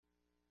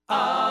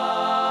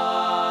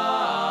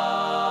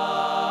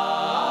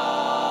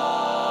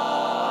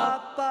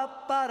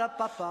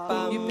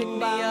You picked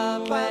me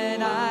up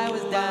when I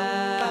was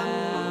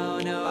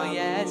down. Oh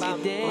yes, you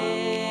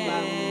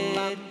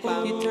did.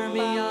 You turned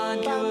me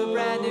on to a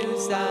brand new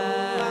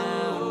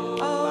sound.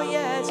 Oh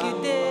yes,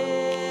 you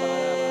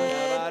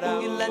did.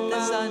 You let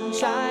the sun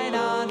shine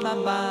on my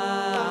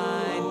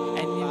mind,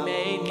 and you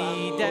made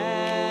me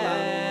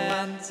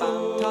dance.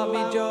 Taught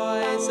me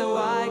joy so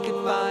I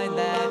could find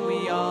that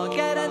we all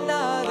get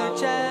another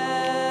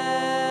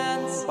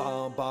chance.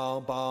 Bom,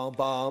 bom, bom,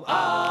 bom.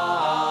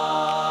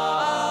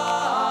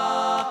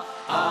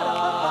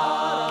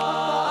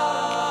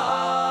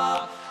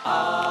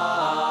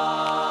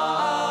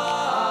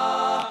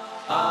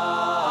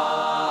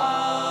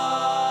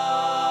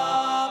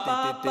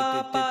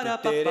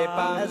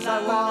 As I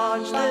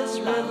watch this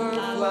river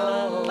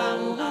flow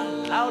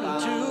out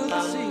into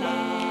the sea,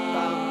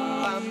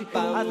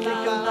 I think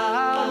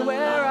about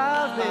where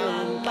I've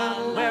been,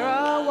 where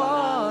I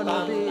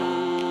wanna be.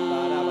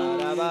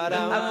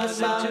 I've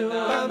listened to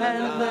an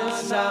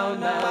endless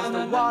sound as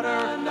the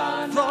water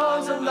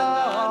flows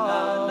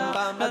along.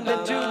 I've been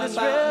to this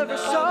river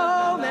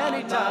so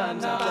many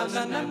times, I've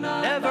just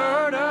never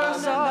heard her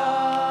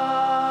song.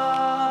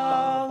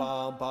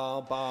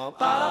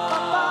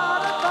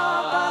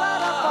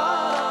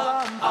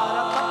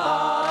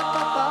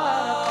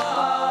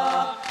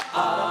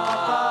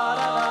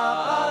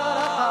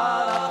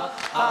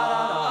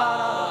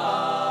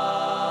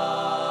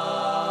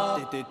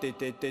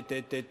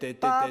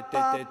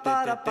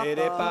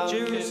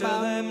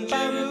 Jerusalem,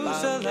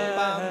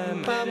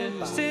 Jerusalem,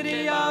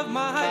 city of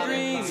my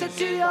dreams,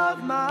 city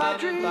of my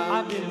dreams.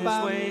 I've been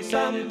this way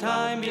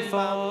sometime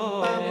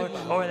before,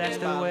 or that's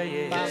the way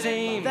it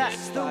seems.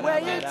 That's the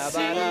way it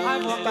seems.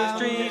 I've walked the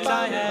streets,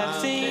 I have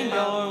seen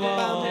your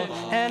wall,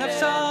 and I've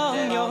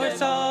sung your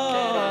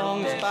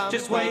songs,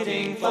 just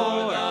waiting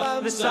for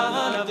the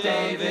Son of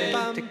David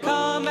to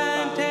come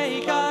and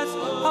take us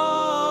home.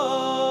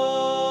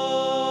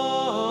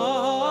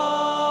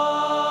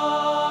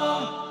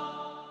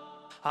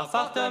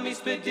 הפכת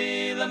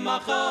מספדי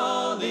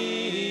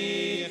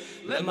למחולי,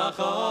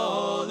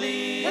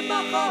 למחולי,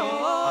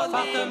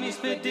 הפכת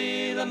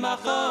מספדי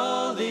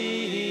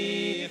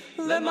למחולי,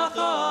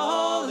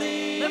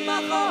 למחולי,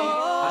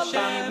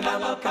 השם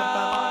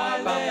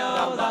אלוקיי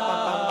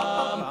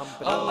לעולם,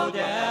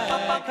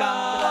 עודך,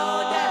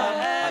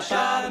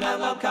 השם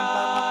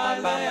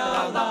אלוקיי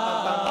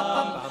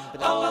לעולם,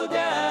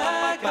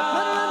 עודך,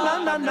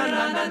 na na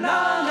na na na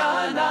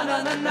na na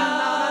na na.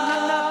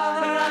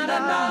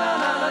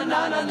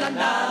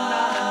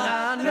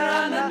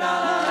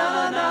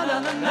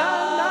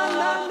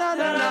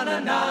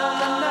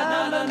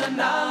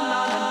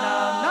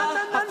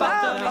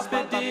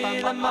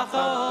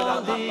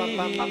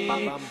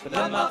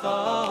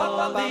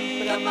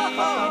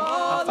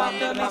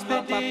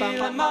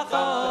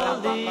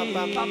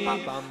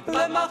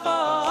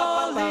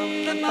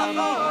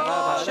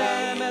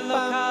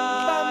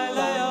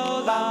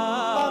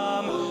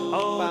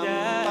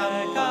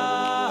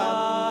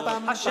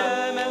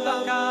 Hashem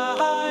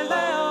Elokai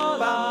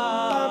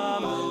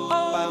leolam,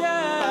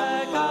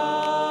 odeka.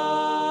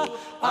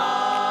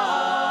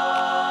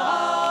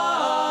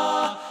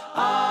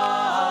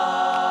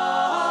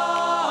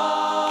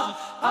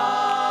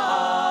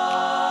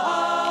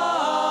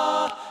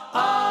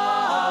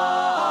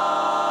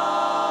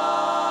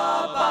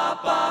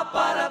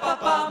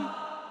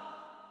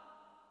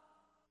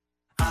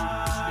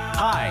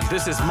 Hi,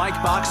 this is Mike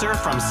Boxer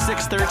from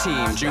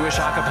 613 Jewish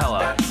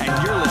Acapella,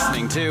 and you're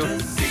listening to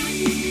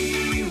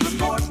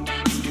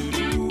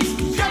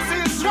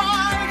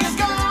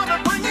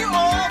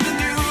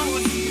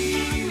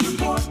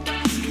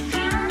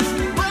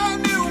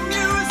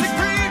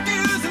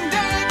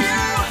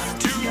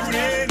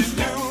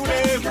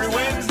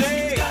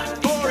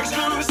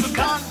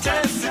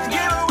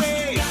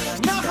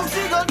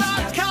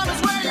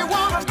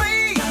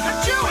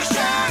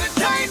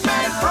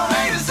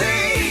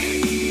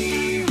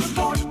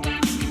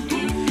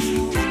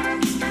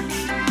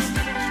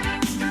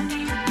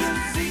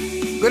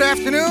Good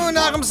afternoon,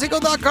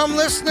 NachumSegal.com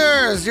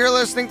listeners. You're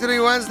listening to the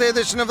Wednesday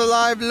edition of the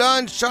Live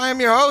Lunch. I am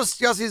your host,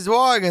 Yossi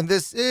Zweig, and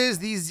this is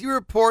the Z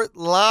Report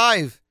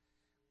Live.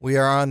 We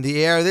are on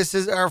the air. This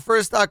is our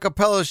first a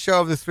cappella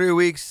show of the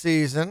 3-week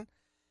season.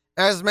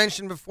 As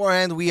mentioned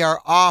beforehand, we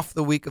are off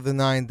the week of the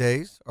 9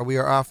 days, or we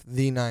are off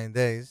the 9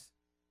 days,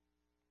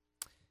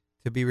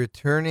 to be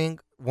returning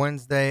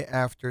Wednesday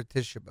after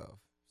Tisha B'Av.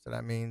 So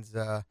that means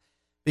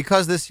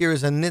because this year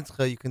is a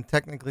nidcha, you can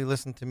technically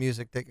listen to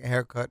music, take a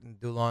haircut, and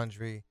do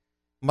laundry.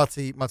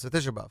 Matzah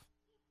Tisha B'Av.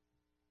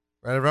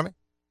 Right, Rami?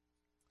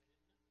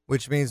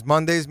 Which means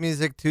Monday's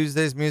music,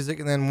 Tuesday's music,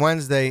 and then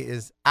Wednesday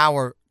is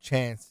our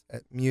chance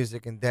at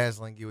music and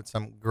dazzling you with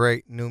some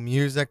great new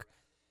music.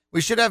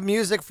 We should have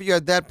music for you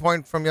at that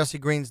point from Yossi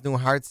Green's new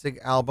Hartzig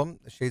album,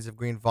 The Shades of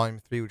Green Volume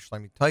 3 with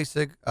Shlomi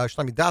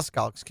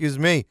Daskal, excuse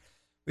me.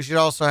 We should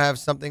also have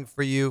something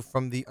for you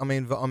from the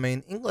Amen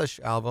V'Amen English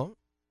album.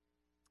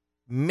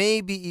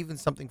 Maybe even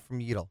something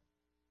from Yidel.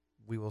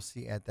 we will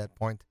see at that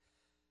point.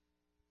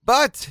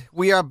 But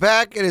we are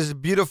back. It is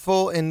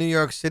beautiful in New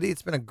York City.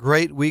 It's been a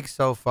great week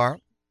so far.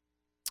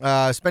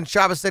 Spent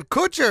Shabbos at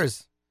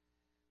Kutsher's.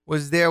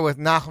 Was there with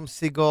Nachum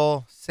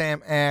Siegel,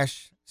 Sam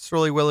Ash,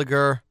 Shirley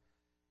Williger,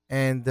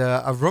 and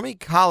Avrami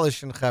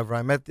Kalish in Chevra.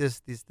 I met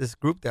this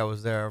group that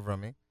was there,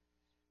 Avrami.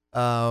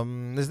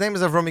 His name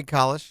is Avrami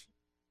Kalish.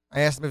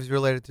 I asked him if he's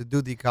related to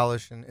Dudi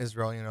Kalish in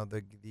Israel,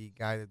 the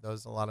guy that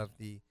does a lot of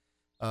the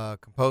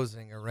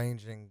composing,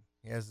 arranging.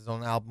 He has his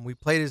own album. We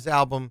played his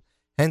album,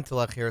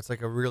 Hentelech, here. It's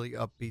like a really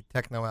upbeat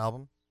techno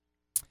album.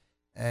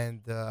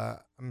 And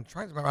I'm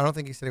trying to remember. I don't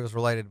think he said he was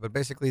related, but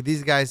basically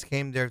these guys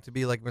came there to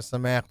be like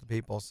Mesamech to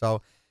people.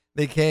 So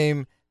they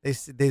came, they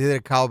did a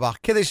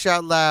Kalbach Kiddush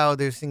out loud.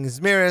 They were singing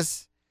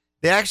Zmiris.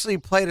 They actually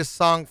played a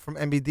song from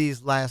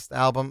MBD's last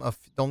album,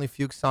 the only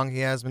fugue song he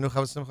has, Menucha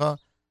V'Simcha.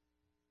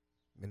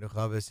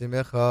 Menucha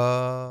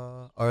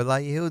V'Simcha, Orla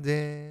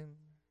Yehudim.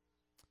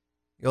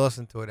 You'll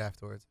listen to it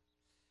afterwards.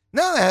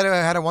 No, I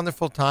had a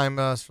wonderful time.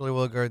 Shirley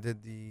Williger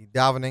did the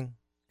davening,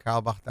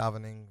 Karlbach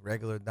davening,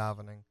 regular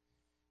davening.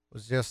 It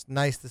was just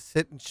nice to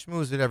sit and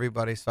schmooze with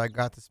everybody, so I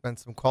got to spend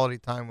some quality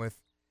time with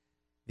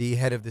the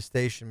head of the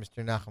station,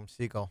 Mr. Nachum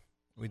Siegel.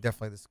 We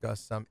definitely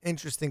discussed some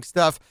interesting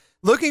stuff.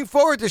 Looking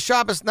forward to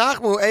Shabbos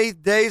Nachmu.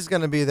 8 days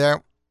going to be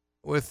there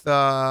with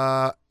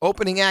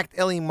opening act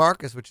Eli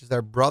Marcus, which is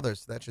their brother,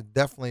 so that should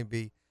definitely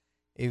be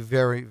a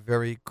very,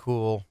 very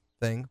cool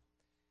thing.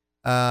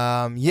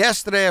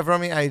 Yesterday,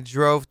 Avrami, I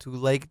drove to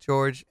Lake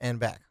George and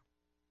back.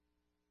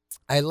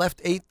 I left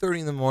 8:30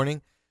 in the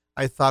morning.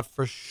 I thought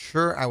for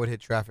sure I would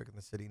hit traffic in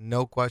the city,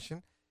 no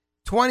question.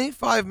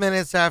 25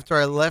 minutes after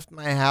I left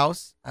my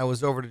house, I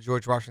was over to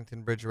George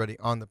Washington Bridge already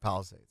on the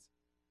Palisades.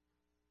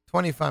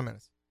 25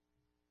 minutes.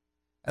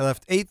 I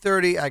left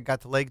 8:30. I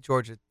got to Lake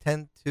George at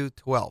 10 to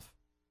 12.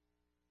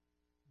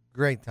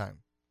 Great time.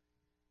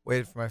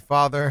 Waited for my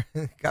father.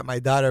 Got my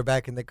daughter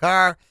back in the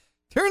car.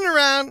 Turned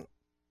around.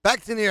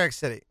 Back to New York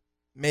City.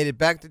 Made it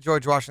back to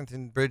George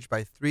Washington Bridge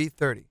by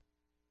 3:30.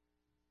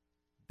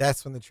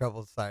 That's when the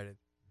trouble started.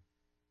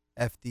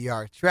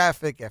 FDR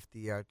traffic.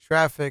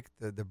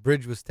 The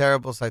bridge was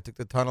terrible, so I took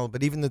the tunnel.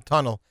 But even the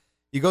tunnel,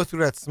 you go through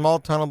that small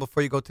tunnel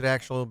before you go to the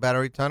actual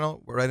battery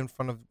tunnel. We're right in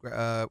front of,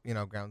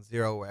 Ground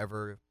Zero,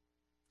 wherever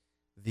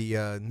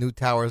the new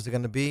towers are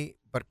going to be.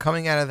 But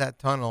coming out of that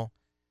tunnel,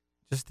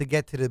 just to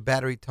get to the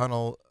battery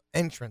tunnel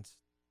entrance,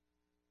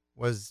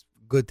 was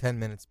a good 10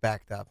 minutes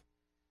backed up.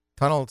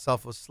 Tunnel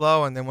itself was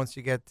slow, and then once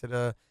you get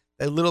to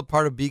that little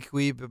part of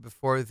Bequeeb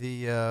before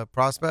the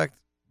prospect,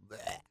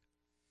 bleh.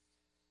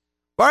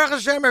 Baruch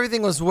Hashem,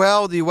 everything was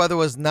well. The weather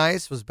was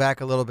nice. Was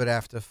back a little bit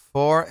after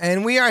 4.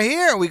 And we are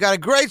here. We got a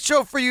great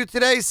show for you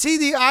today.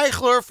 C.D.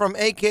 Eichler from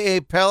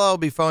A.K.A. Pella will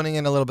be phoning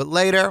in a little bit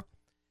later.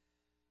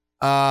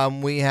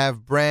 We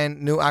have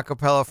brand new a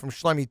cappella from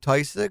Shlomi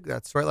Toisig.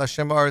 That's right,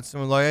 Lashem Aretz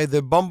Muloye.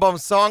 The Bum Bum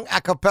Song a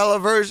cappella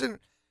version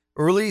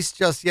released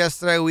just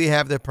yesterday. We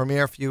have the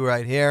premiere for you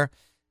right here,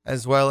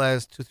 as well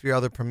as 2-3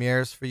 other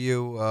premieres for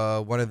you.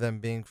 One of them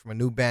being from a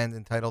new band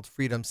entitled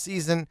Freedom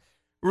Season.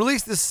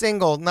 Released a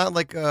single, not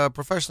like a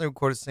professionally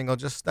recorded single,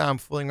 just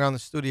fooling around the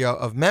studio,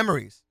 of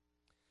Memories.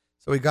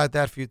 So we got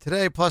that for you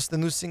today, plus the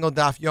new single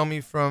Daf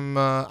Yomi from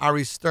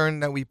Ari Stern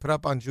that we put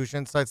up on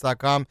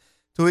JewishInsights.com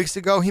 2 weeks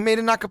ago. He made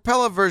an a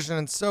cappella version,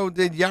 and so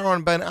did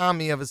Yaron Ben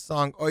Ami of his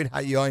song Oid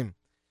Hayoim.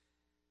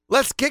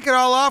 Let's kick it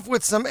all off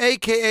with some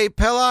A.K.A.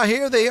 Pella.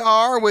 Here they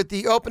are with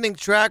the opening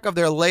track of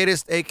their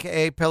latest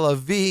A.K.A. Pella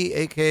V,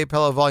 A.K.A.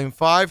 Pella Volume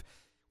 5,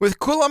 with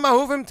Kulam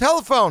Ahuvim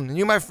Telephone. And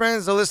you, my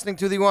friends, are listening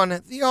to the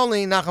one, the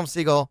only,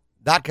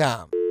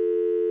 NachumSiegel.com.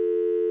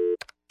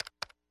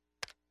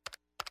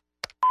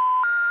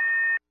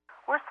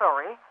 We're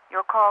sorry.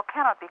 Your call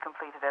cannot be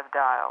completed as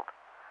dialed.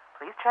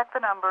 Please check the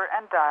number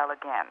and dial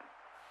again.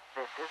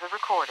 This is a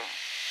recording.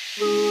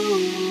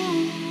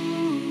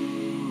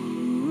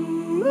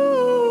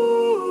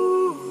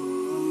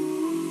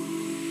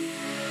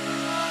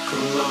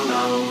 Kulam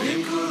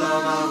ahuvim,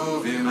 kulam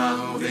ahuvim,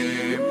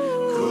 ahuvim.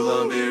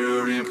 Kulam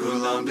berurim,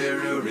 kulam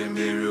berurim,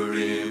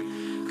 berurim.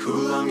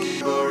 Kulam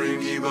giborim,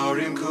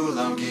 giborim,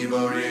 kulam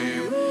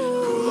giborim.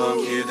 Kulam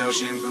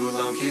kiddoshim,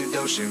 kulam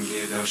kiddoshim,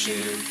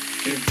 kiddoshim.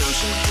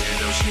 Kiddoshim,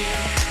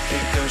 kiddoshim,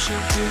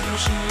 kiddoshim,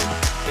 kiddoshim.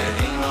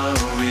 Ve'im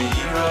ahuvi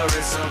yira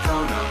ritzon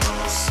konam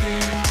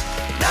osim.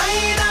 Nai,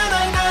 na,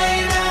 na, nai,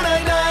 na, na,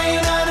 nai,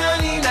 na, na,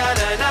 ni, na,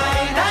 na,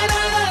 nai, nai,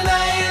 na, na,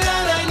 nai, na,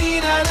 na, ni,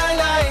 na, na,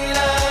 nai,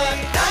 na.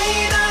 Nai,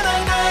 na, na,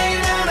 nai,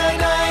 na, na,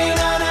 nai,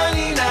 na, na,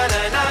 ni, na,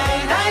 na, nai,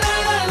 nai, na,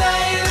 na,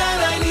 nai, na,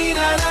 na, ni,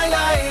 na, na,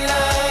 nai, na.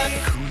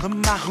 Kulam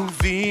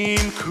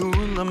ahuvim,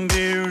 kulam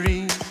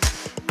berim,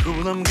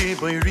 kulam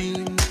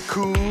giborim,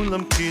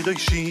 kulam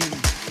kiddoshim.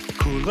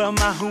 Kulam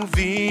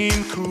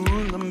ahuvim,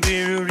 kulam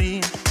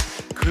berurim,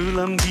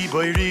 kulam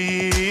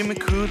giborim,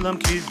 kulam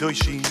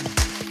kiddoshim.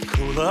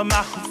 Kulam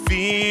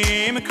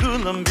ahuvim,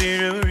 kulam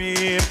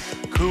berurim,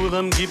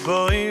 kulam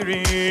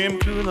giborim,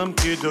 kulam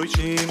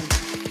kiddoshim.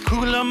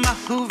 Kulam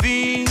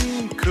ahuvim,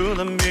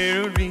 kulam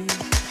berurim,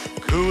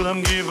 kulam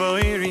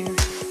giborim,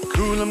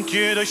 kulam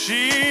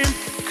kiddoshim.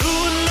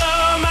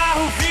 Kulam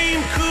ahuvim.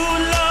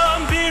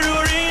 כולם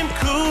בירורים,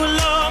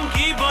 כולם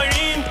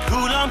גיבורים,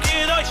 כולם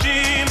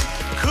קדושים,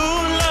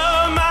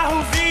 כולם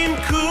אהובים,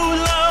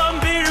 כולם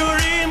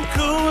בירורים,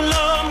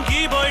 כולם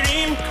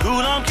גיבורים,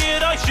 כולם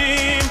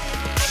קדושים.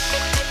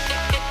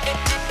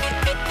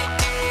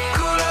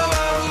 כולם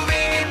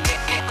אהובים,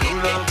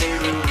 כולם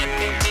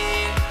בירורים,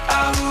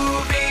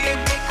 אהובים,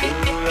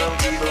 כולם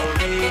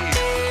גיבורים,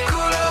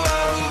 כולם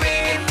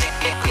אהובים,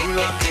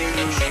 כולם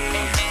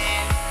קדושים.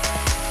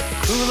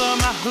 כולם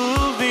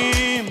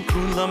אהובים,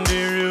 כולם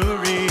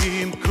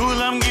בירורים,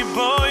 כולם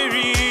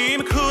גיבורים,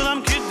 כולם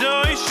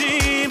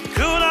קדושים,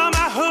 כולם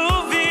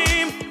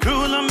אהובים,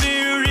 כולם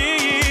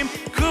בירורים,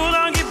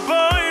 כולם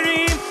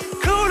גיבורים,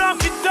 כולם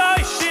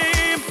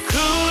קדושים,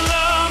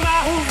 כולם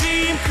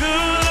אהובים,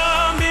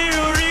 כולם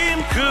בירורים,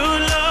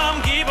 כולם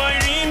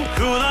גיבורים,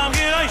 כולם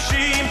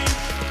קדושים,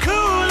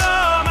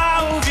 כולם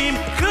אהובים,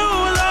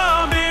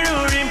 כולם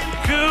בירורים,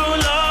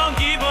 כולם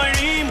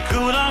גיבורים,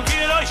 כולם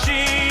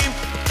קדושים.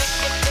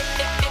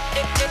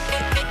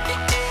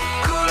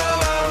 כולם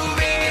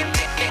אהובים,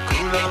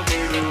 כולם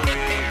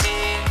בירורים,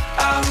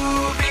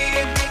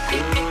 אהובים,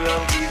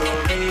 כולם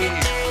גיבורים,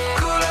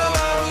 כולם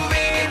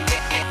אהובים,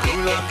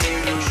 כולם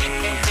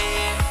קדושים.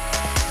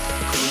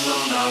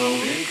 כולם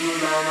אהובים,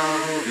 כולם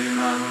אהובים,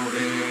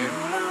 אהובים,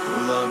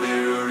 כולם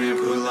בירורים,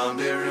 כולם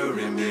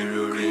בירורים,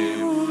 בירורים,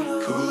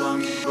 כולם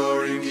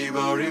גיבורים,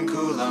 גיבורים,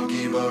 כולם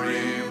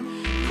גיבורים,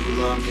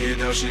 כולם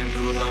קדושים,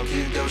 כולם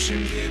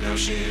קדושים,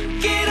 קדושים,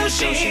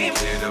 קדושים,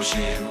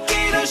 קדושים,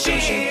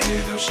 קדושים,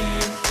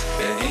 קדושים,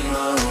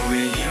 ואימנו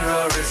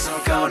וירא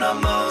רצון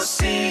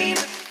המוסים.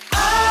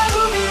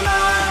 אהובים,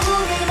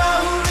 אהובים,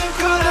 אהובים,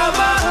 כולם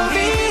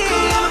אהובים,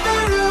 כולם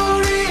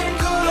בירורים,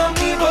 כולם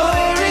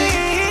גיבורים,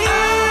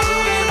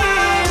 אהובים,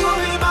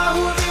 אהובים,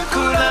 אהובים,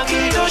 כולם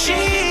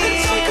קדושים,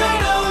 רצוי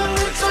קודם,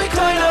 רצוי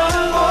קודם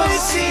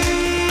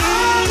המוסים.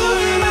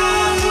 אהובים,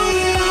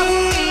 אהובים,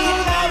 אהובים,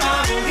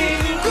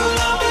 אהובים,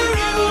 כולם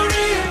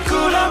בירורים,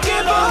 כולם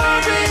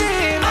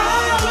גיבורים,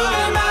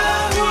 אהובים,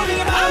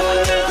 אהובים,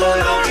 אהובים,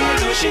 כולם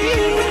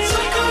קדושים,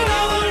 רצוי קודם,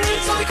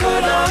 רצוי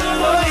קודם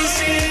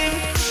המוסים.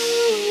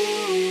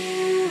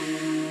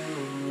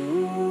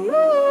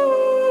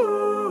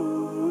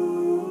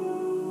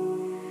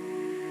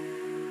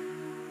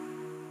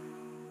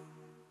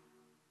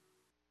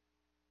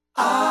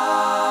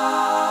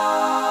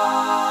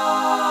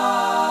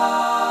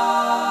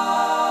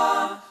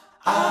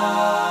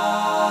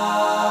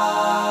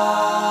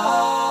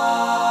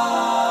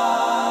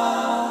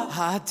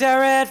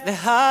 הדרך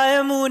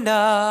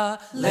והאמונה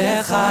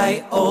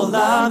לחי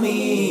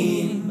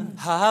עולמים,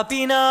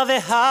 הבינה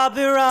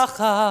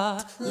והברכה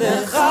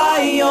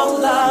לחי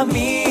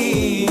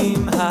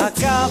עולמים,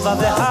 הגאווה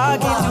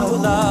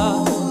והגדולה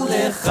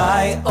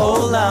לחי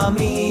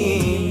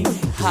עולמים,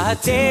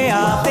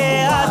 הדעה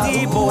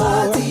והדיבור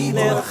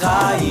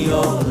לחי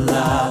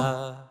עולמים,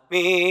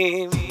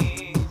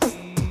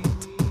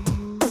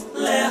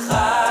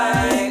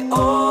 לחי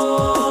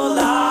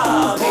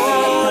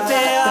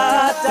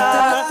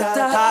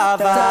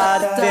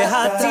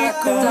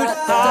והתיקון,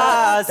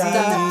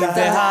 הזיו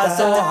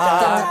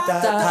והזוהר,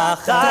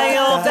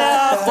 החיל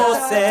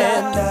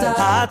והחוסן,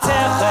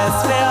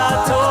 התכס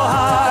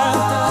והטוהר,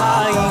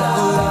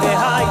 העיכוב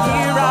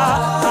והיראה,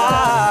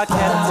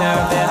 הכתר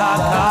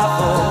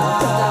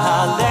והכבוד,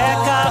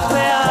 הלקח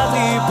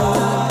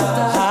והליבוד,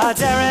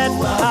 הדרך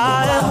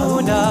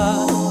והאמונה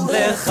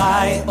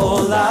לחי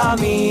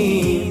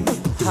עולמים,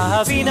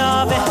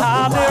 הבינה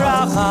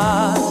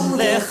והברכה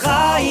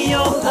לחי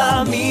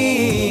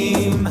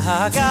עולמים,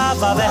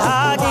 הגאווה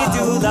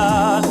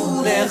והגדולה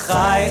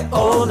לחי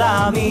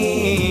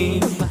עולמים,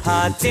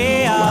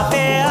 הדעה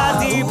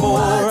והדיבור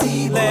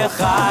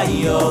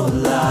לחי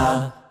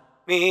עולמים,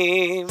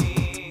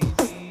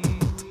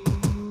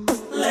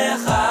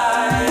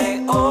 לחי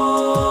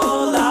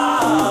עולמים,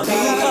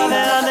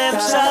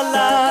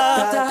 והממשלה,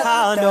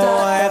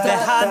 הנוער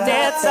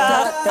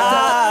והנצח,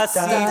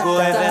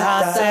 הסיגוי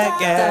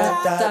והסגר,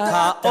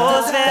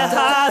 העוז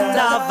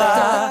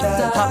והענווה,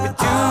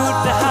 הפדות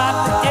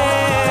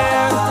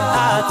והפאר,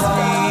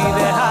 הצבי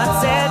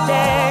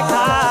והצדק,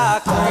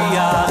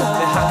 הקריאה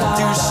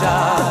והקדושה,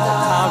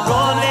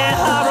 הרון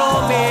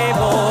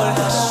והרוממור,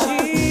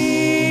 השיר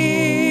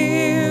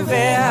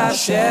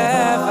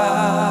והשבע,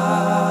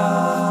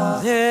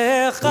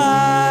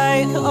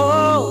 לחי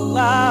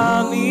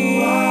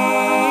עולמים,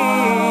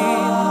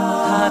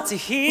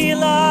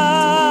 התהילה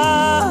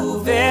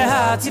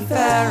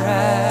והתפארת,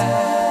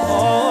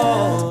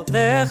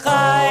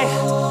 לחי,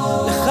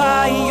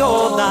 לחי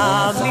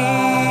עולמים,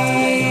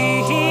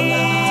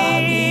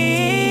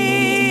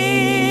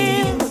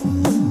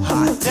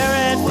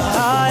 הדרך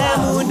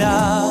והאמונה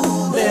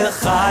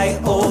לחי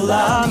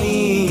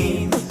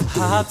עולמים,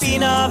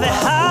 הבינה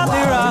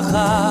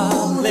והברכה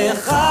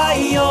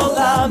לחי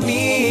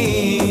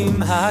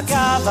עולמים,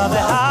 הגאווה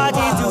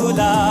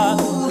והגדולה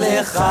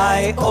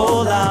לחי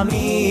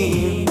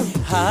עולמים,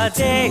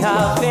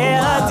 הדעה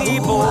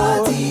והדיבור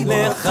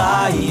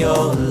לחי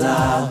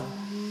עולמים,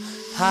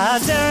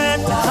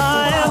 Haderet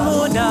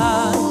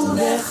ha'emuna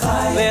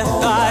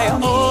lechai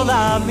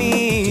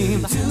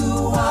olamim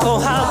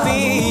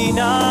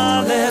Ohavina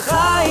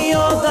lechai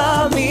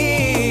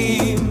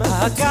olamim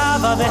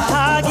Hagava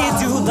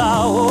v'hagidula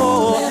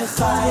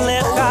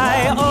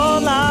lechai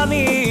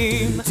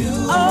olamim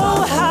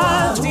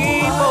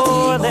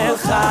Ohadibor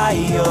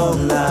lechai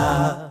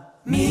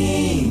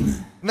olamim.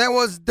 And that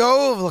was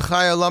Dove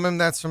L'chai Olamim.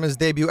 That's from his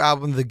debut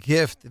album, The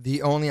Gift,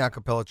 the only a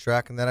cappella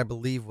track, and that I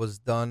believe was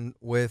done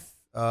with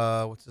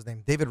what's his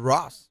name, David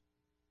Ross.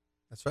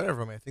 That's right,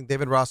 everyone. I think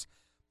David Ross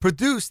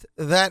produced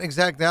that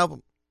exact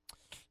album.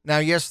 Now,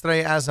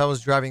 yesterday, as I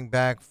was driving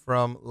back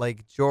from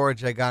Lake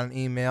George, I got an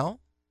email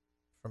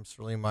from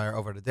Sterling Meyer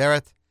over to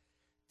Derek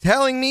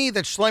telling me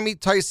that Shlomi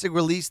Teisig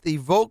released a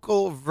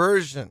vocal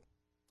version,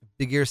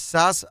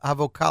 B'girsas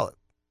HaVokalit,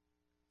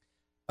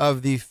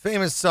 of the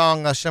famous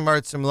song Hashem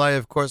Aretz Imlai,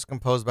 of course,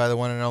 composed by the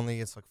one and only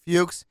Yitzhak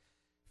Fuchs,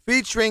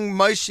 featuring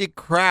Moshe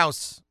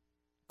Krauss,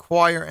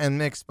 choir and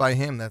mixed by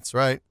him. That's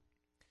right.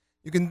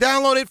 You can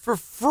download it for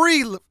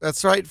free.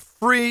 That's right,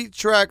 free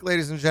track,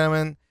 ladies and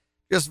gentlemen.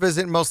 Just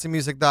visit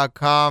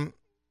mostlymusic.com,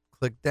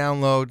 click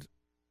download,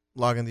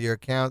 log into your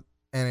account,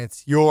 and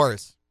it's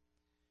yours.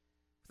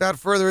 Without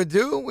further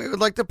ado, we would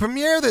like to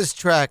premiere this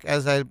track.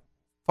 As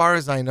far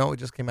as I know, it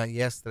just came out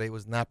yesterday. It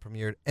was not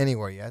premiered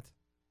anywhere yet.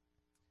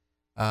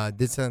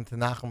 Did send it to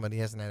Nachum, but he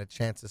hasn't had a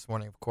chance this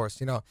morning, of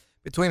course. You know,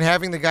 between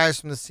having the guys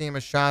from the CM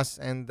Shas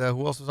and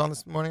who else was on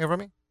this morning over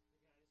me?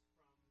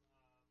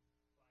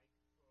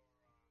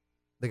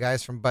 The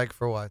guys from Bike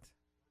for What?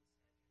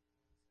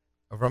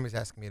 Avrami's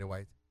asking me to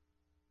wait.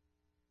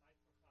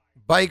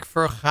 Bike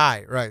for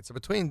Chai, right. So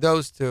between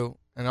those two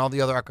and all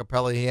the other a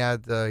cappella he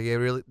had, he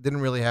really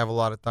didn't really have a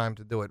lot of time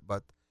to do it,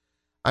 but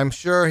I'm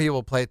sure he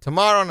will play it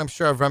tomorrow, and I'm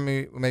sure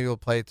Avrami maybe will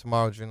play it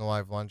tomorrow during the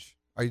live lunch.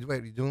 Are you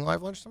doing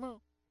live lunch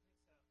tomorrow?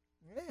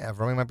 Yeah,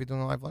 Avrami might be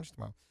doing a live lunch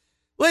tomorrow.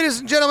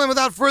 Ladies and gentlemen,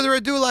 without further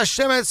ado,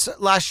 Lashem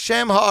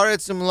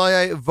Haaretz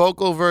Imloya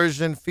vocal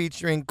version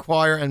featuring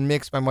choir and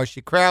mixed by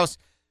Moshe Krauss.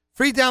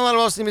 Free download at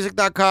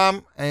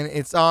mostlymusic.com, and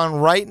it's on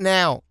right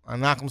now on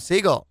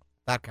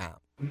NachumSegal.com.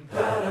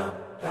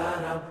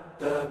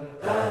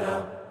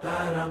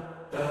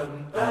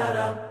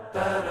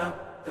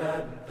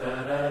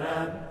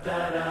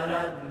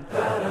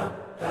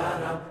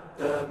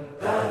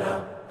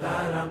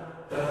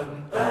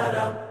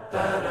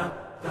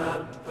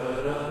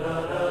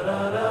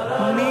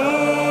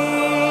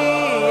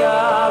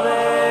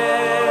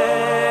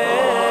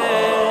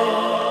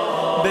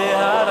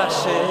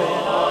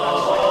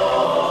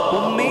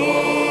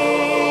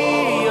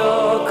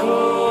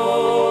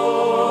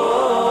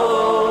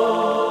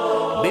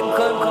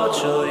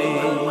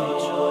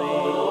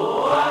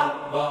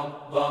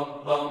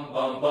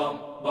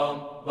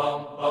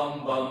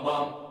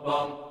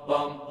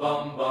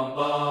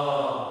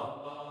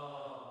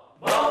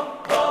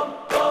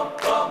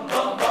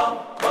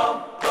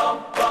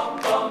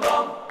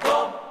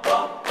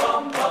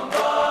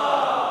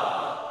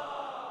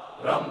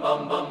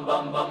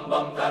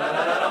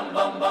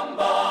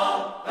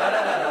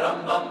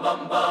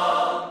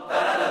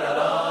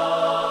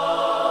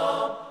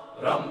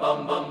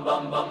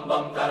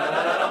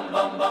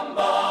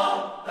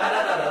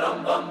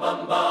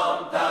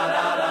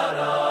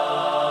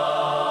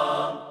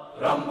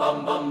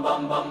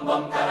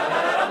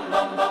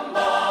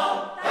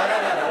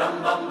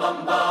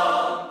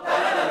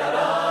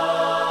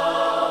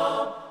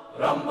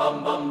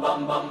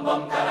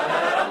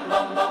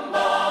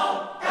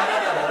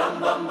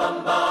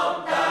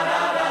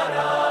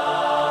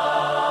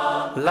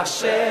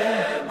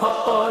 Lashem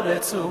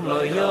ha'oretz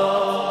umloyo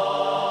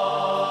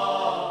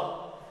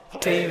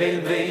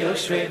Tevel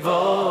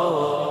ve'yoshvevo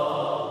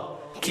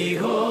Ki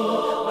hu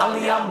al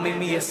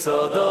yamim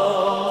yesodo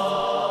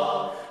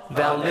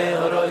Ve'al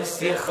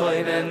nehorois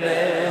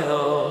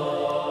yechoineneho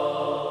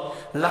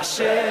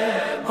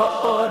Lashem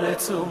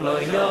ha'oretz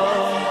umloyo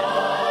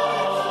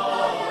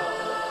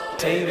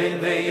Tevel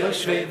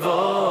ve'yoshvevo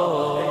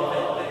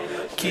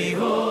Ki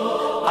hu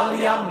al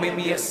yamim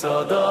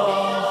yesodo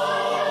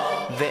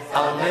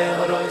Ve'al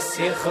nehorois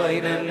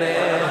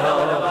yechoineneho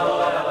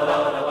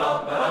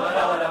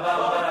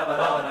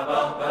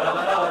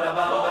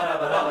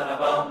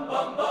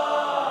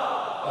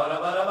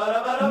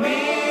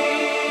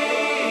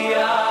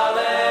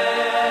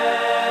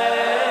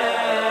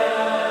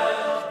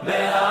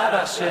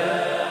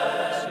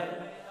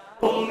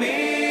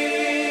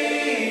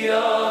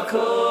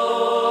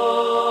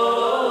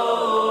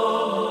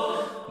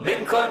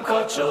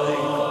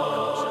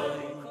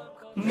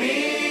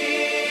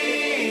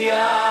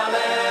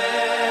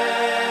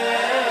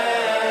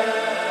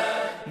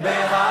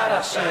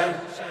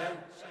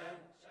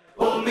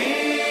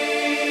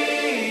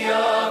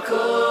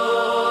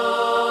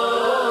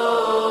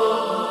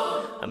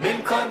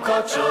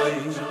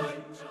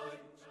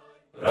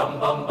Ram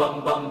bam bam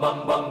bam bam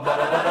bam da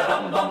da da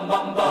ram bam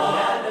bam bam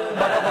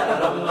da da da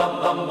ram bam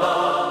bam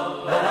bam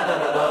da da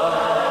da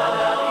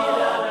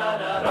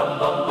ram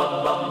bam bam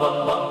bam bam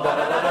bam da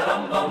da da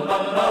ram bam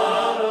bam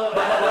bam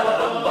da da da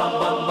ram bam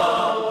bam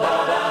bam da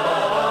da da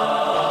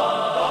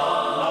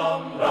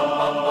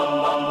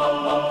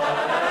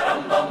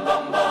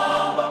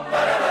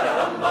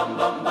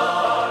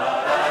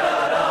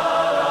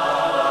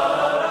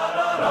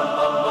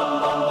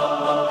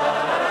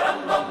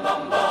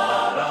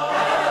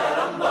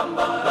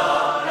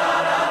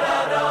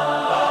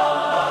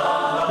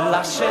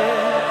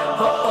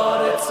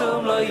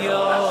etzum lo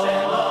yo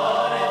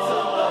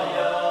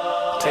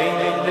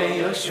Teinim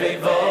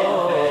ve'yoshvevo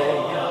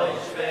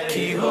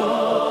Ki hu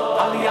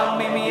al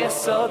yamim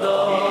yesodo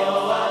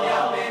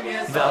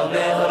Val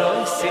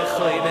nehoroi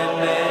sichoi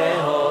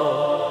neneho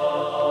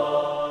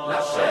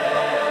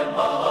L'Hashem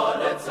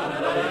od etzum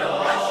lo yo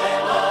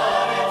Hashem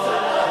od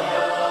etzum lo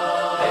yo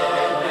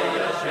Teinim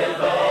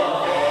ve'yoshvevo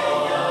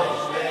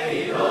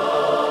Ki hu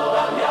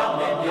al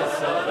yamim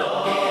yesodo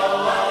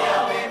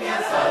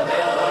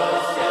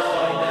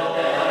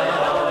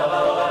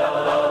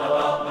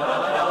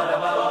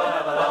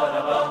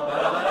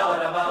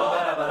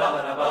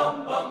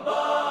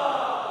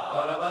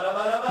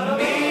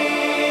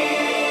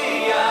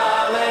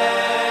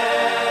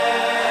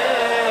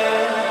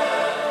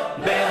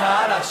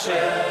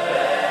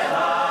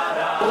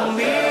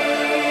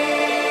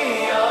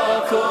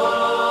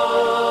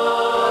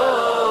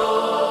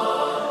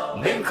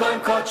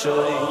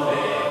Kochoy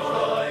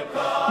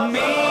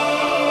mi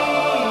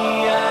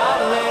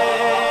ale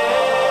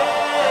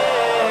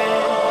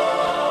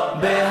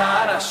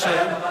behar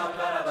Hashem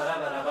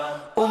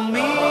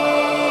umi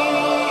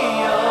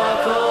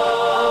yako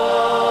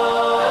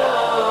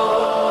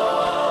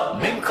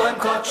min koim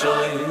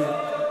kochoy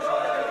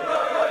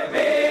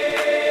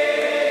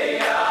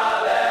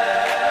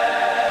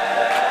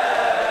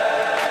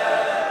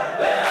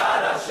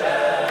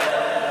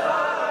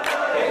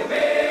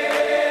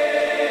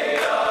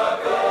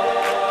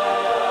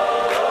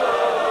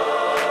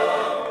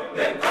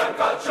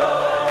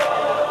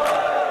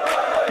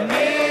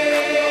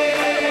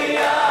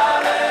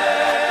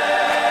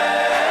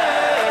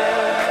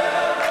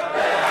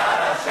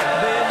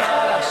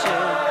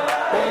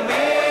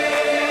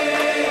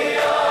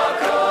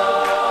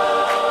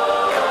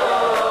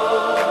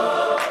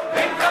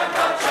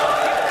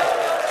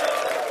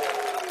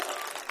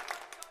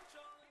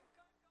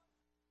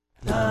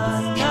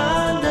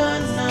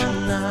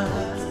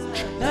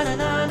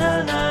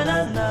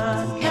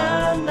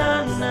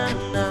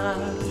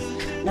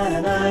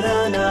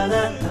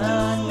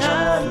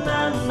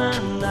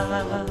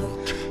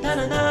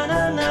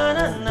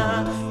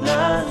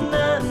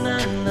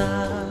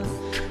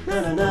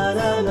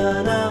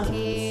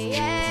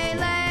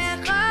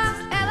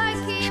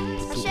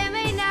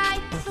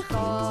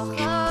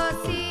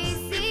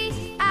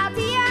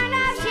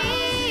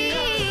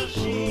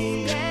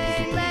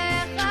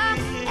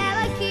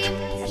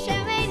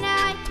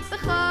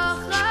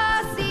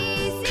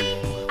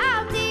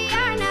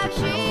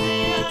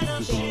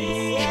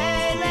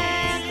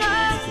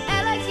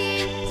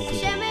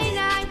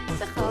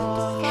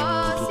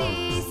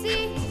See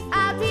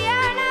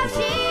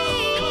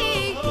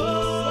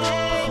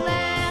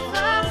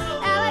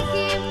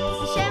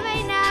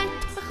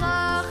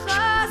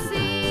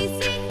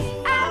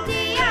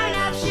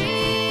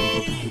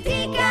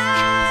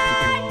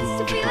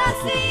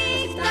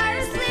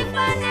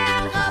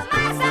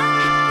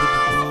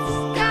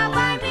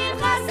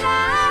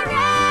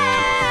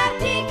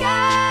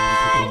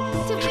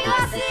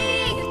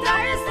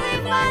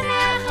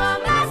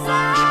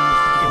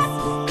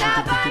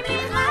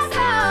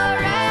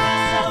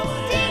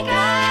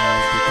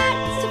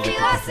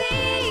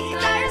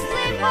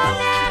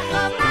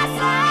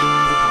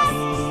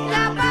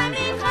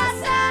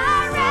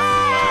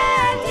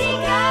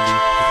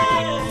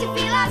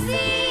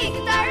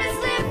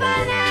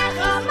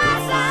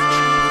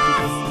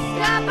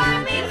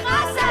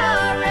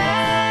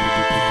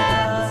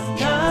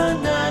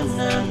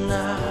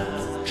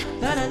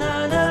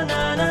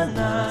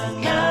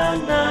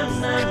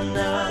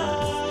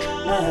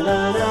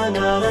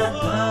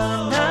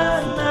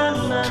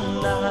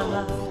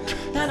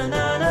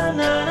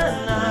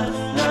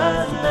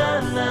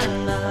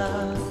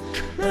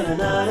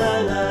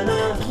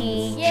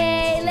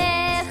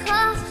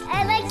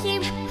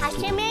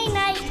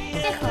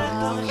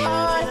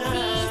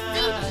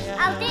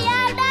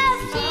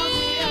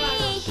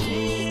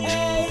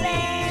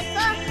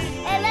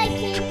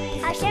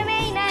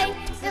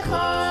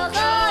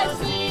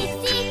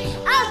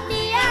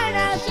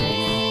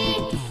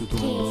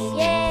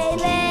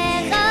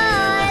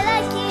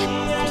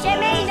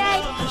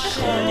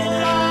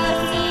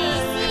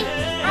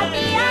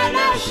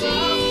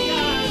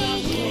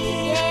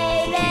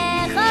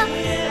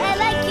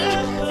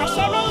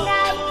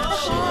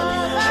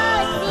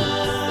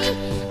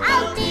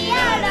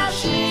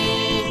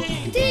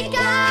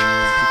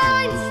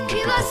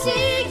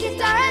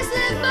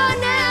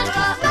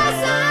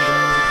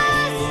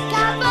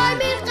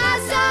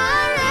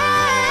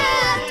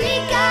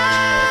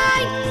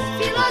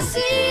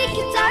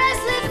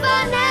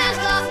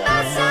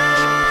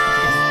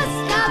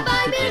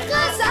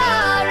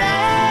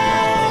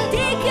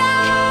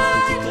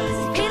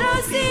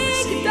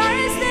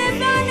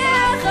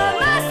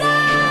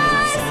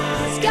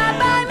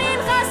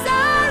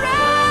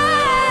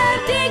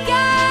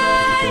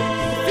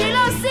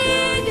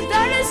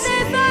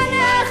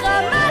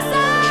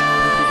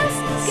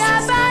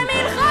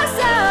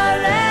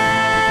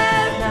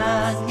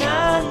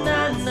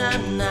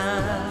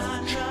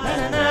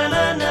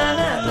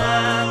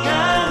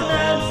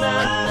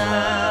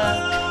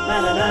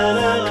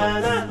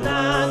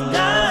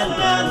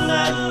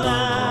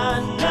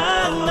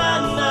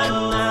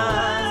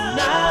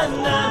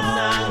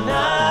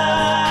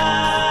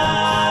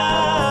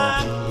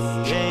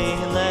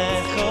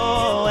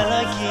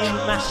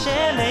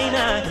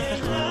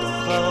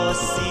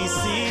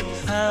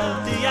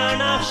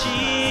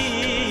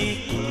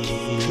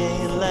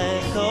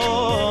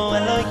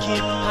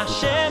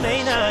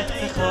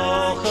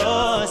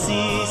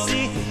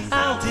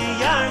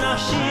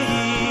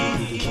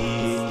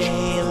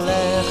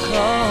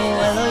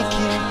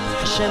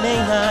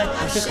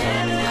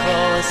Shemeinai,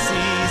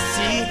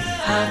 Chosisi,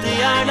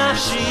 Hadiyar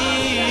Nafshi,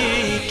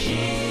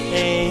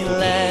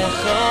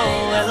 Eilecho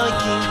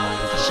Elokim,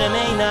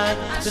 Shemeinai,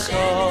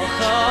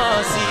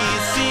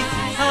 Chosisi,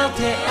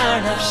 Hadiyar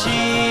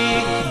Nafshi,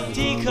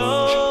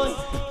 Tikon,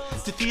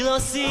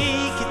 Tefilosi,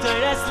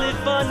 Kiteres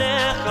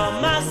Lifonecho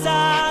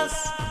Masas,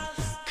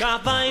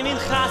 Kavai Min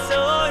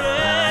Chasore,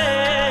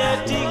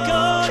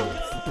 Tikon,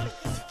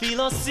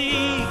 Tefilosi,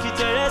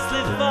 Kiteres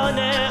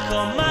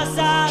Lifonecho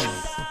Masas.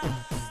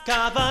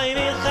 Kavai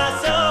min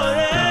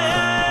chasore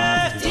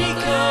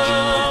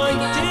Tikoi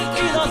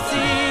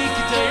Tikilosi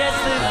Kiteres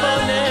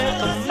Lifonech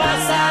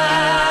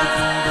Masas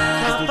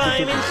Kavai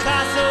min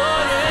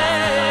chasore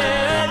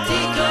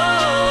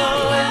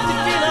Tikoi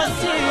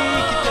Tikilosi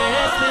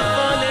Kiteres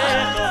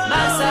Lifonech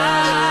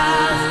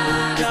Masas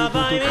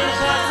Kavai min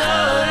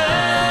chasore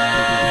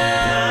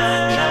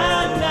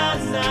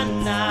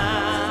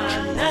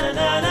Na na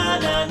na na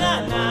na na na na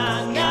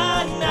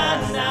na na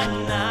na na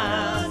na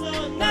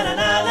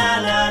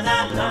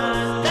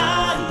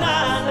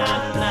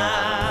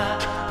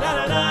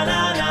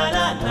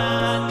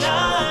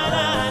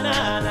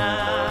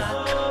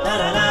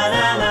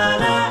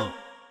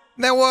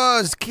That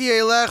was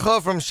Kieh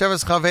Lecho from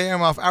Sheves Chaveim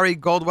off Ari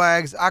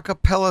Goldwag's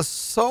Acapella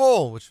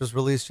Soul, which was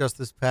released just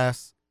this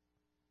past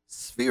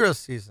Sphera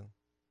season.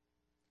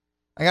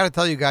 I got to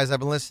tell you guys, I've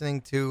been listening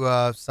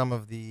to some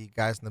of the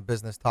guys in the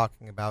business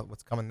talking about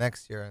what's coming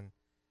next year, and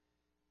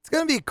it's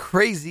going to be a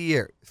crazy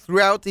year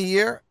throughout the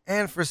year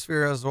and for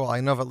Sphera as well.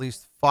 I know of at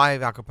least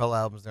 5 acapella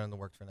albums that are in the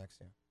works for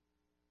next year.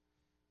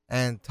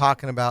 And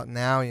talking about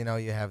now, you know,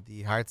 you have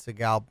the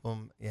Herzig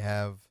album, you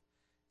have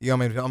the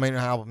Omen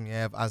album, you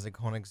have Isaac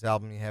Honig's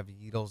album, you have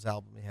Yidl's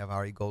album, you have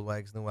Ari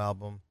Goldwag's new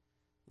album,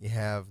 you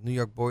have New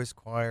York Boys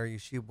Choir,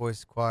 Yeshiva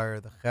Boys Choir,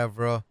 the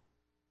Chevra,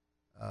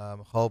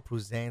 Michal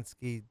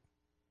Pruzansky.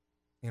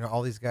 You know,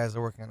 all these guys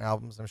are working on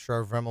albums. I'm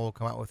sure Vremel will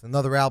come out with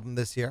another album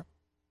this year.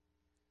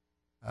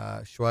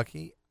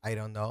 Shweki, I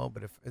don't know,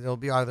 but if it'll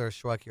be either a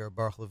Shweki or a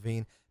Baruch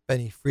Levine.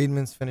 Benny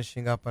Friedman's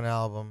finishing up an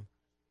album.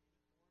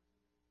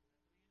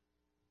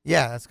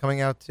 Yeah, that's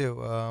coming out too.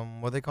 What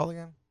are they called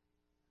again?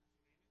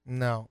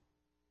 No.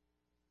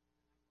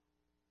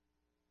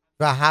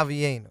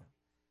 Vahavienu,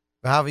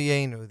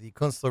 the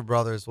Kunstler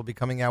brothers, will be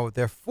coming out with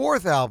their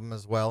 4th album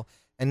as well.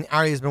 And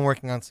Ari has been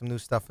working on some new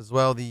stuff as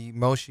well. The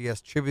Moshe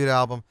S. tribute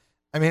album.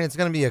 I mean, it's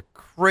going to be a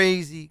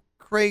crazy,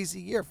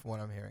 crazy year from what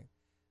I'm hearing,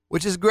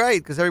 which is great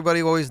because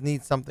everybody always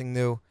needs something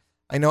new.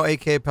 I know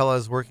A.K. Pella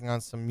is working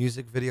on some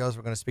music videos.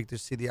 We're going to speak to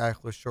C.D.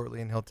 Eichler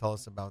shortly, and he'll tell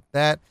us about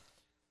that.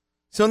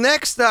 So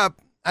next up,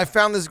 I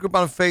found this group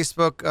on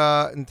Facebook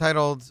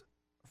entitled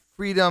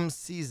Freedom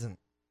Season.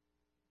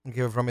 I'll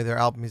give Rami their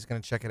album. He's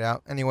going to check it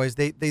out. Anyways,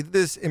 they did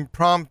this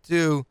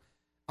impromptu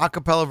a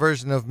cappella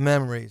version of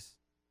Memories.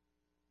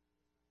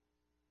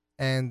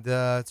 And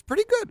it's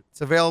pretty good.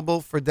 It's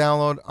available for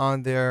download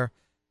on their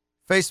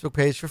Facebook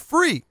page for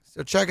free.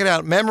 So check it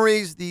out.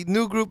 Memories. The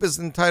new group is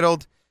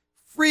entitled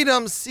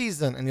Freedom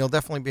Season. And you'll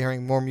definitely be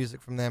hearing more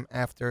music from them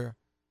after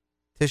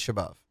Tisha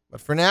B'Av.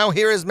 But for now,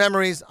 here is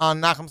Memories on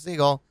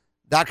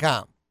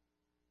NachumSegal.com.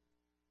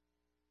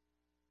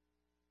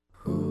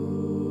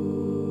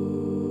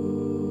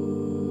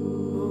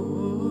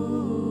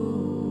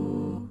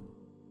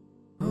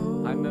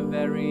 I'm a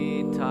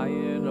very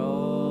tired,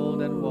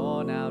 old and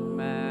worn-out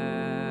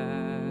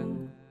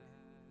man,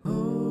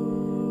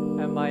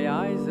 and my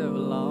eyes have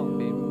long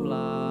been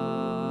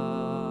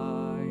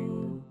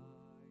blind.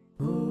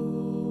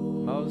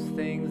 Most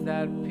things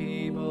that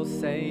people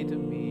say to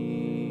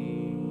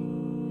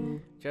me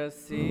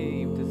just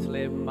seem to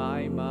slip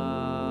my mind.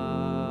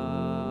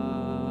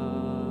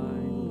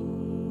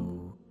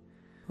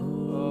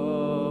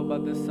 Oh,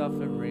 but the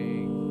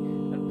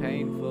suffering and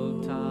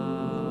painful times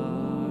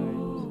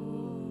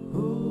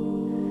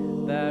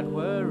that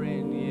were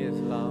in years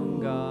long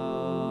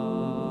gone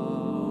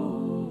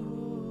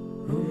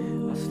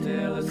are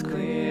still as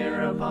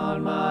clear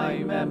upon my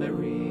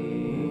memory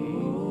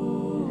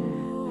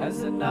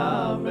as the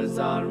numbers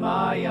on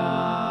my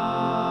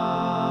arm.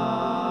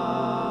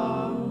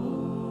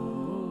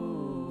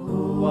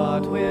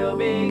 What will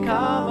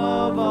become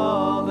of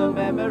all the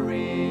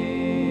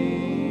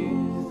memories?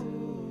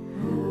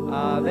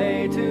 Are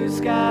they to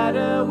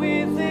scatter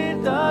with the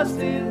dust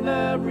in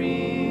the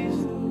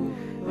breeze?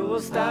 Who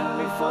will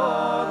stand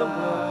before the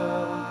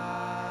world,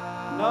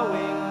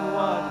 knowing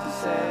what to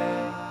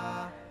say,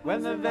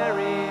 when the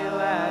very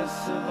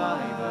last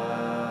survivor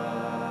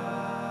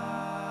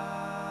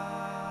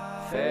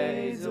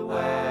fades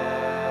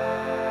away?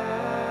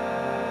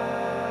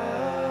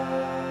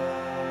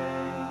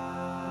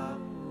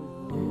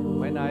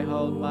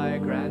 held my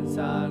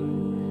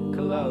grandson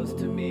close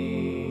to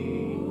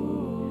me,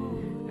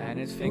 and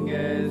his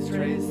fingers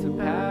traced the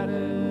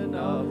pattern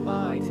of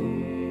my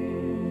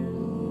tears.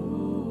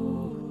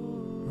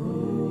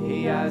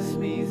 He asked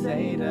me,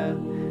 Zeta,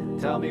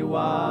 tell me,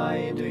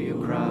 why do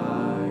you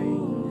cry?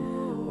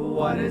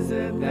 What is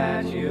it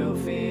that you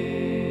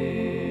fear?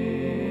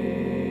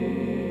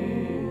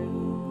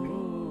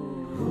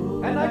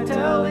 And I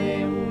tell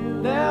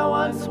him, there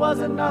once was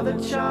another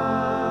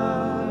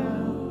child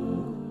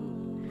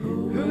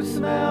who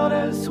smelled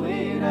as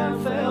sweet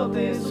and felt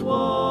this warm,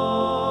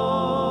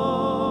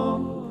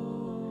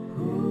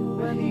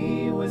 but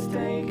he was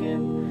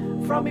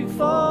taken from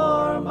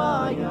before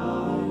my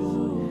eyes,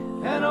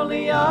 and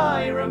only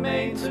I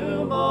remain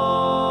to mourn.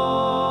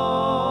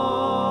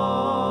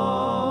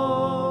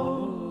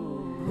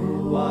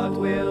 What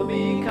will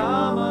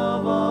become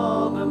of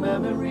all the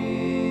memories?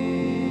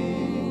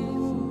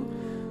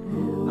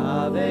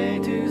 Are they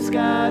to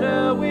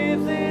scatter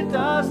with the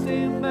dust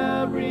in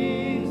the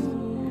breeze?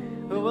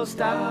 Who will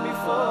stand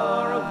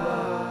before a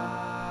world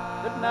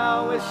that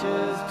now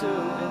wishes to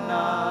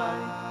deny?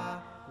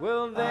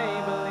 Will they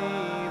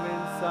believe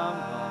in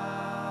someone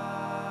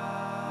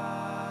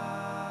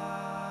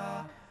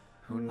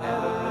who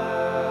never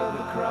heard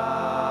the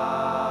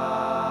cries?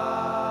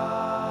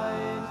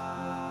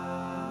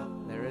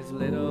 There is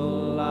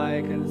little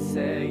I can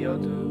say or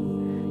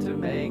do to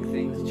make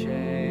things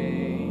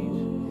change.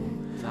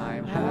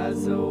 Time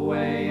has a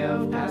way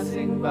of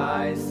passing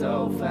by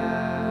so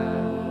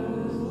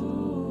fast,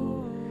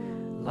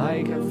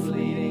 like a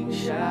fleeting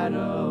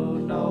shadow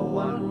no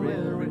one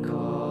will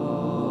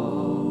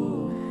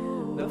recall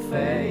the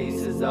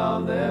faces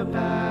of the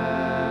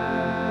past.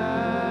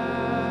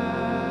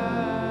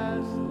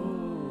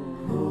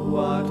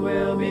 What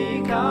will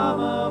become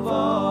of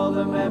all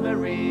the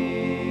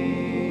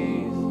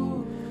memories?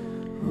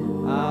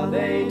 Are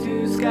they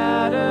to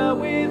scatter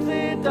with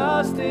the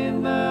dust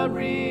in the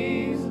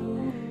breeze?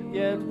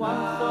 Yet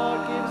one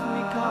thought gives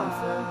me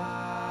comfort,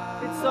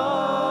 it's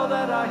all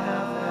that I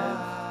have left.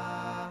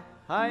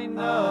 I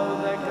know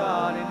that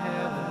God in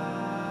heaven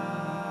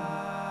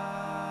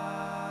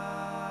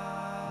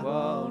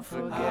won't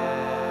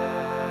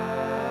forget.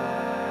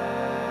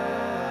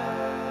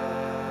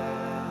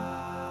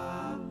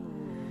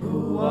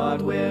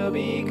 What will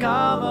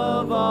become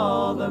of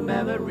all the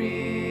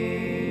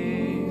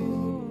memories?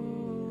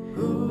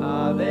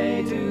 Are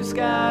they to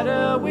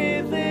scatter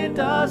with the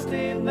dust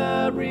in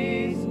the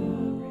breeze?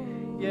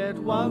 Yet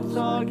one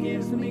thought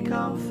gives me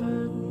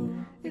comfort,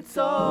 it's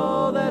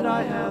all that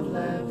I have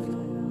left.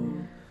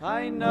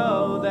 I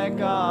know that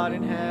God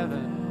in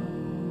heaven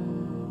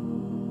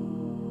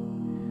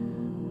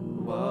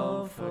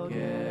won't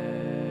forget.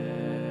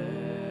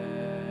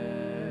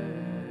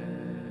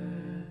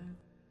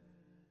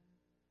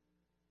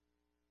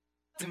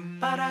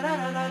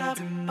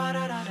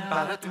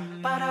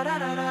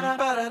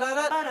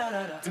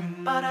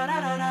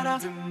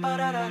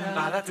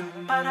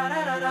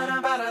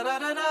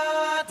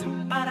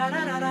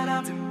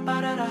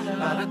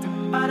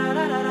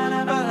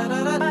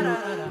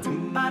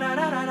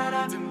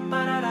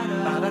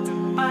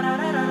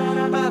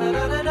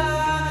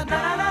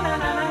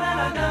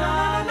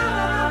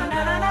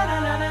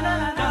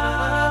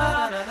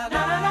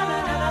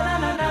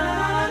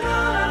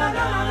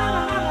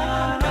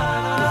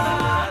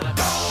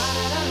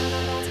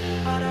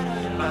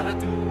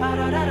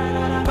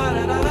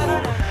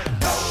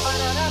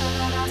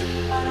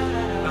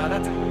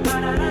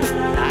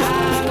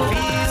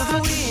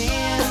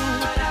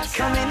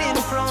 Coming in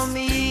from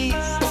the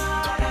east,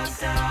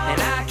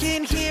 and I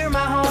can hear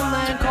my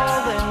homeland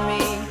calling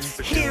me,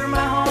 hear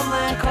my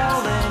homeland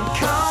calling.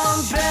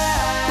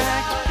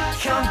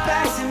 Come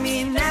back to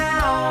me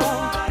now.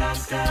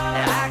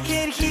 I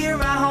can hear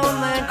my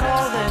homeland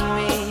calling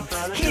me,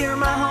 hear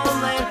my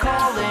homeland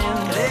calling.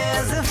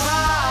 There's a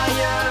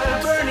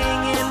fire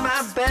burning in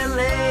my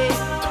belly,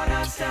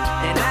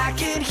 and I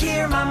can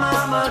hear my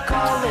mama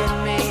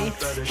calling me,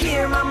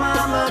 hear my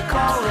mama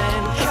calling.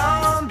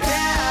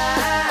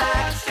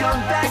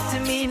 Come back to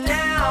me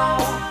now.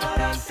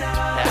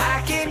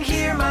 I can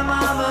hear my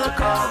mama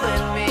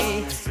calling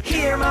me,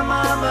 hear my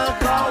mama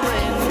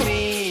calling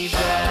me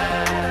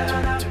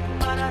back,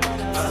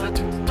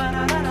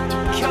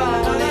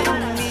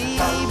 calling me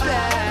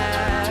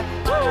back.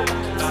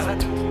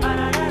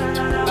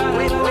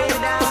 Way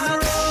down the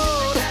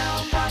road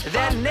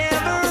that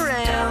never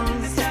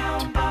ends,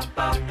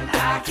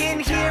 I can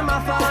hear my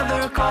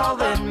father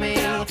calling me,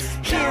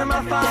 hear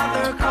my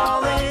father calling.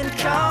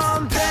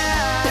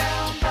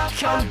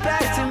 Come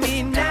back to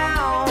me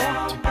now.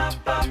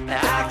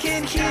 I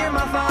can hear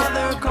my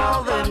father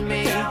calling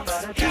me,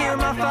 hear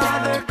my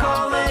father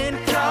calling.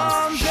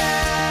 Come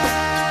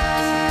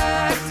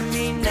back to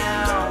me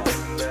now.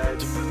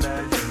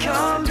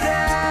 Come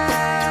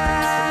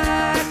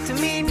back to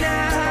me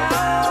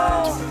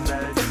now.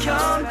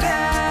 Come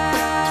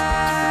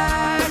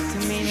back to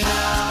me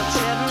now.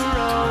 Whichever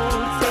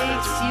road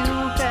takes you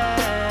back.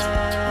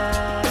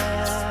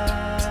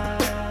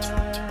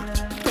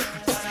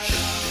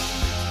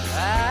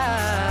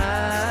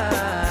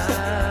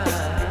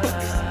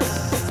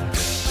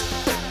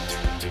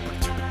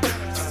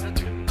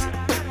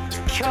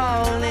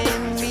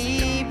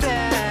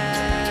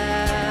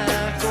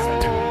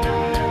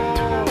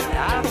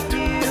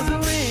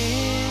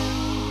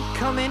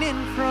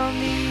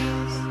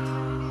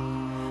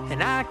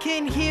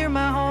 can hear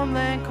my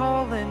homeland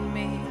calling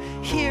me.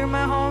 Hear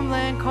my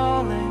homeland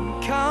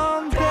calling.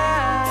 Come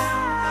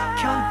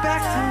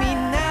back to me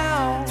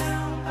now.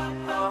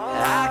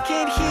 I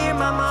can hear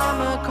my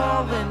mama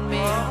calling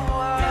me.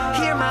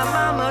 Hear my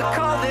mama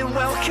calling.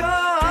 Well,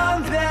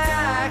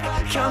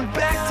 come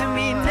back to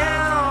me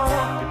now.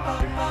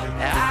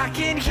 I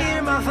can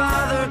hear my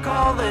father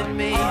calling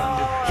me.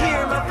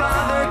 Hear my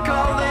father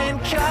calling.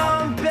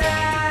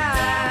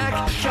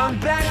 Come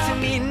back to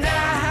me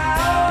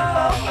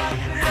now.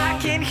 I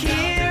can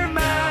hear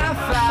my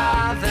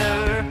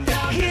father.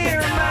 Hear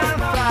my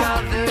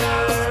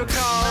father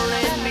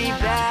calling me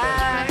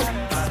back.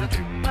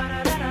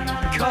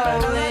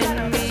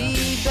 Calling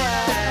me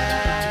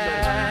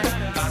back.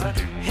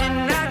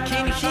 And I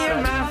can hear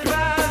my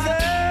father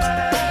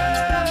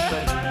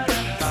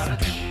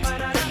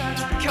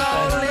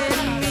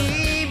calling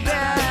me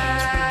back.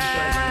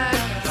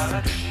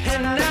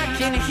 And I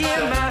can hear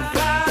my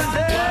father.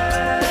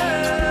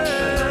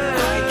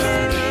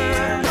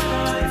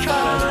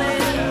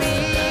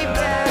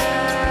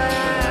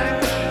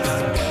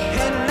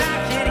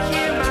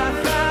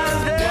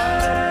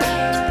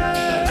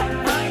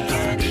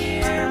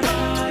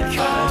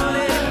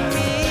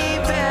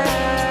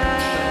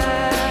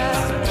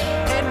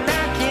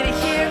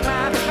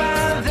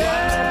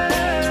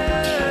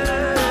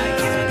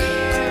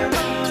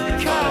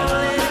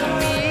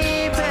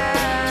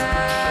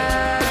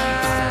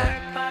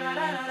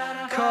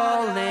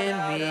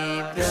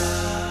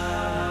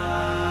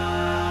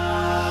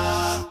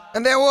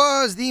 And there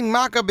was the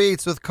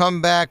Maccabeats with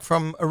Comeback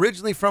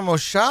originally from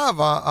Oshava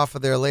off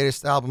of their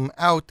latest album,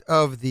 Out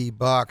of the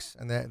Box.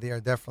 And they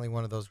are definitely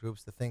one of those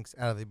groups that thinks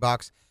out of the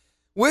box.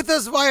 With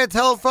us via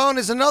telephone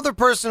is another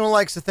person who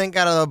likes to think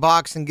out of the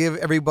box and give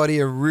everybody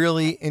a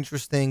really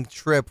interesting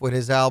trip with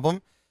his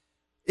album.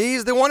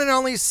 He's the one and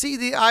only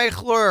CD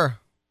Eichler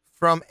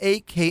from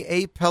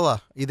AKA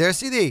Pella. You there,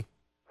 CD?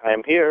 I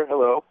am here.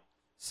 Hello.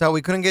 So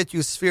we couldn't get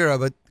you Sphera,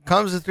 but it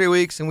comes to 3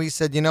 weeks, and we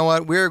said, you know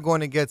what, we're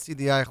going to get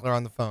CD Eichler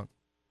on the phone.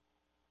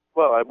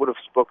 Well, I would have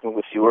spoken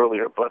with you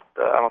earlier, but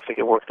I don't think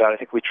it worked out. I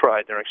think we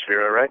tried during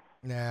Sphera, right?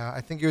 Yeah, I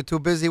think you're too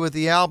busy with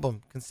the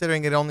album,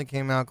 considering it only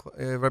came out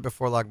right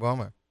before Lag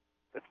Bomer.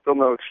 It's still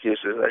no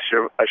excuses. I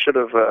should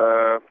have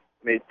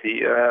made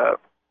the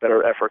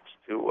better efforts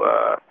to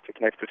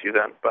connect with you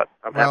then, but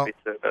I'm happy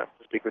to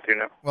speak with you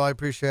now. Well, I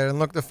appreciate it. And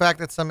look, the fact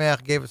that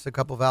Sameach gave us a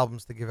couple of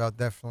albums to give out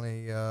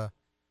definitely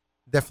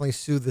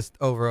soothed this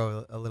over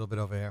a little bit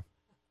over here.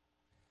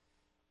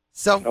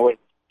 So, no, wait.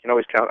 You can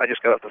always count. I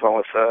just got off the phone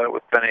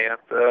with Benny and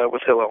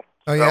with Hillel.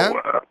 Oh, yeah?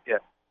 Yeah.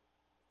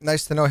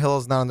 Nice to know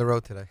Hillel's not on the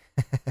road today.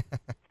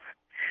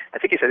 I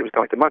think he said he was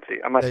going to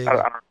Muncie. I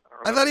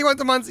thought he went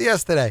to Muncie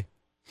yesterday.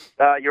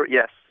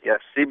 Yes.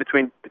 See,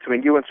 between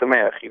you and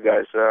Sameach, you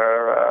guys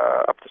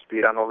are up to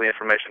speed on all the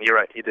information. You're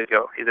right. He did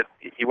go.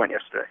 He went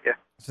yesterday. Yeah.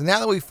 So now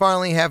that we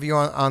finally have you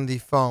on the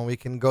phone, we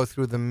can go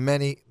through the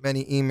many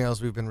emails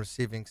we've been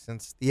receiving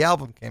since the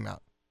album came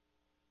out.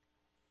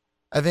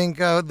 I think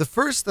the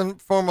first and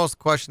foremost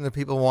question that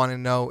people want to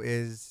know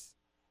is,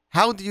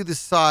 how do you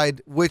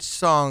decide which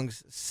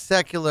songs,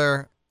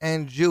 secular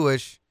and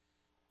Jewish,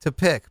 to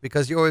pick?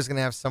 Because you're always going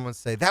to have someone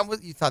say,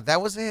 you thought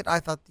that was a hit? I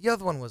thought the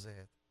other one was a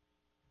hit.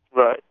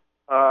 Right.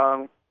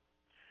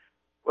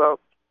 Well,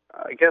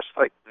 I guess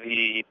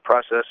the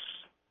process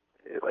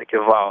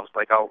evolves.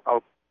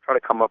 I'll try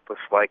to come up with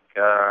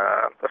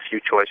a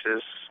few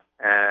choices,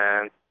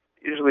 and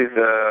usually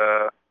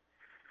the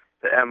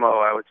MO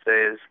I would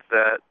say is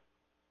that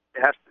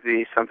it has to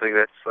be something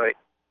that's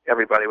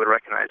everybody would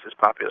recognize as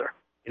popular.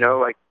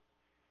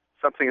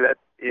 Something that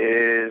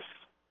is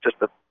just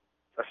a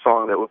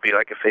song that would be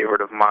a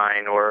favorite of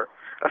mine or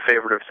a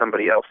favorite of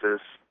somebody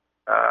else's.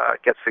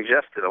 Gets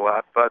suggested a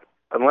lot, but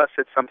unless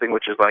it's something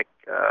which is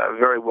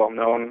very well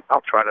known,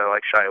 I'll try to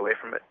shy away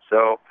from it.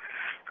 So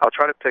I'll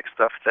try to pick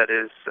stuff that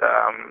is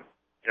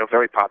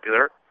very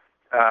popular.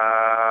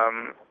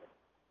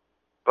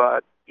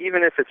 But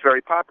even if it's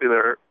very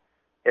popular,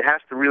 it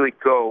has to really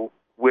go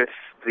with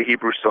the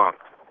Hebrew song.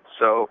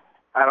 So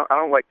I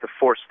don't like to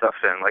force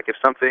stuff in. If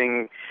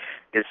something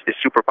is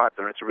super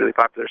popular, it's a really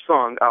popular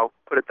song, I'll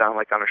put it down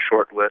on a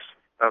short list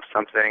of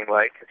something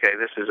okay,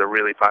 this is a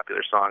really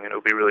popular song, and it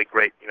would be really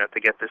great, to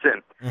get this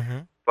in. Mm-hmm.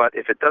 But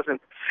if it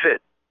doesn't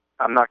fit,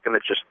 I'm not going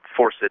to just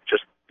force it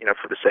just,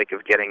 for the sake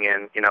of getting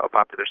in, a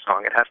popular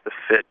song. It has to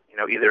fit,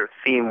 either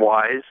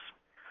theme-wise,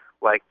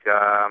 let's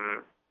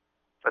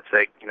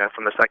say,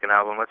 from the second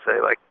album, let's say,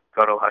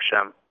 Gadol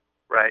Hashem,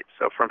 right?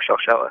 So from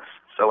Shalshelis.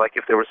 So,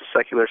 if there was a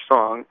secular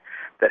song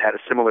that had a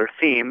similar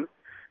theme,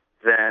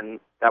 then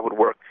that would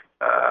work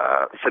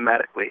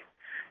thematically.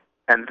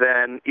 And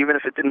then, even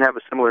if it didn't have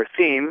a similar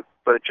theme,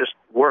 but it just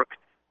worked,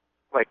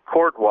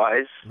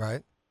 chord-wise,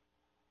 right?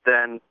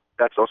 Then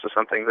that's also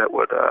something that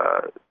would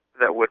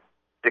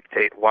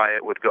dictate why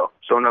it would go.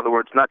 So, in other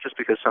words, not just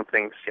because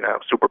something's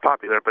super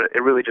popular, but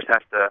it really just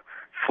has to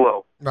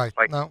flow, right?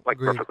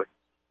 Perfectly.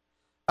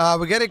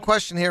 We get a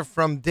question here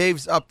from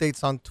Dave's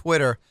Updates on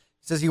Twitter.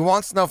 He says he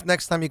wants to know if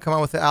next time you come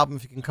out with the album,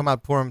 if you can come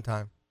out Purim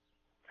time.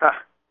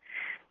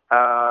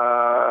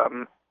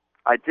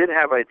 I did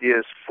have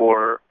ideas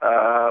for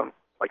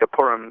like a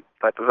Purim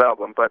type of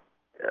album, but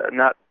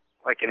not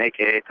like an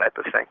AKA type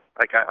of thing.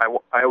 Like I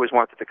always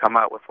wanted to come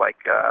out with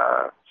like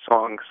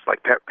songs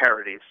like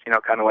parodies, you know,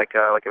 kind of like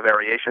a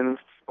variations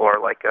or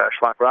like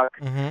schlock rock,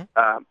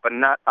 but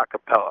not a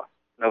cappella.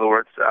 In other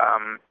words,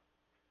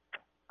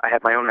 I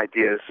had my own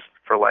ideas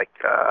for like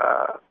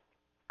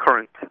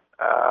current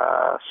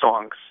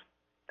songs,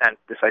 and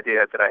this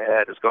idea that I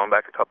had is going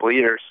back a couple of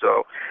years.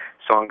 So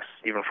songs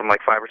even from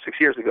like 5 or 6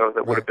 years ago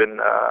that would have been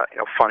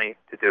funny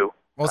to do.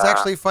 Well, it's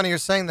actually funny you're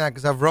saying that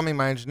because Avrami,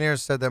 my engineer,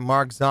 said that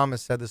Mark Zamas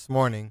said this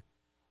morning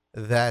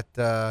that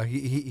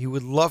he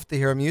would love to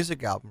hear a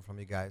music album from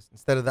you guys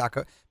instead of that.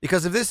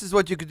 Because if this is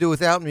what you could do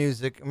without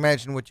music,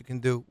 imagine what you can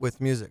do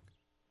with music.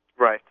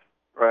 Right.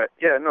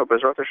 Yeah, no,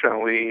 Bezrat Hashem,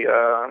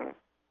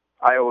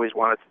 I always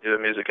wanted to do a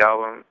music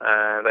album,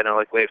 and I know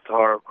like Lev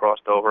Tahar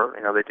crossed over.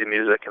 You know, they do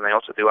music and they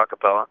also do a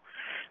cappella.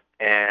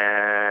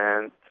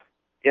 And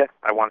yeah,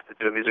 I wanted to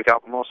do a music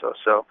album also.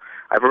 So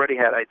I've already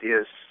had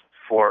ideas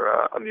for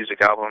a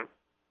music album,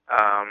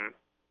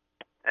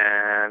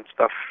 and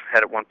stuff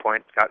had at one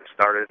point gotten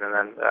started, and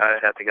then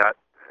it got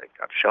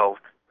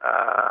shelved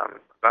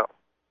about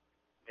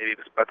maybe it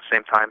was about the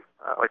same time,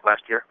 like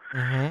last year.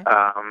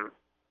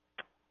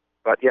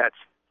 But yeah, it's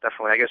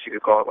definitely, I guess you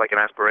could call it like an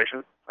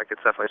aspiration. Like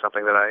it's definitely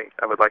something that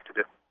I would like to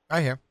do.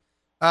 I hear.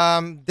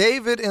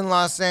 David in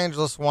Los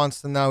Angeles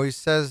wants to know. He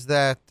says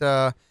that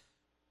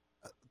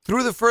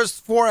through the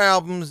first 4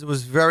 albums, it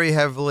was very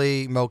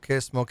heavily Mo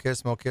Kiss, Mo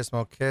Kiss, Mo Kiss,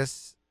 Mo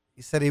Kiss.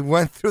 He said he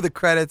went through the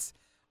credits,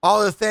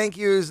 all the thank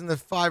yous and the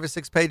 5 or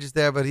 6 pages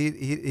there, but he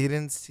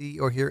didn't see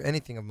or hear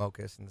anything of Mo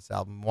Kiss in this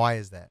album. Why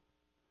is that?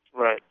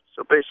 Right.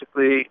 So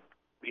basically,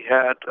 we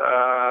had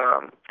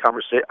I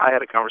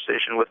had a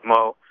conversation with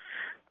Mo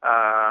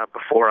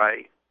before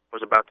I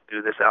was about to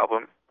do this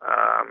album,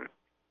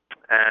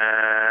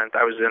 and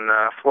I was in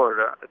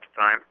Florida at the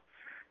time,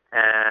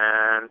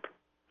 and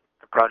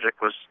the project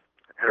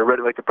had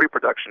already, like the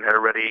pre-production had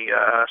already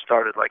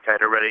started. Like I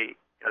had already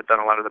done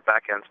a lot of the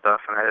back-end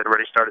stuff, and I had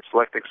already started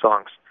selecting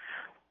songs.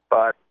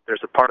 But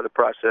there's a part of the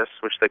process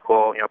which they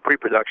call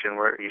pre-production,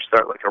 where you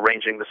start like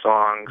arranging the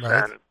songs,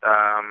 and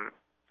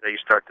you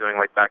start doing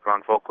like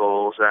background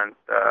vocals, and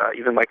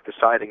even like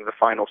deciding the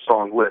final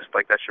song list.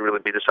 Like that should really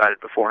be decided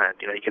beforehand.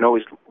 You know, you can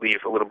always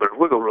leave a little bit of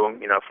wiggle room,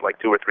 for like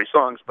 2 or 3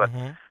 songs, but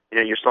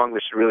your song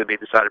list should really be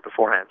decided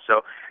beforehand.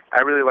 So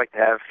I really like to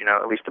have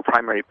at least the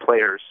primary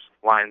players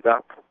lined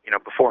up,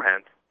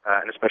 beforehand,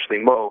 and especially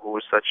Mo, who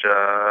was such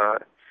a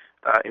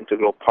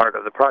integral part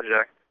of the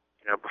project.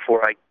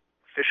 Before I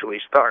officially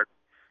start,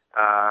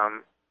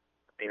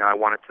 I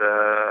wanted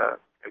to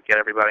get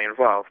everybody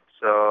involved.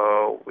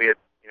 So we had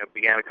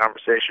began a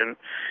conversation,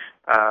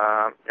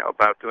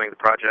 about doing the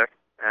project,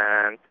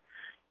 and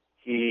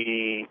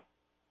he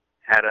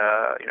had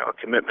a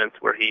commitment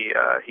where he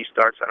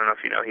starts. I don't know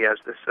if you know, he has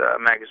this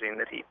magazine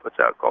that he puts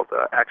out called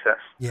Access.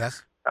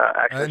 Yes.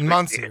 Access in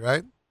Muncie,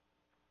 right?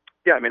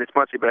 Yeah, I mean it's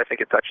Muncie, but I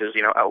think it touches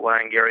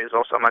outlying areas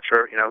also. I'm not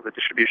sure the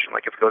distribution,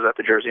 like if it goes out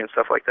to Jersey and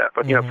stuff like that,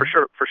 but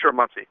for sure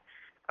Muncie.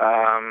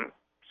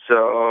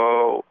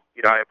 So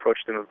I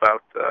approached him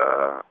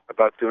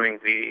about doing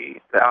the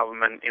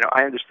album, and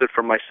I understood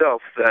for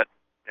myself that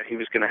he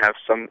was going to have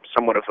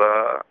somewhat of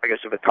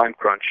a time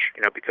crunch,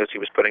 because he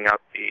was putting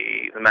out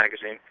the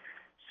magazine.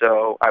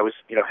 So I was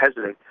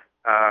hesitant,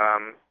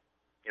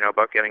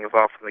 about getting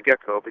involved from the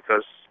get-go,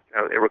 because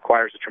it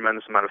requires a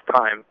tremendous amount of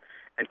time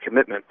and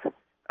commitment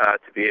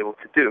to be able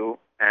to do,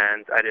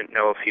 and I didn't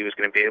know if he was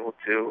going to be able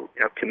to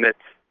commit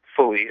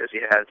fully as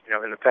he has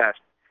in the past.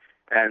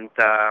 And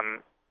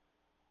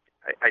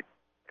I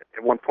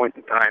at one point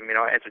in time,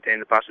 I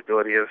entertained the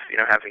possibility of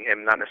having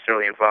him not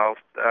necessarily involved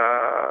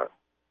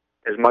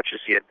as much as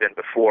he had been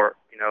before,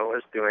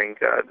 as doing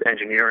the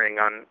engineering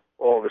on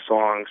all the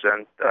songs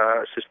and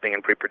assisting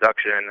in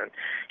pre-production. And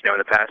in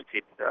the past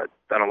he'd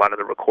done a lot of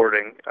the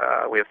recording.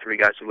 We have 3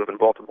 guys who live in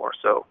Baltimore,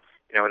 so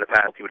in the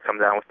past he would come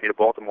down with me to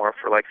Baltimore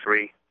for like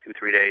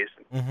 2-3 days,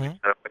 and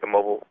set up like a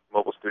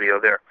mobile studio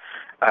there.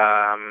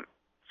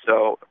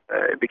 So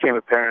it became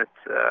apparent,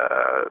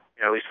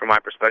 at least from my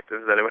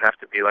perspective, that it would have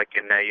to be like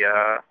in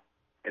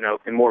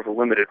in more of a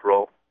limited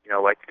role.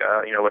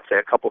 Let's say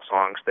a couple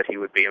songs that he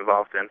would be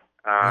involved in.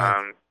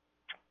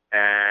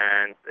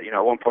 And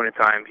at one point in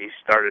time, he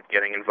started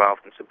getting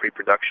involved in some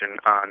pre-production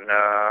on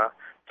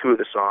 2 of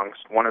the songs.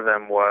 One of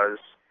them was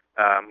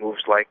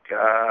moves like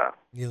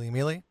Neely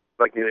Mealy.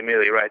 Like Neely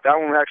Mealy, right? That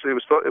one actually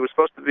was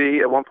supposed to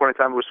be, at one point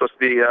in time, it was supposed to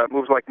be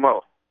moves like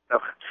Mo.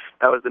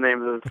 That was the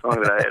name of the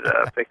song that I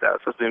had picked out. It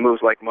was supposed to be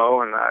Moves Like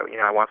Mo, and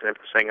I wanted him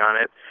to sing on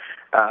it.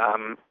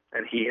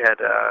 And he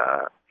had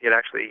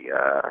actually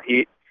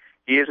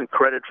he isn't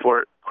credited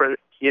for it.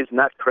 He is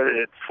not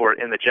credited for it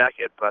in the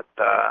jacket, but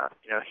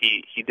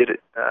he did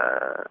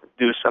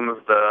do some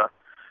of the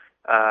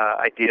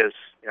ideas,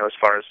 as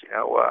far as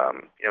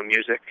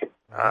music,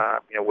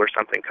 where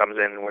something comes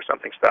in and where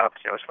something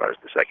stops, as far as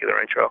the secular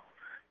intro,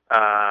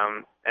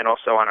 and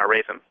also on our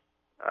rhythm.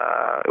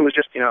 It was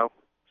just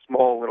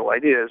small little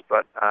ideas,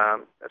 but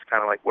that's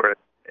kind of like where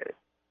it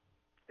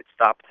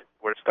stopped,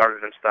 where it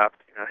started and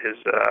stopped. His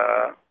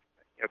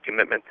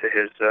commitment to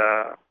his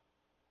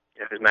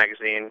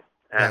magazine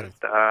and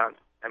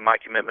my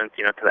commitment,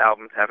 to the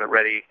album, to have it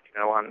ready.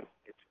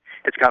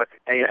 It's got as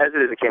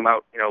it is. It came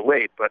out,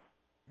 late, but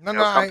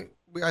I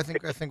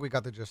think we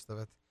got the gist of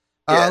it.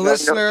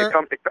 Listener,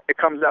 it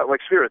comes out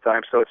like Spirit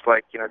Time, so it's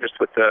like just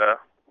with the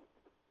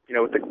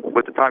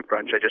with the time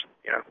crunch. I just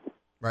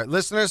Right,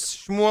 listener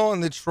Shmuel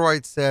in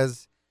Detroit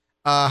says,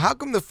 how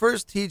come the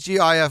first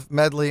TGIF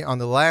medley on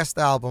the last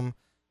album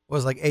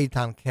was like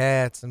Eitan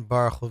Katz and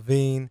Baruch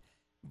Levine,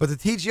 but the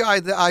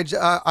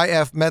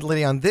TGIF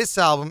medley on this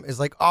album is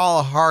like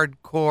all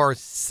hardcore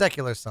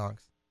secular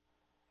songs?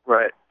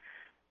 Right.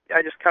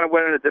 I just kind of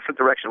went in a different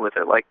direction with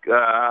it. Like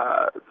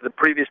the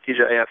previous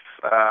TGIF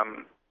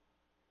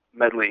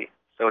medley,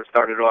 so it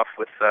started off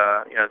with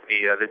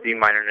the D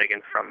minor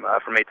niggin from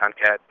Eitan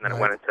Katz, and then it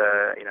went into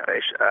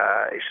Eish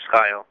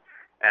Chayil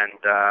and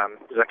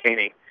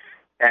Zakeni.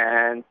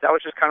 And that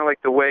was just kind of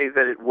like the way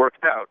that it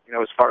worked out.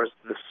 As far as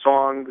the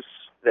songs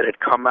that had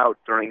come out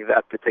during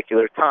that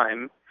particular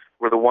time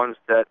were the ones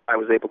that I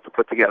was able to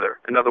put together.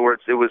 In other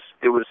words, it was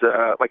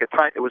like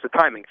it was a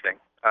timing thing.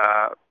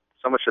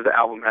 So much of the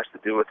album has to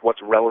do with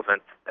what's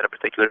relevant at a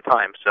particular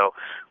time. So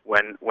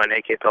when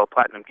AKPL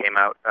Platinum came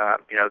out, the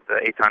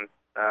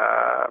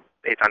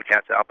Eitan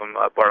Katz album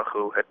Baruch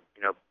Hu had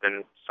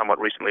been somewhat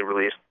recently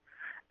released,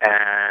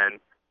 and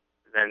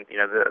then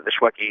the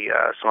Shweki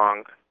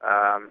song,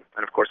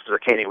 and of course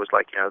Zakeni was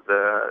like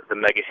the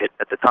mega hit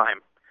at the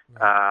time.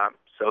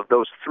 So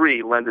those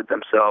three lended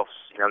themselves,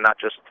 not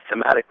just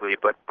thematically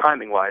but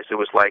timing wise. It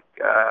was like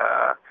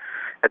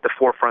at the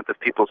forefront of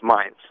people's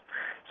minds.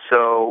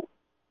 So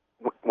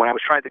when I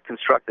was trying to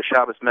construct the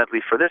Shabbos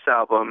medley for this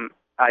album,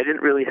 I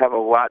didn't really have a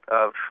lot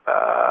of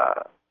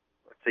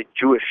let's say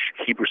Jewish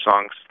Hebrew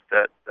songs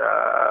that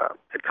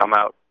had come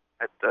out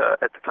at the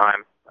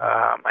time.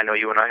 I know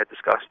you and I had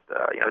discussed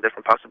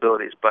different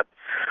possibilities, but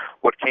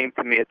what came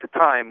to me at the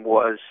time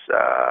was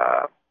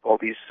all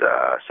these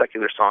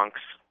secular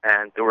songs,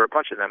 and there were a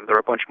bunch of them. There were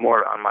a bunch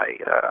more on my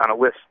on a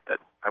list that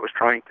I was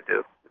trying to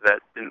do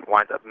that didn't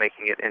wind up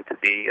making it into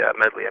the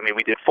medley. I mean,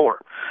 we did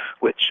 4,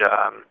 which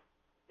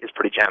is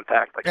pretty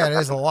jam-packed. Like, it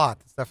is a lot.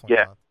 It's definitely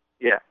a lot.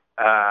 Yeah.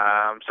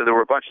 So there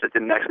were a bunch that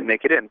didn't actually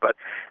make it in, but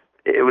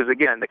it was,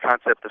 again, the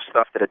concept of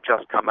stuff that had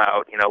just come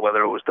out,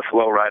 whether it was the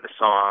Flo Rida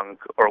song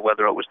or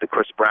whether it was the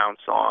Chris Brown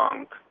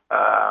song.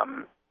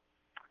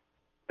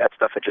 That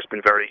stuff had just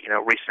been very,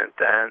 recent,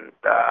 and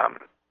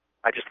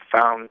I just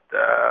found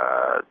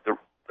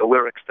the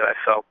lyrics that I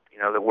felt,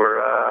 that were,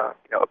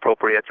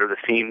 appropriate, or the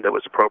theme that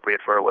was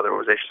appropriate for whether it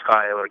was Eish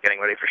Chayil or getting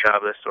ready for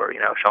Shabbos or,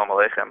 Shalom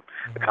Aleichem,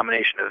 a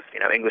combination of,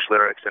 English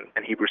lyrics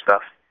and Hebrew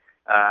stuff.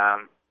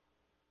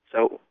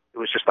 So it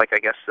was just like, I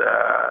guess,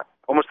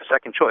 almost a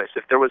second choice.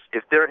 If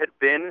there had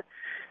been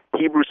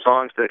Hebrew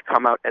songs that had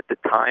come out at the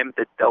time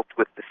that dealt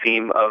with the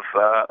theme of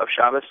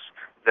Shabbos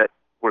that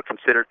were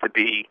considered to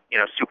be,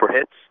 super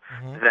hits,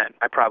 then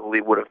I probably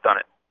would have done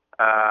it.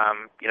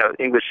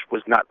 English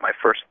was not my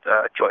first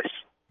choice,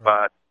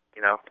 but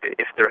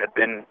if there had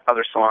been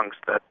other songs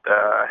that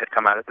had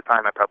come out at the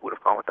time, I probably would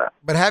have gone with that.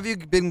 But have you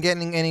been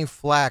getting any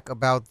flack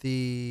about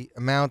the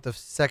amount of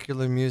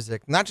secular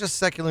music, not just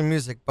secular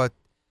music, but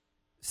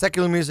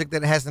secular music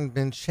that hasn't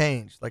been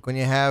changed? Like when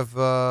you have,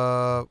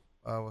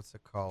 what's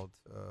it called,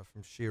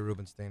 from Shia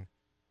Rubinstein?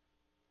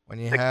 When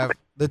you have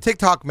the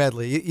TikTok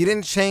medley, you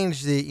didn't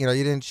change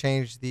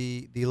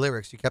the, the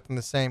lyrics. You kept them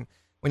the same.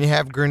 When you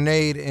have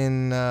Grenade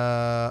in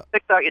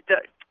TikTok,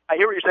 I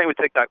hear what you're saying with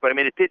TikTok, but I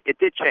mean, it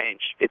did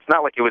change. It's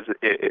not like it was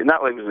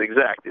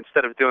exact.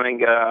 Instead of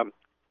doing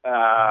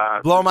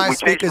Blow My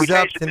Speakers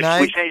Up Tonight,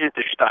 we changed it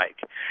to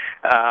Steik.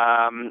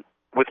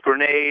 With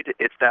Grenade,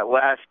 it's that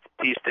last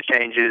piece that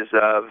changes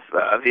of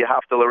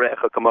V'ahavta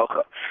l'recha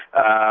kamocha.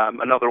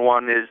 Another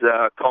one is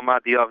Kol Ma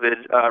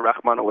Di'avid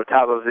Rachmana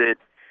L'Tavavid.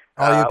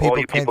 All you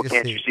people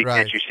can't you see,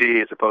 can't you see,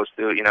 as opposed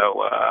to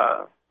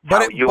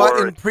But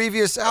in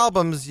previous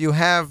albums, you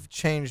have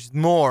changed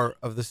more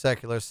of the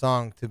secular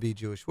song to be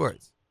Jewish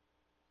words.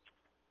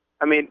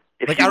 I mean,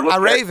 if like you look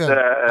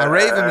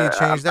Aravim, you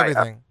changed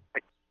everything. I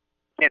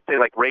can't say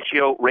like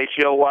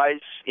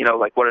ratio-wise,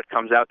 like what it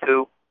comes out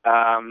to.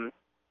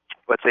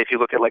 Let's say if you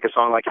look at like a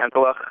song like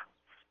Hentelach,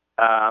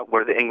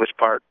 where the English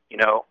part,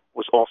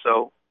 was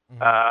also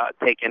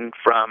taken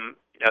from,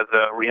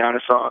 the Rihanna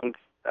song.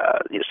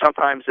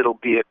 Sometimes it'll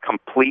be a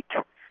complete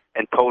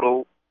and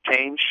total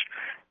change,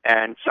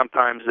 and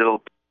sometimes it'll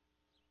be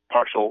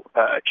partial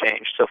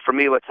change. So for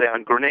me, let's say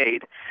on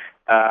Grenade,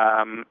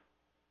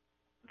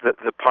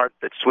 the part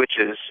that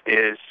switches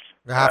is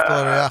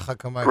right,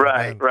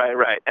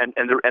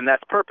 and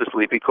that's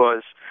purposely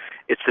because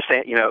it's the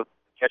same.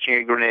 Catching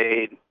a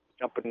grenade,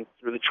 jumping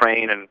through the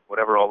train, and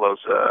whatever all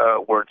those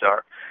words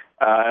are,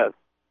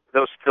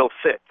 those still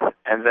fit.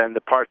 And then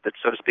the part that,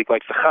 so to speak,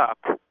 like the chap,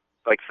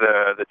 like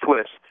the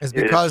twist, is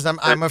because I'm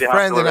a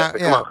friend,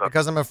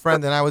 because I'm a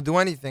friend, and I would do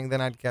anything,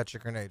 then I'd catch a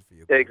grenade for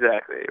you.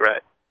 Exactly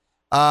right.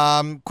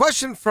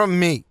 Question from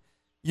me: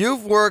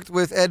 you've worked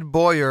with Ed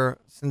Boyer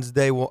since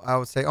day one. I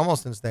would say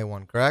almost since day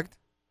one, correct?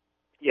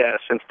 Yeah,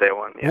 since day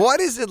one. Yeah. What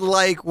is it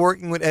like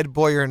working with Ed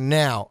Boyer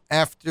now,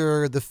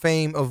 after the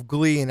fame of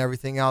Glee and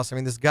everything else? I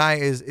mean, this guy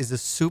is a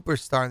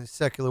superstar in the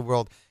secular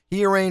world.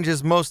 He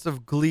arranges most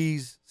of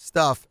Glee's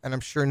stuff, and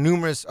I'm sure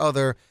numerous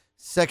other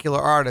secular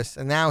artists,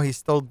 and now he's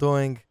still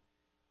doing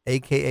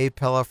AKA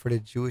Pella for the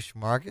Jewish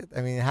market.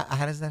 I mean,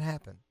 how does that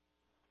happen?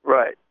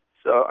 Right.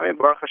 So, I mean,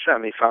 Baruch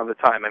Hashem, he found the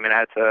time. I mean, I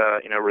had to,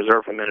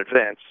 reserve him in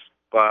advance.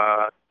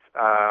 But,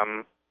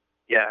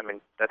 yeah, I mean,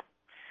 that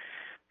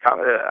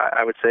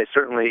I would say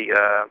certainly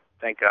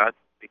thank God,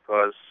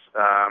 because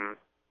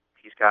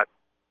he's got,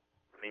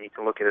 I mean, you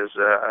can look at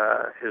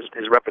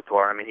his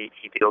repertoire. I mean,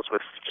 he deals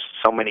with just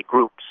so many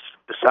groups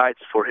besides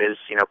for his,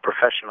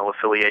 professional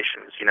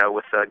affiliations,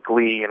 with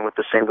Glee and with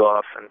the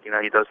Sing-Off, and,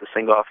 he does the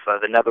Sing-Off,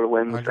 the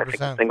Netherlands. 100%. I think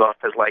the Sing-Off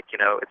has, like,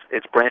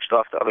 it's branched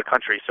off to other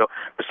countries. So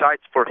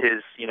besides for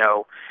his,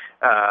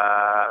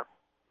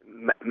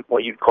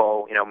 what you'd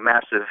call,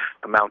 massive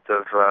amount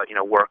of,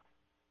 work,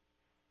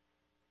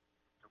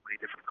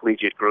 different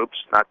collegiate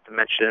groups, not to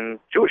mention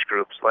Jewish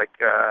groups, like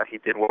he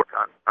did work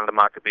on the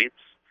Maccabees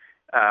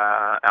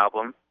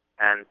album,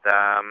 and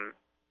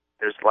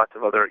there's lots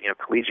of other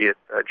collegiate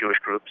Jewish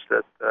groups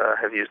that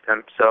have used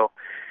him. So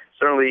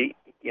certainly,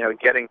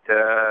 getting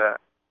to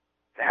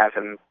have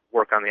him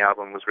work on the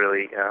album was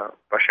really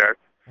bashert.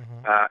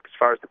 As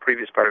far as the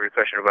previous part of your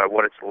question about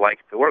what it's like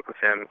to work with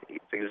him,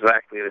 it's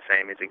exactly the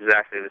same. He's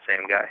exactly the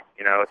same guy.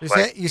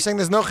 It's you're saying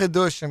there's no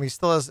chidushim. He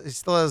still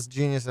has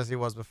genius as he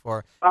was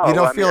before. Oh, you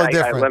don't feel a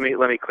difference. Let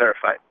me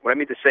clarify. What I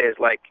mean to say is,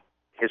 like,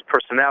 his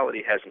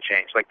personality hasn't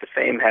changed. Like, the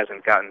fame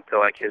hasn't gotten to,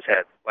 like, his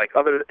head. Like,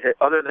 other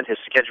than his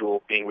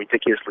schedule being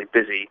ridiculously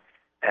busy,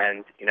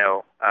 and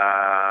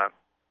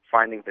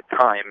finding the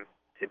time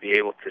to be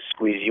able to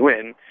squeeze you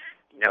in,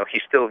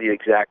 he's still the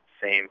exact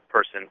same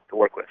person to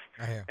work with.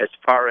 As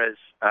far as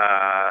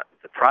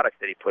the product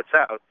that he puts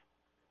out,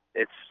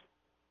 it's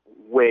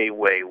way,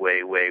 way,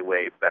 way, way,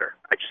 way better.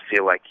 I just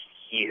feel like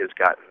he has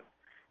gotten,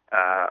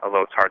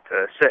 although it's hard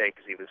to say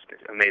because he was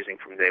amazing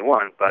from day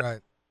one, but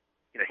right.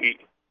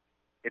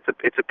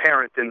 It's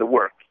apparent in the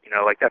work.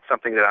 Like, that's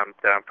something that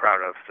I'm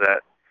proud of.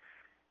 That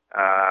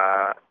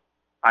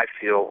I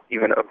feel,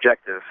 even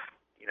objective,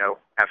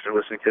 after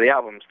listening to the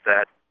albums,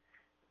 that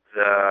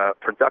the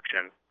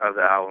production of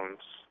the albums,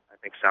 I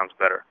think, sounds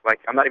better. Like,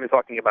 I'm not even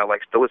talking about,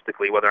 like,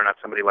 stylistically, whether or not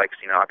somebody likes,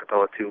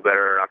 Acapella 2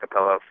 better, or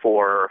Acapella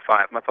 4 or 5.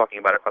 I'm not talking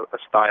about a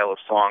style of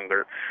song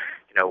or,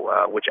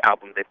 which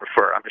album they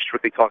prefer. I'm just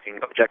strictly talking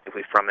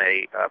objectively from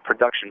a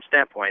production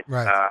standpoint.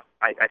 Right.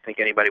 I think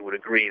anybody would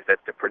agree that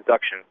the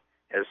production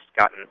has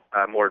gotten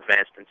more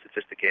advanced and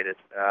sophisticated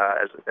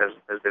as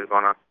they've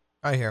gone on.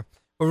 I hear.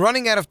 We're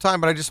running out of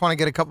time, but I just want to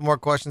get a couple more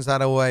questions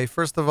out of the way.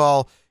 First of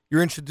all,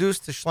 you're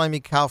introduced to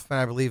Shlomi Kaufman,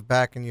 I believe,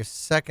 back in your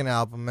second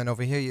album, and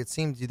over here it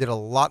seems you did a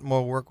lot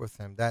more work with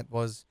him. That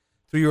was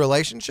through your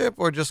relationship,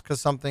 or just because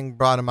something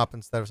brought him up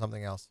instead of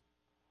something else?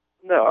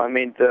 No, I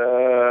mean,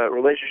 the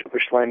relationship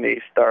with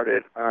Shlomi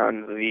started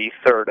on the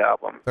third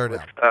album.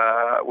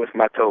 With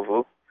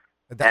Matovu.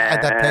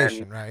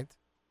 Adaptation, right?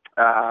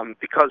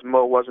 Because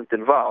Mo wasn't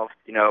involved,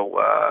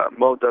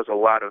 Mo does a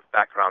lot of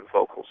background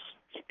vocals,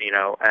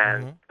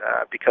 and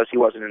because he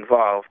wasn't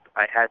involved,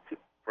 I had to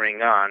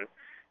bring on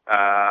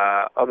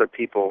other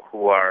people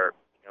who are,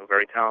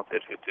 very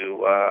talented, who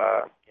do,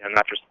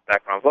 not just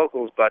background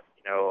vocals, but,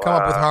 come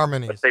up with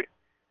harmonies.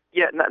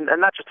 And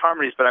not just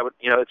harmonies, but I would,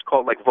 it's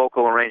called, like,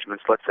 vocal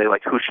arrangements. Let's say,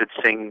 like, who should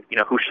sing,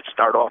 who should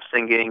start off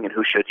singing and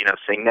who should,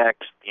 sing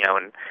next,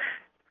 and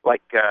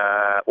like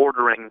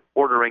ordering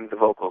the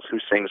vocals, who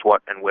sings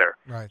what and where.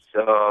 Right.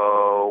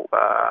 So,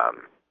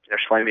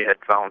 Shlomi had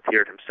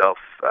volunteered himself,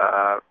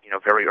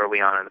 very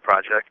early on in the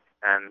project,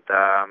 and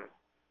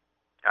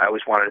I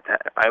always wanted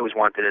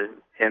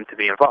him to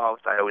be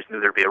involved. I always knew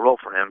there'd be a role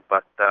for him,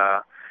 but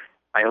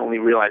I only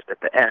realized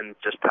at the end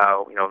just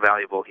how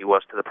valuable he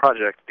was to the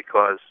project,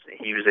 because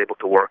he was able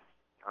to work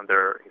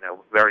under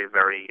very,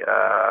 very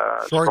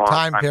short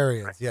time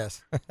periods.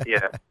 Yes.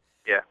 Yeah.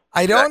 Yeah.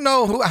 I don't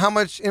know how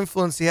much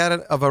influence he had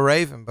of a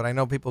Raven, but I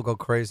know people go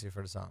crazy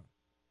for the song.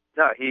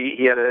 No,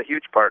 he had a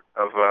huge part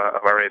of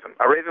our Raven.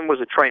 Our Raven was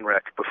a train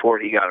wreck before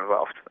he got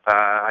involved.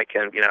 I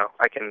can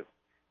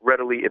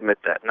readily admit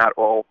that. Not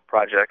all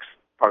part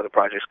of the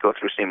projects go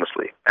through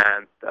seamlessly,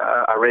 and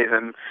our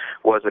Raven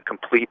was a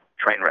complete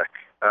train wreck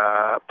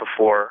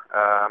before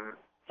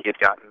he had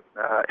gotten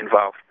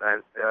involved.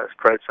 And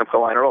credit Simcha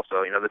Leiner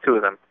also. The two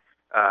of them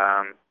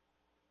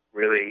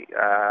really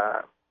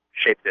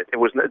shaped it. It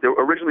was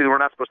originally they were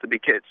not supposed to be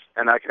kids,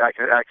 and I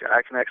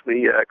can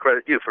actually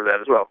credit you for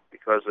that as well,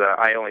 because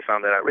I only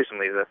found that out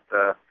recently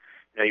that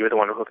you were the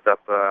one who hooked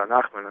up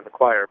Nachman and the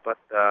choir. But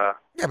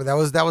yeah, but that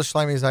was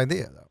Shlomi's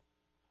idea, though.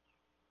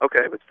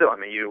 Okay, but still, I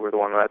mean, you were the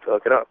one who had to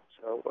hook it up.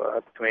 So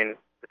between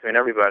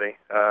everybody,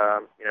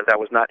 that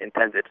was not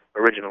intended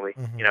originally.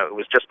 Mm-hmm. It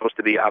was just supposed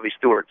to be Avi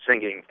Stewart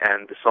singing,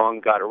 and the song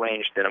got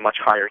arranged in a much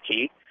higher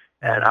key,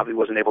 and Avi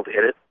wasn't able to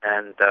hit it,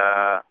 and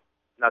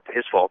not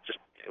his fault, just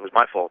it was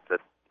my fault that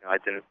I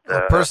didn't.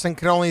 A person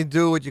can only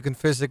do what you can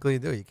physically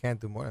do. You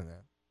can't do more than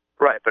that.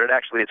 Right, but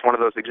it's one of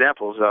those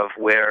examples of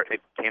where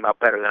it came out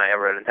better than I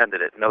ever had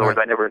intended it. In other words,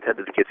 I never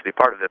intended the kids to be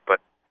part of it, but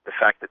the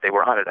fact that they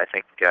were on it, I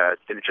think,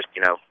 didn't just,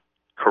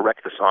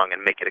 correct the song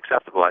and make it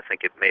acceptable. I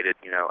think it made it,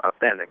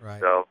 outstanding. Right.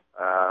 So,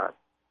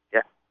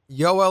 yeah.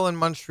 Yoel in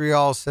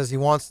Montreal says he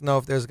wants to know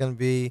if there's going to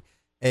be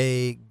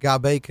a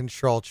Gabe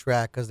control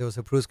track because there was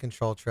a cruise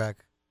control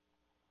track.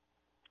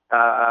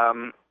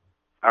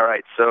 All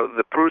right, so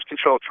the cruise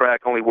control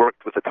track only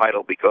worked with the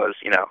title because,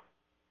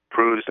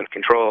 cruise and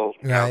control,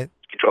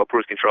 control,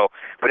 cruise control.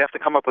 We'd have to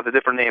come up with a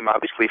different name,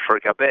 obviously, for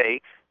Gabe,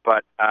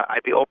 but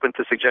I'd be open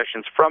to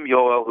suggestions from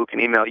Yoel, who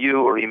can email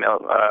you or email,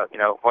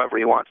 whoever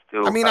he wants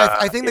to. I mean,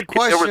 I think the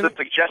question... If there was a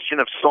suggestion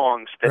of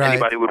songs that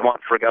anybody would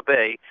want for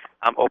Gabe,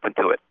 I'm open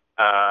to it,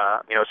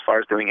 as far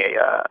as doing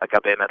a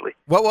Gabe medley.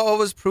 What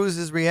was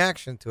Pruse's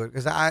reaction to it?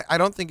 Because I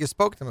don't think you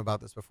spoke to him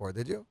about this before,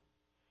 did you?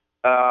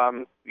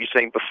 You're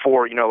saying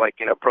before,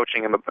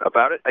 approaching him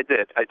about it? I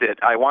did.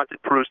 I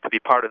wanted Pruse to be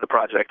part of the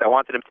project. I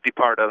wanted him to be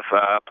part of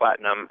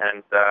Platinum,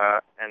 and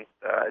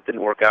it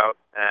didn't work out.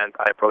 And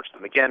I approached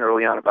him again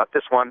early on about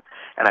this one,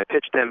 and I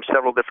pitched him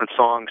several different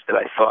songs that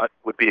I thought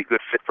would be a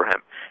good fit for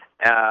him.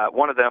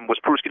 One of them was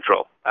Cruise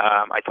Control.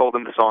 I told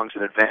him the songs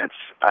in advance,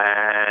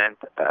 and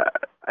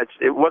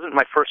it wasn't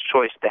my first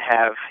choice to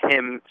have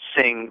him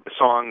sing the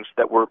songs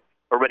that were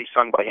already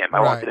sung by him.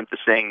 I wanted him to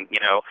sing,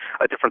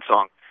 a different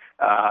song.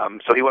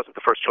 So he wasn't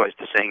the first choice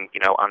to sing,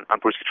 on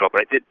Cruise Control.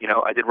 But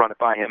I did run it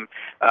by him.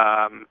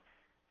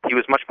 He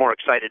was much more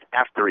excited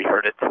after he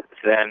heard it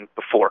than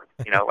before.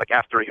 Like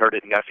after he heard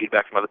it and got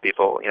feedback from other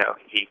people,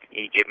 he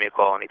gave me a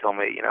call and he told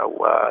me,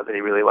 that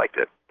he really liked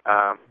it.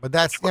 But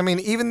that's,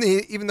 even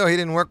though he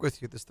didn't work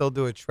with you, to still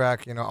do a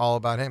track, all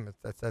about him,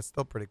 that's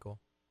still pretty cool.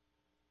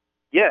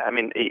 Yeah,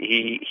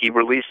 he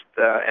released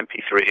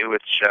MP3,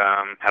 which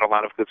had a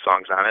lot of good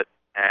songs on it,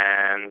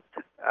 and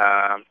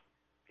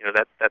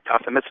that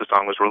Tasa Mitzvah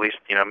song was released,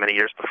 many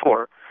years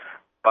before.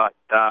 But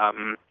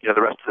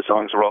the rest of the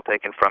songs were all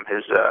taken from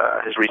his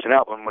recent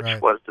album, which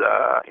was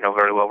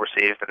very well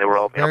received, and they were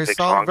all big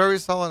songs. Very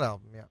solid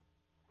album. Yeah.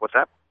 What's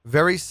that?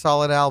 Very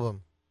solid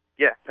album.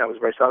 Yeah, that was a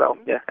very solid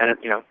album. Yeah, and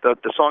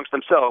the songs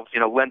themselves,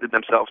 lended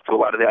themselves to a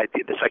lot of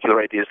the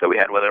secular ideas that we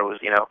had, whether it was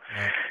the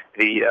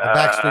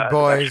Backstreet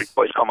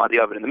Boys, Come on the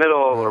Oven in the Middle,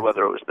 or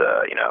whether it was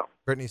the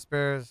Britney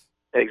Spears.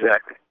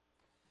 Exactly.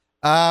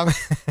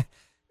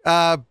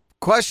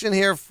 Question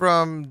here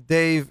from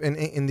Dave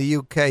in the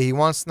UK. He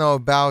wants to know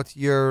about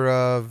your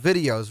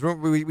videos.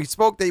 We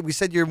spoke. We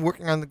said you're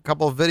working on a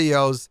couple of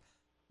videos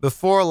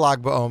before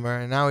Lag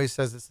BaOmer, and now he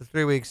says it's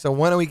 3 weeks. So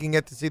when we can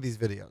get to see these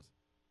videos?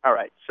 All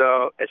right.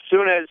 So as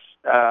soon as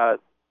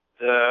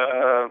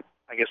the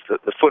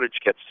footage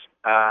gets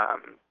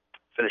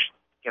finished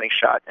getting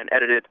shot and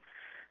edited,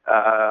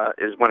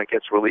 is when it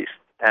gets released.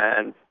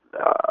 And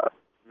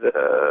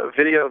the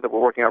video that we're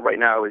working on right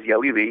now is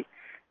Yalili.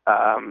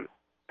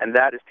 And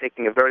that is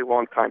taking a very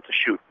long time to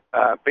shoot.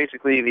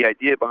 Basically, the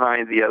idea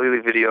behind the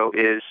Yalili video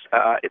is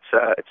it's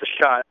a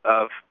shot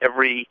of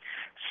every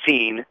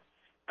scene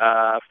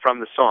from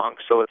the song.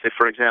 So let's say,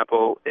 for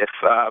example, if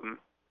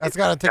that's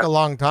got to take a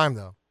long time,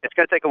 though. It's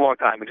going to take a long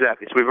time,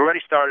 exactly. So we've already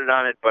started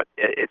on it, but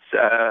it's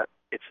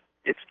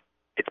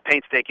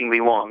painstakingly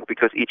long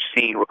because each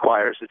scene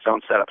requires its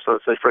own setup. So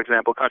let's say, for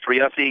example, Country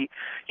Yossi,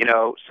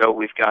 so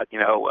we've got,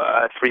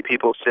 three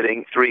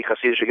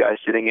Hasidic guys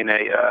sitting in a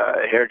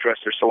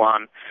hairdresser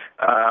salon,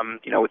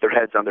 with their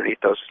heads underneath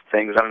those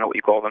things. I don't know what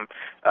you call them.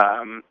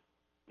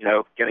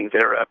 Getting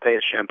their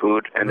payas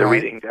shampooed, and they're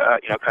reading,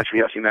 Country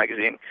Yossi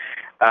magazine.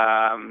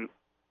 And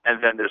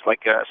then there's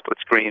like a split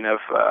screen of,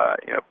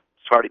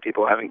 Sephardi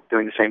people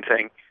doing the same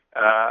thing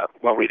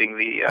while reading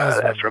the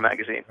Ezra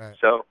magazine. Right.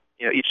 So,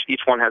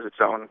 each one has its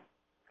own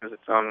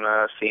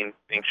scene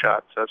being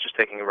shot. So it's just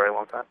taking a very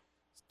long time.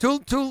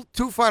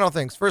 Two final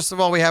things. First of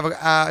all, we have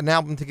an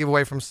album to give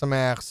away from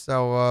Sameach.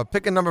 So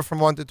pick a number from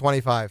 1 to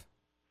 25.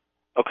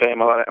 Okay,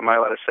 am I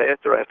allowed to say it,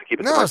 or do I have to keep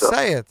it to myself? No,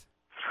 say it.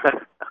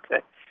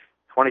 Okay,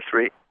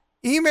 23.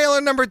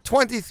 Emailer number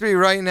 23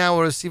 right now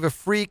will receive a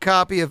free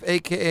copy of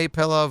AKA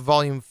Pella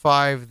Volume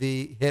 5,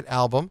 the hit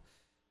album.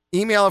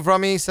 Email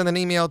Avrami, send an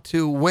email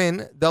to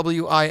win,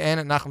 W-I-N,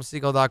 at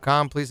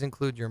NachumSegal.com. Please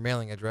include your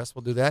mailing address.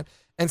 We'll do that.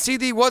 And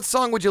CD, what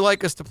song would you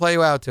like us to play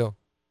you out to?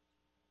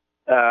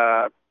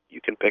 You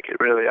can pick it,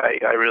 really. I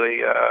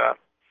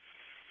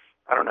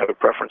don't have a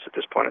preference at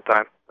this point in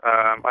time.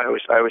 I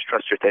always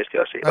trust your taste,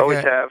 Yossi. Okay.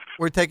 Always have.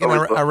 We're taking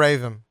a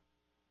Raven.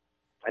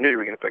 I knew you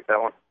were going to pick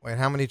that one. Wait,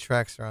 how many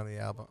tracks are on the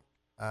album?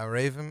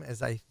 Raven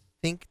is, I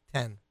think,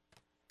 10.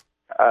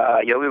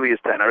 Yalili is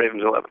 10.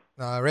 Raven's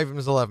 11. Raven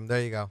is 11.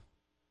 There you go.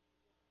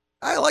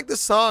 I like the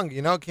song.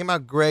 It came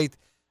out great.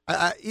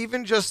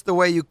 Even just the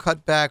way you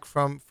cut back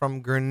from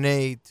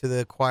Grenade to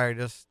the choir,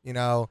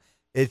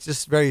 it's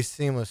just very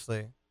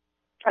seamlessly.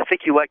 I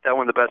think you liked that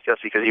one the best, Jesse,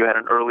 because you had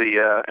an early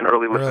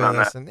listen on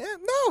that. Yeah,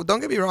 no, don't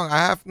get me wrong. I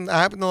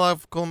happen to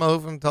love Kol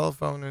Mahuvim,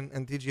 Telephone,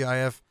 and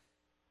TGIF,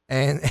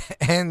 and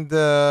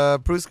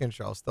Cruise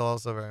Control still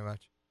also very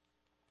much.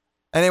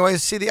 Anyway,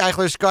 see the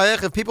Eichler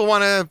Shkoyach. If people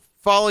want to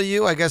follow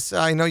you? I guess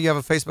I know you have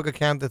a Facebook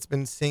account that's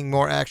been seeing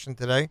more action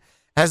today.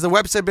 Has the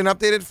website been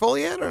updated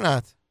fully yet or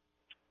not?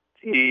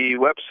 The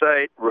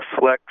website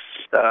reflects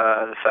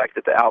the fact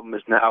that the album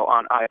is now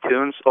on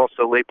iTunes.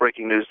 Also, late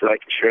breaking news that I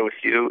can share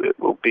with you. It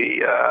will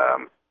be.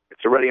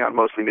 It's already on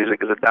Mostly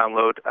Music as a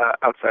download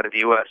outside of the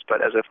U.S.,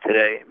 but as of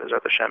today,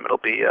 Bezrat Hashem, it'll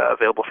be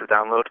available for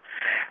download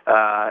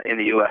in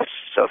the U.S.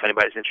 So if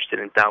anybody's interested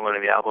in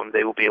downloading the album,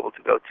 they will be able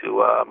to go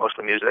to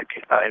Mostly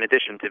Music. In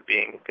addition to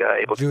being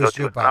able to go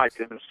to it on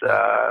iTunes,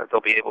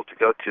 they'll be able to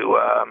go to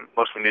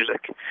Mostly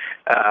Music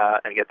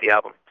and get the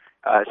album.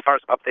 As far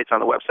as updates on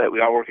the website, we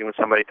are working with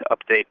somebody to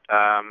update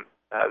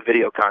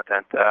video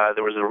content.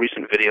 There was a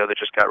recent video that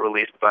just got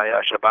released by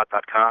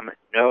Shabbat.com.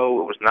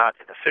 No, it was not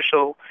an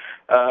official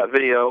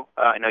video.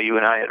 I know you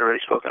and I had already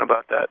spoken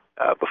about that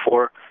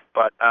before,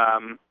 but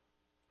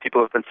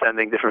people have been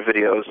sending different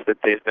videos that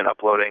they've been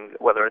uploading,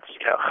 whether it's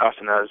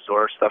chasanas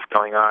or stuff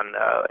going on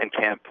in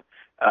camp.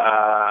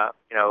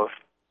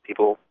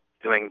 People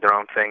doing their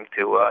own thing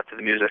to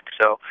the music.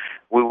 So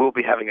we will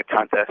be having a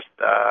contest.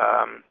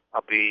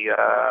 I'll be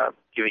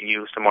giving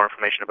you some more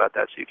information about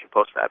that so you can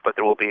post that. But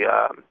there will be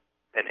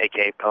an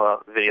AKA Pella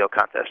video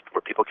contest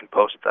where people can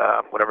post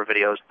whatever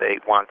videos they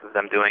want of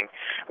them doing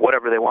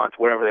whatever they want,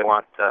 wherever they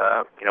want,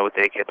 with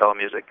the AKA Pella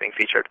music being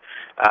featured.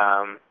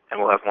 And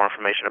we'll have more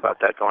information about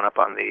that going up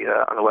on the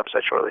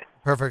website shortly.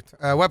 Perfect.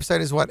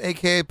 Website is what?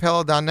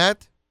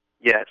 akapella.net?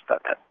 Yeah, it's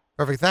 .net.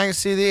 Perfect. Thanks,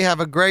 CD. Have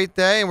a great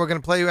day, and we're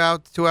going to play you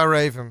out to our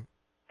Raven.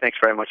 Thanks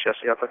very much,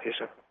 Jesse. I'll talk to you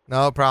soon.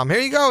 No problem.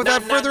 Here you go.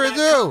 Without further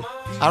ado,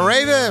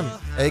 Aravim,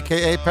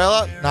 a.k.a.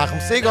 Pella,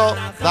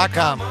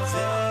 NachumSiegel.com.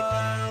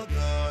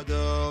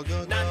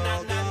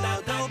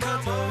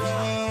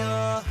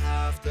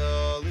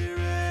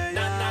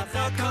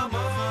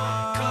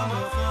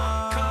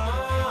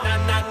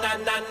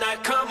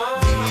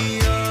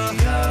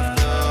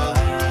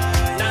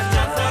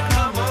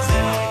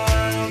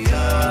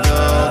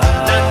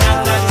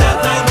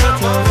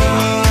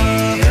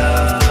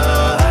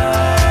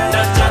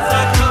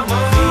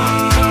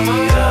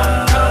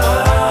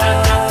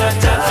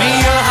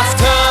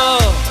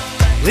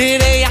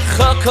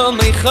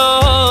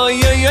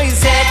 Come yo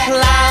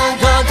zeklau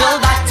godol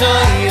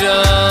batoiro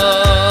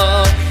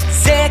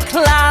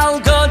zeklau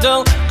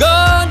godol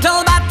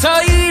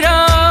batoiro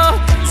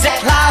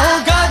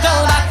zeklau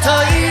godol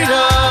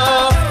batoiro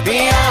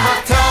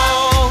biato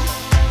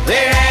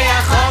leya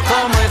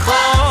come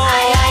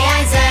ay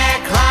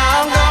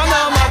zeklau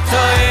godol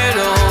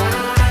batoiro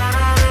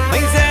zeklau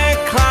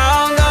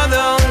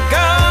godol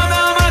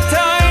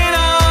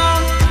batoiro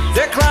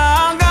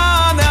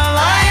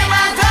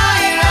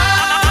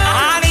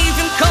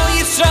zeklau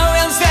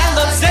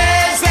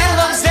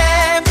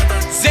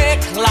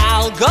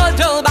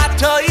Godol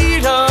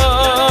batoiro,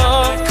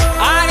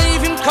 I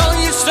even call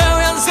you so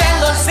and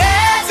zelo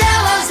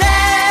zeklau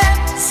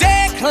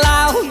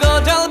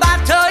godol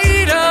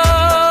batoiro.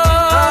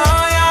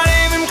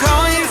 I even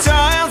call you so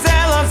and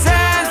zelo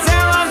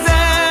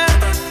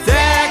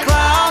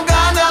zeklau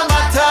godol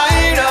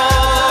batoiro.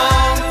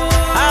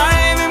 I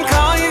even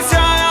call you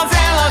so and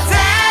zelo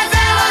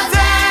zeklau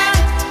godol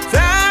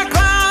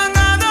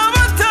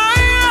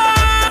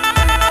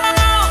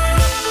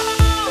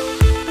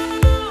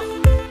batoiro.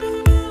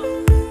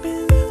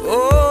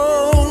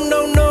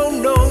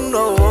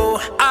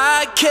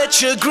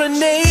 Catch a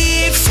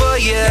grenade for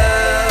ya,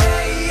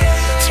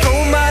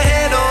 throw my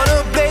head on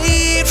a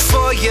blade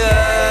for ya,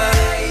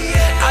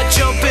 I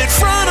jump in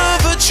front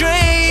of a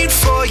train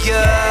for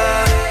ya,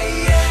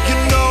 you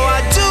know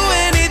I'd do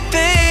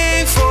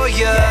anything for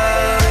ya.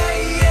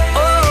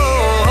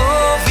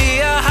 Oh,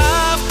 via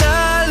hafta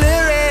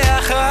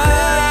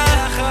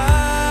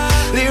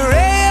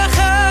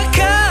lirecha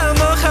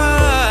kamocha,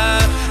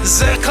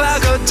 zekla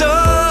godol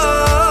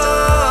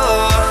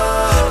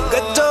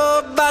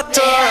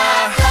batora.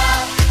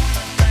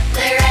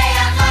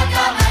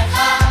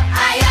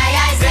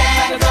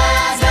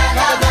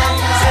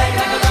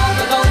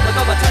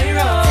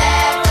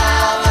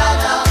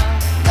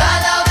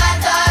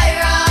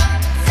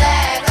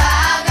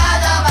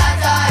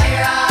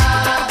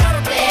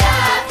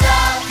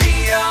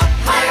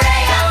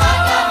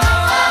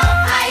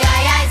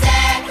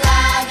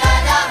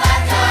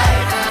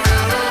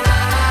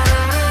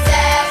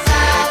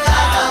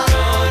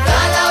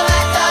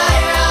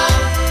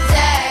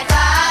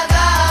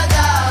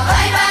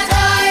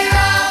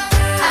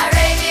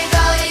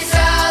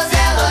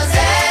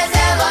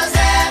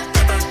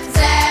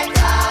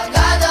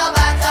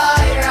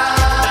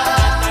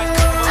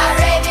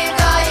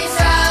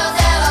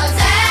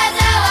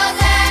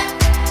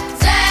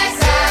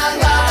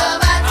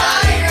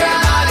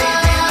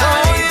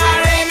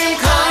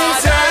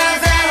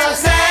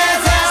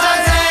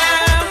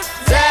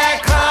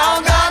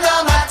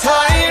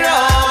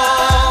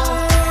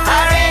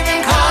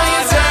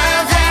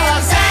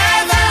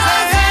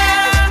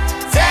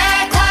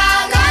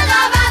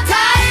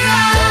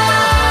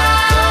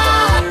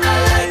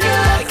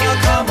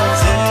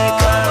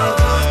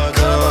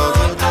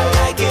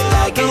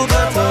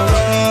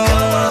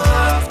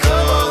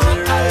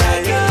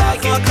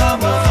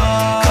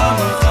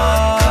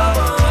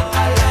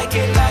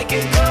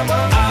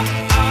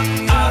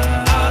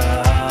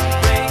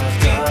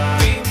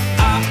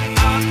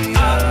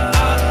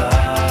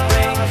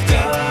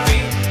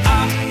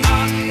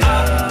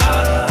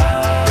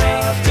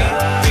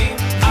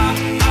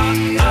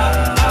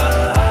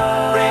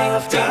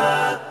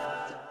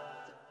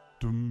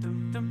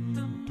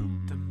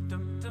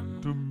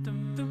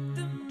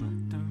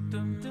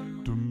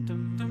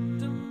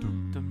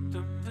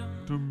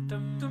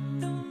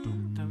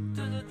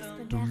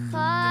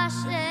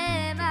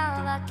 Hashem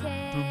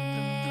avakesh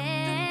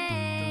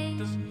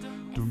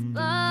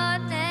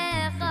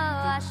Esponecha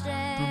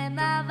Hashem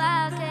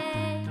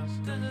avakesh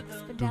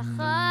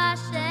Esponecha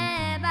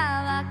Hashem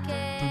avakesh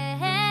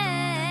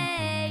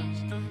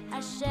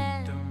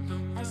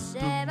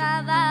Hashem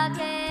avakesh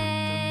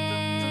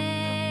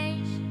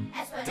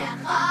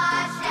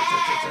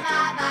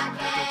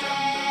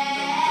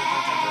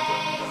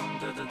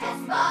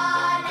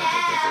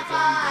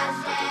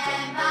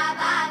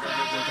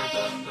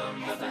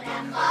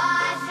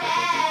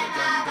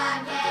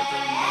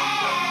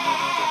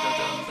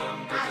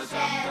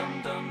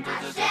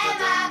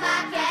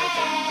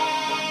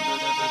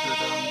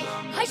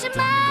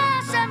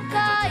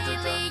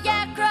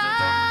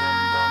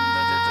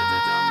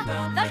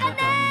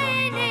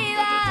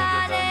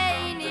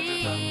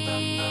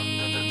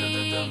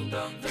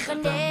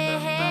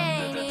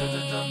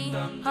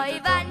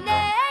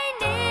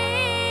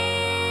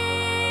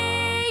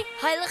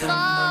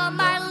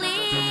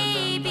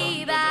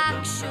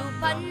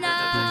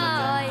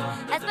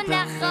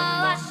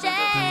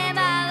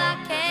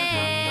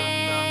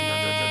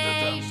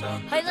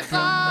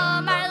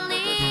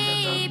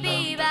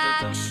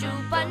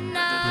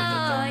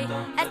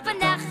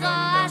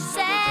Esponecha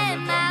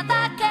Hashem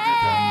avakesh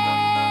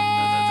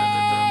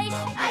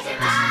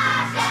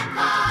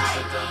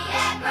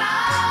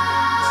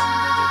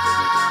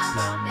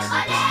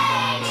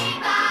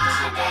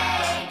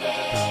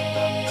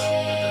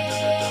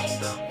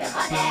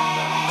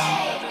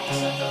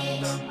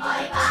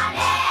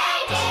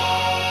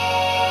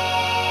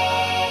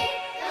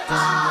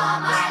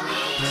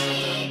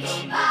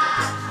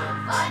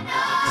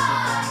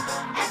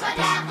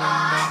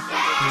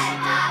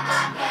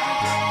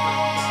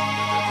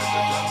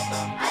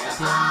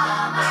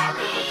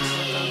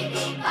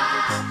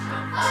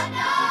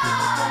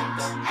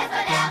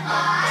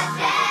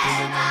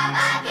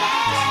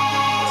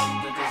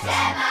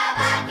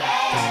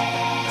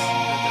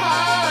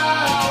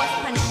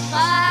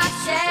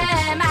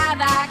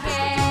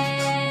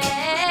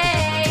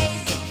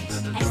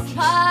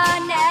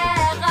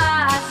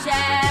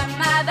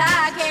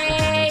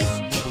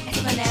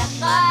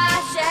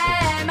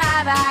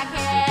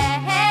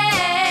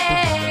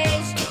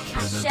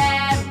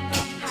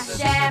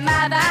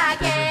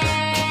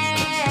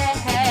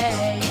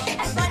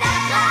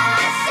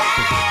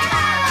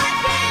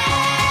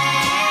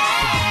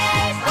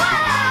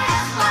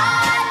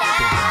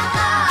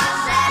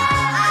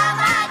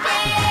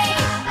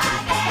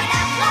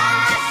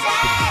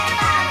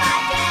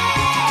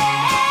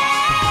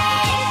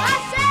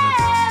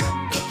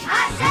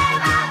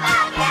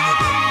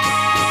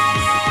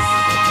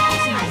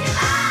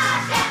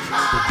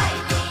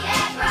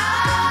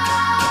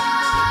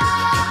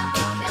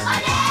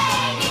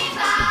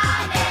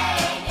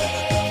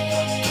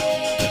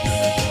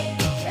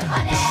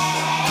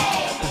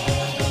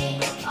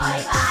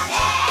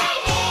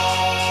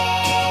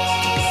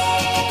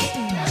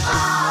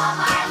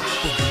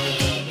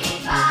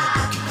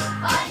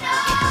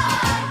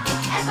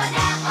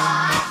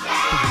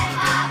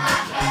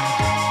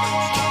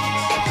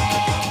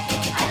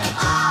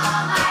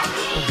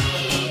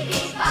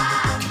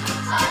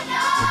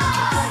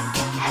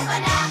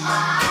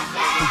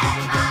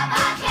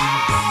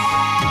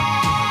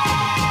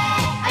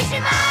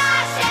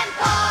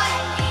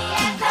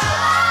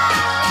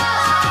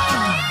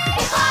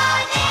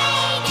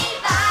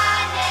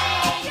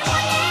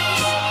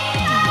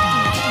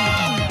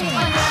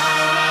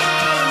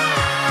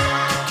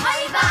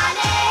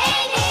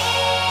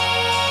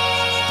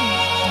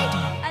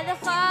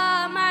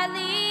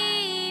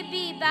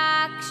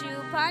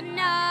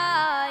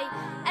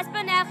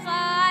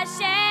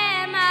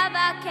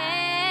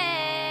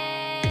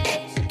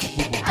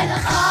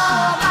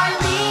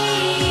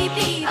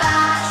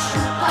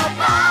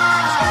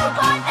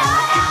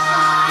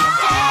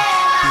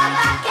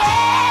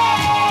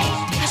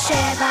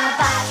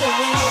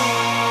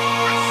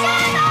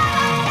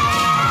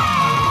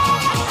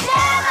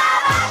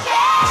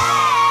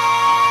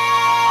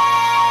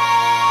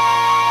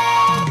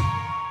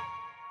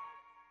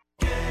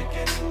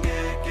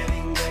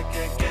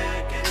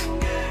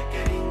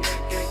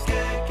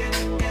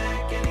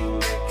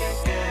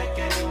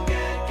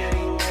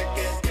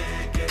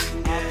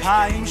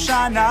אלפיים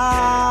שנה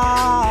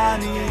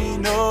אני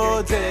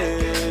נודד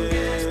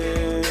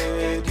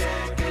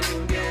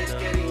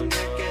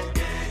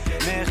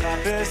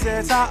מחפש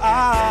את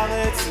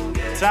הארץ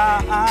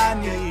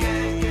אני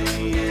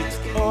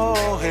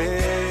אוהב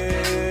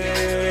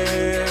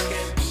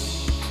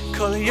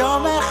כל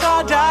יום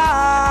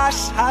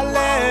מחדש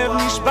הלב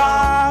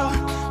נשבר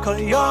כל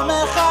יום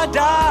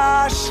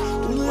מחדש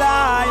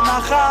אולי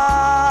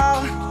מחר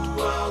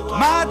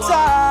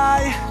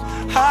מתי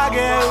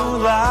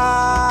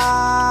הגאולה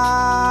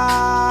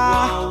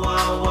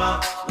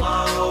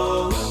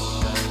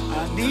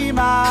אני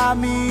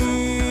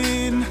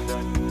מאמין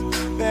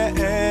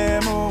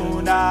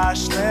באמונה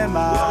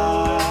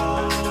שלמה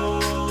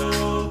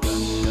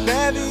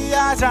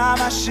בביאת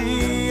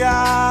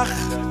המשיח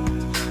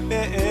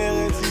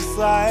בארץ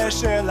ישראל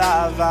של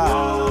אהבה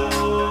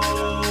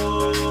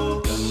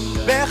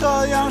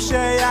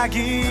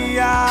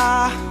שיגיע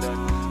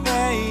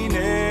והנה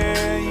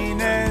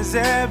הנה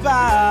זה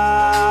בא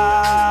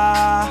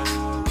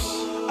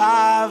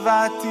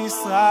אהבת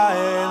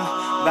ישראל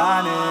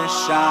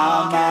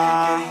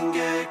בנשמה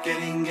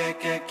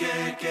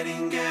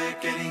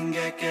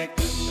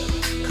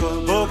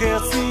כל בוקר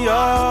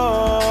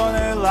ציון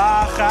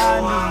אלך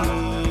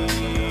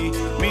אני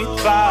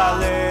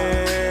מתפלל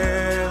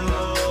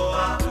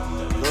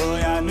לא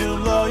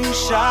ינום לא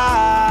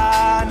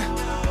ישן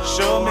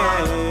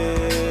שומר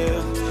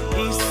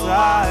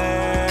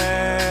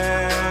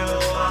ישראל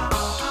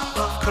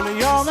כל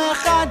יום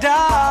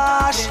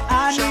מחדש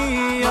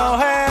אני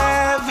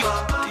אוהב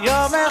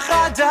יום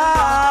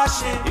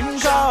מחדש עם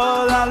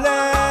כל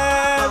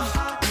הלב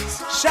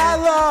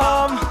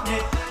שלום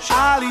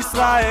על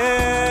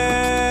ישראל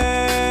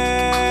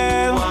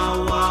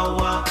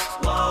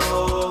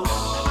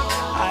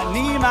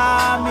אני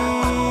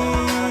מאמין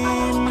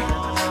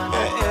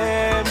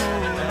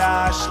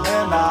באמונה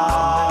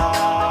שלמה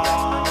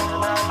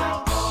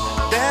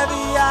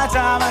בביאת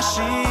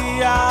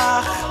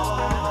המשיח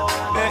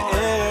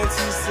בארץ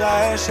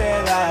ישראל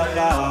של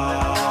אהבה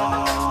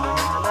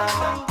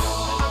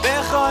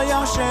בכל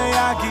יום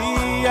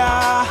שיגיע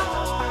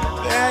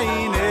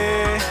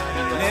והנה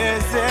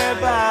זה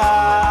בא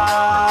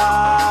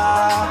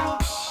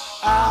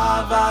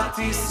אהבת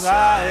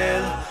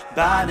ישראל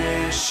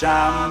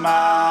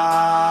בנשמה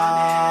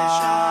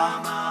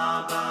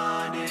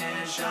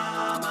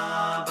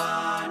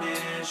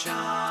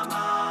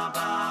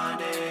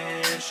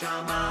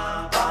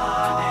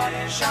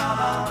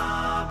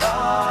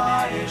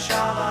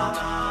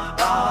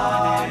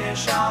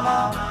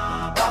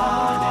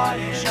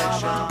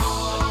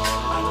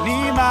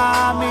אני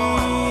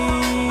מאמין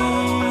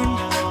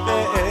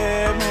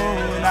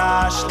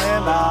באמונה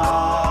שלמה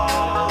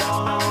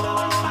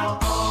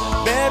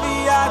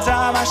בביאת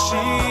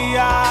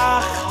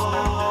המשיח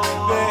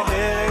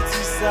בארץ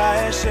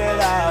ישראל של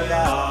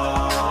אהבה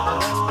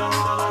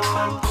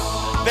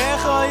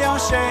בכל יום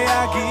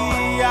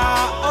שיגיע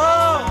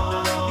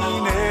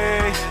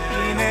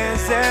הנה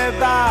זה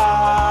בא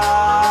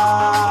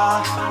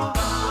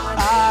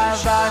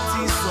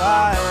אהבת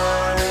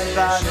ישראל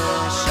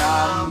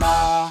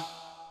בנשמה.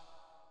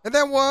 And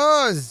that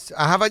was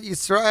Ahavat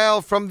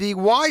Yisrael from the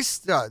Y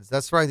Studs.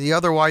 That's right, the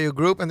other YU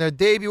group, and their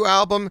debut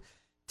album,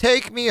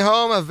 Take Me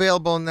Home,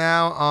 available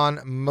now on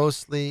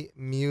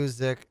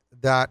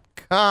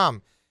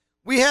mostlymusic.com.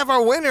 We have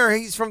our winner.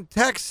 He's from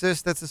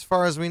Texas. That's as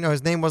far as we know.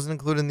 His name wasn't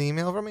included in the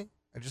email from me.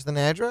 Just an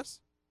address?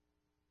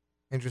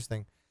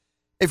 Interesting.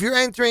 If you're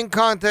entering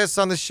contests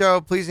on the show,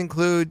 please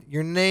include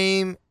your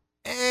name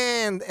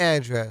and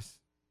address.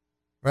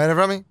 Right,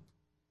 Avrami?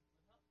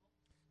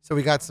 So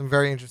we got some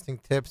very interesting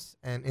tips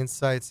and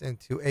insights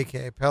into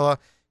A.K.A. Pella.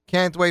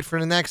 Can't wait for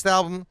the next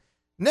album.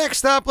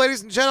 Next up,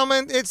 ladies and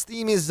gentlemen, it's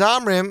the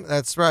Mizamrim.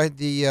 That's right,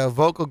 the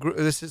vocal group.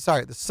 The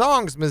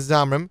song's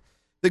Mizamrim.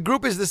 The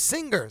group is the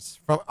Singers,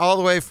 from all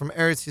the way from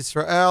Eretz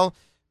Yisrael.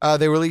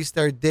 They released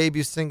their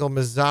debut single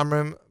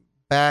Mizamrim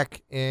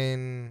back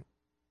in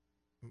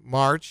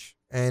March,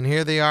 and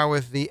here they are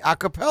with the a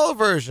cappella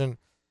version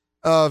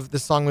of the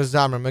song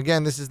Mizamrim.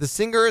 Again, this is the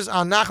Singers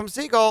on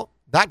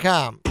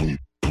NachumSegal.com.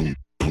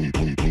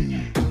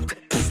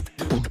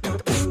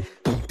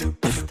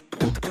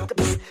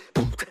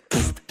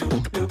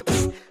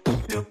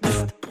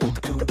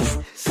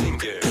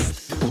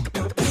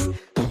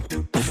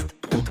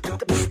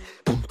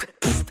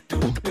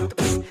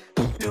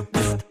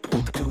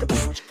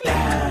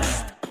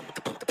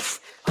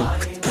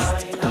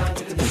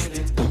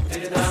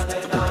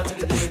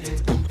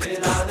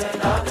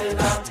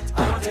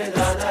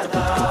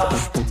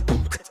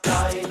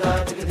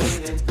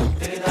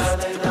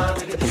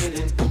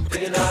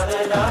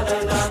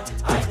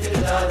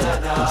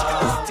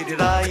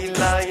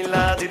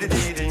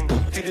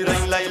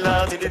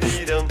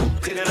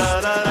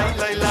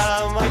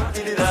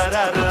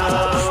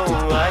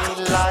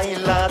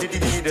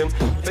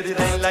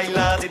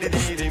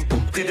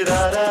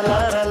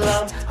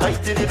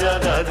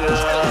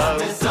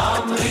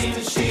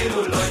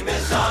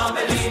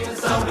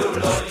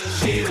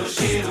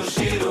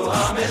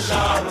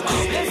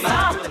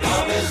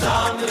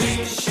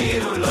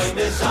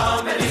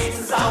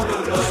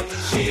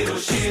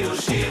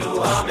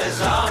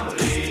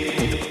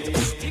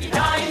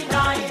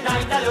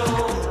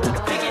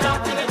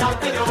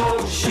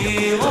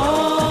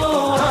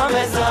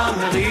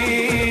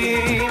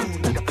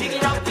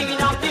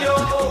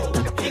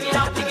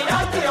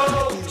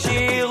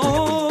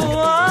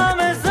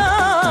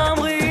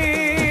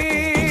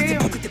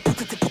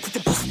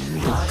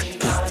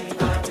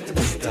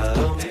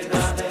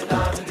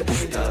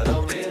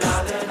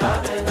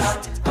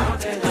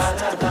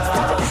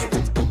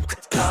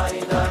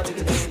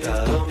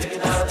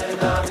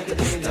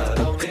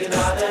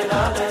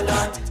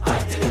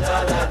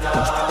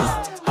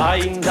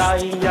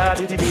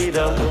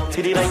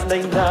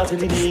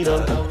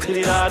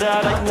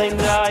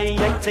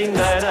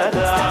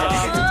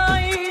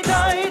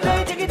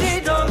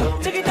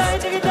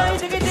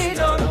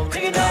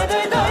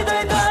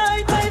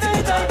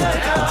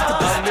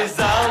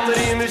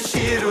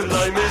 שירו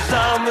לוי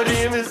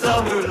מזמרים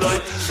מזמרו לוי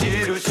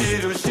שירו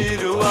שירו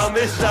שירו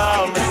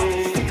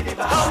המזמרים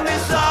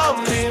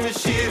המזמרים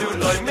שירו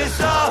לוי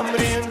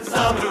מזמרים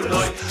מזמרו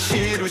לוי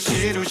שירו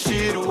שירו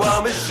שירו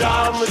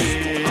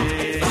המזמרים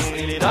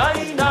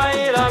ניי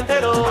ניי רם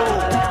טרו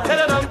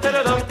טרם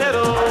טרם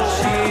טרו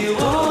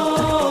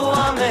שירו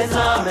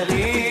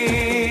המזמרים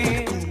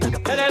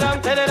טרם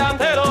טרם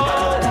טרו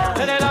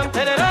טרם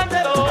טרם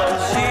טרו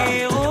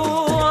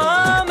שירו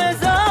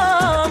המזמרים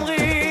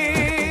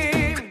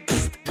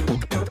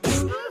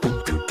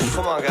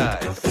Come on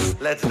guys,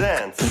 let's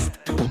dance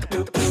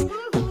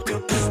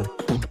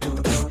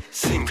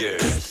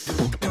Singers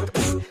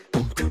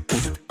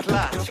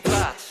Klatsch,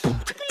 klatsch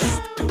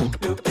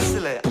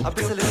a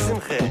bissele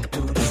simche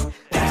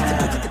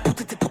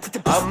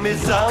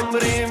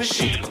המזמרים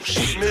שירו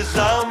שירו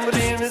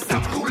מזמרים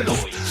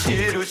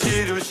שירו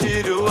שירו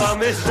שירו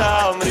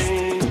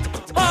המזמרים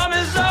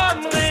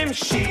המזמרים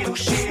שירו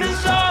שירו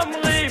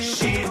מזמרים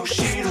שירו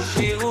שירו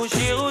שירו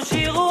שירו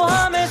שירו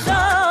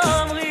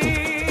המזמרים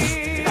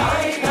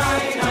ניי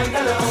ניי ניי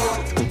דלו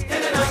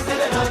דלו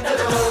דלו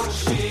דלו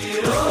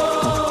שירו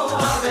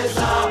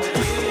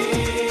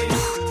המזמרים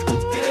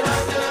דלו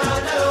דלו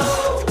דלו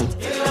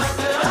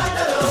דלו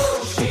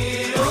דלו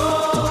שירו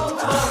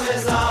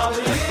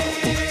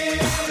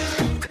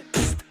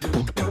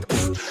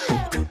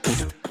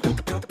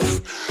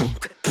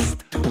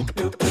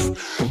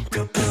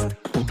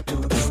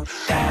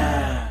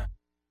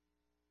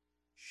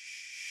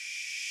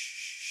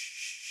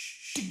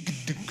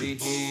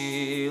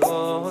ויהי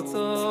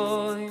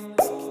רצוי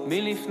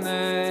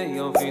מלפני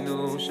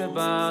אבינו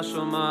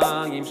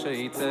שבשמיים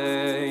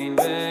שייתן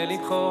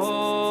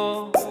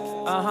בלבחו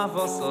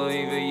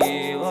אהבוסוי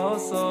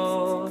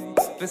וירוסוי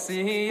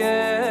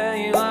וסייע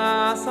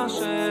ירס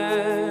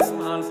השם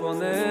על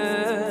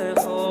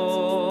פונךו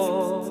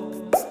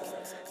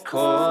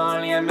כל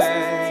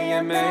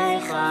ימי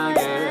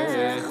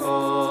חייךו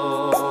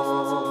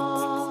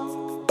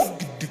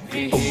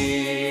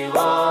ויהי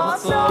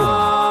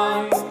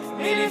רצוי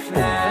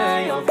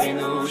מלפני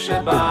אבינו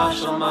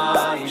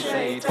שבשמיים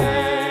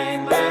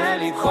שייתן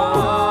בלבחו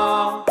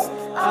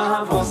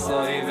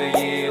אהבוסוי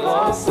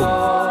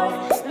וירוסוי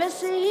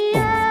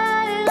וסייע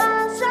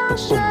ירס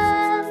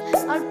השם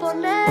על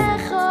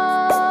פונךו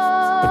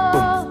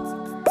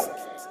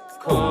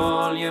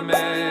כל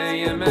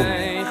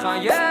ימי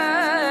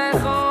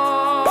חייךו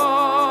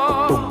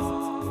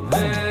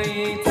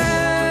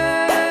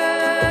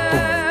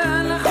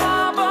וייתן לך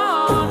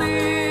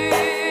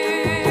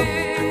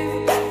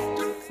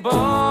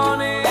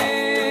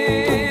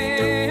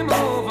בונים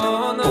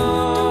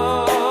ובונות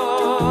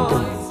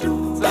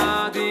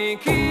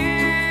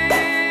צדיקים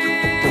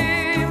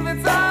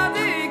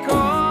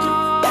וצדיקות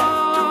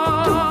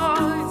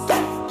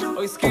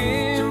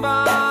עוסקים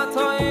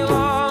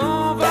בתורה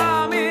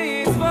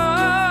ובמצוות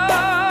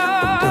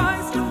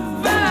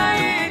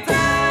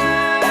וייתן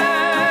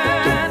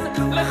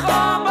לך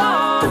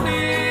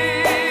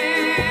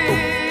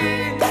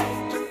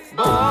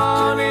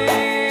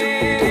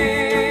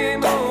בונים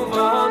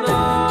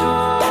ובונות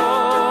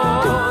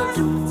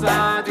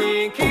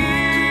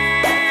צדיקים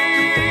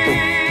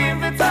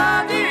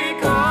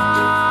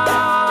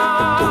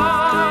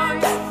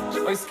וצדיקות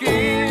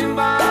עוסקים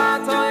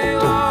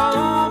בתורה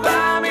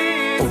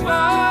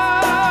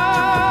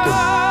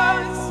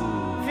ובמצוות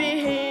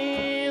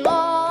ויהי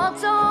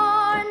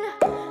רצון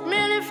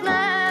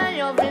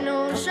מלפני אבינו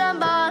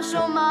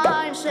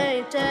שבשמיים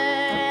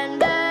שייתן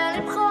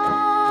בלבחו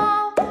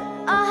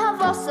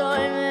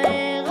אהבוסוי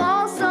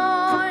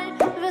וירוסוי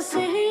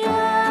וסייע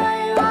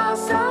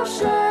ירס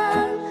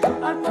השם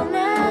על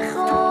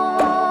פונךו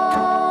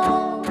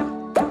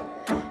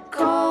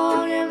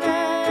כל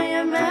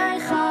ימי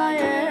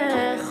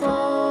חייךו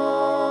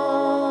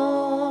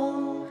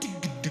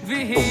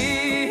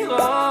ויהי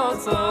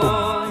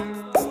רצון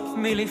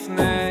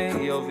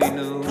מלפני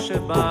אבינו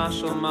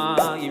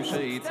שבשמיים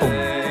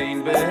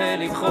שייתן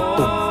בלבחו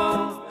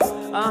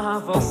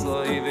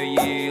אהבוסוי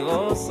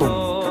וירוסוי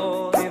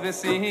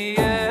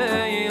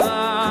וסייע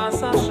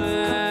ירס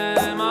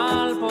השם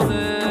על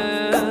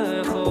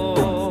פונךו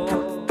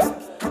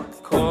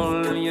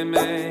כל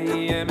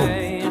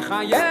ימי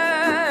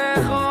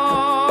חייךו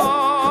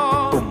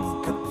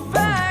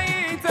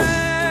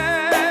וייתן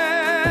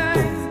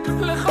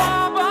לך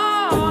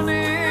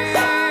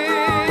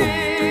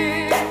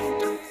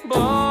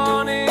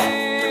בונים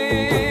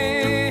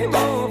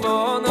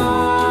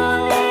ובונות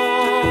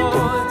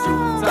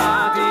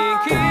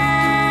צדיקים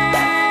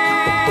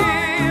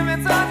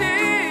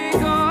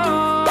וצדיקות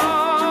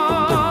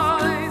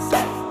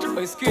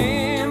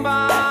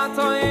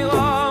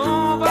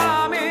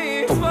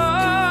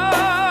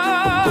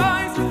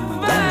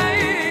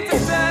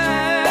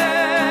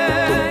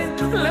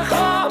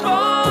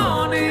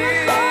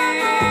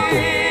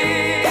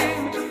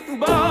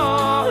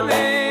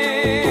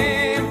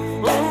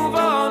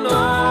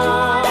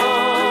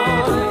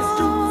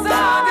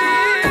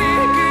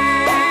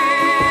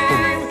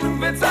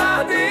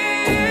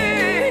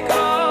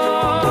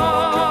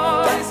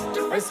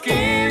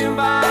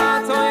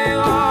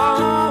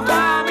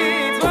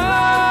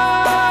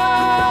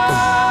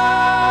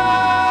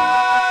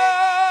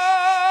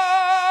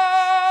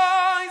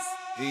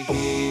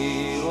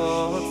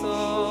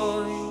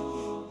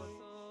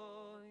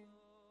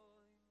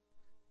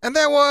And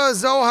that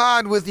was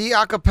Ohad with the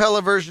a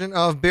cappella version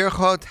of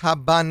Birchot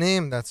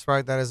Habanim. That's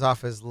right, that is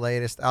off his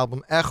latest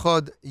album,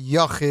 Echod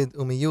Yochid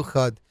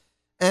Umiyuchad.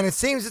 And it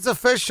seems it's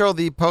official.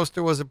 The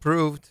poster was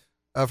approved.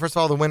 First of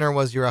all, the winner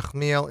was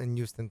Yerachmiel in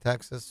Houston,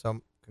 Texas.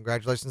 So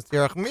congratulations to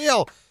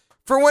Yerachmiel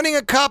for winning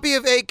a copy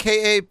of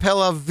AKA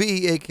Pella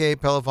V, AKA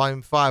Pella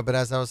Volume 5. But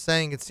as I was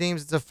saying, it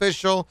seems it's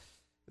official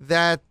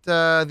that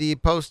the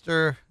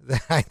poster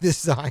that I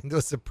designed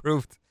was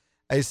approved.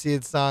 I see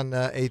it's on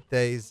 8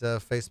 Day's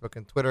Facebook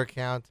and Twitter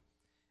account.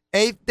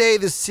 8 Day,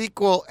 the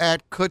sequel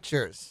at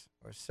Kutcher's,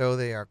 or so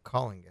they are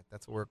calling it.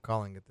 That's what we're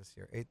calling it this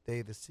year. 8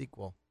 Day, the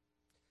sequel.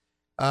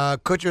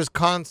 Kutcher's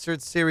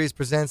concert series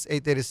presents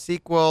 8 Day, the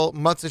sequel.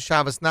 Motzei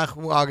Shabbos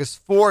Nachmu,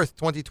 August 4th,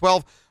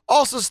 2012.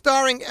 Also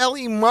starring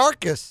Ellie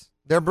Marcus,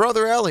 their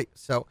brother Ellie.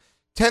 So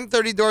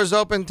 10:30 doors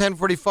open,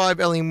 10:45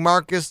 Ellie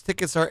Marcus.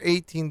 Tickets are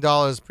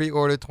 $18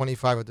 pre-order,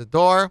 $25 at the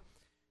door.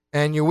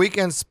 And your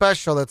weekend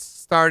special that's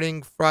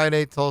starting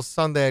Friday till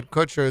Sunday at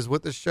Kutcher's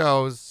with the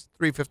shows,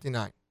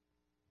 $359.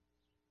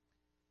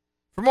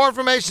 For more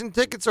information,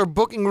 tickets, or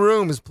booking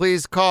rooms,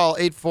 please call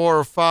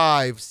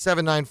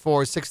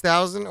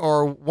 845-794-6000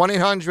 or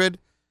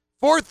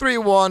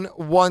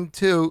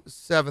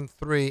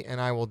 1-800-431-1273. And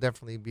I will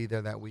definitely be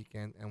there that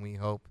weekend, and we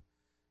hope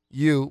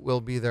you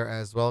will be there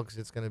as well, because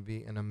it's going to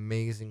be an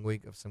amazing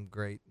week of some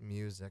great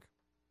music.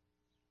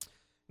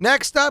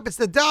 Next up, it's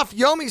the Daf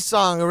Yomi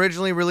song,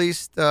 originally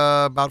released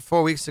about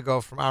 4 weeks ago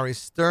from Ari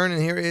Stern,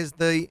 and here is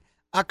the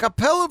a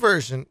cappella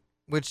version,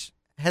 which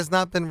has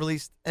not been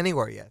released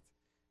anywhere yet,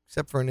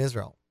 except for in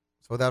Israel.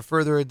 So without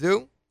further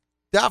ado,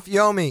 Daf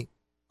Yomi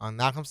on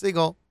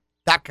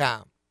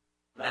NachumSegal.com.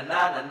 Na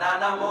na na na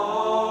na mo,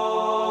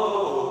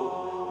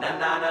 na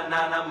na na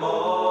na na mo,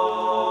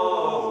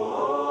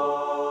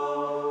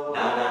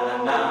 na na na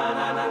na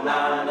na na na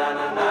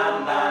na na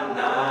na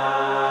na.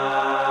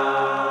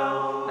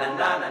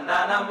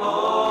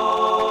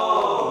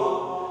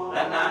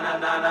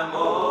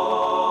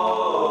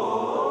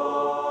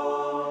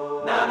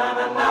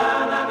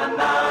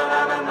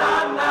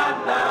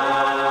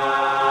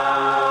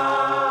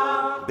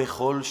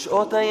 בכל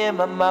שעות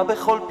היממה,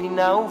 בכל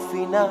פינה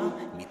ופינה,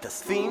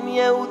 מתאספים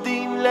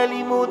יהודים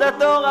ללימוד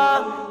התורה,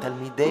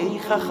 תלמידי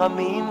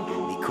חכמים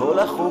מכל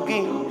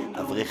החוגים,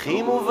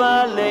 אברכים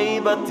ובעלי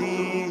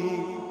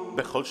בתים.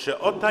 בכל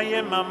שעות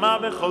היממה,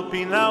 בכל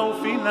פינה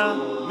ופינה,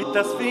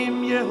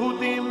 מתאספים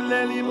יהודים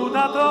ללימוד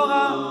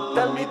התורה,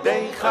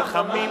 תלמידי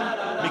חכמים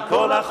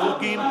מכל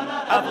החוגים,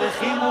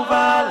 אברכים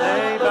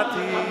ובעלי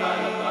בתים.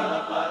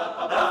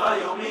 דף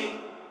היומי,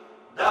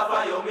 דף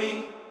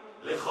היומי,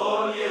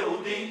 לכל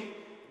יהודי,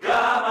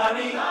 גם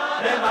אני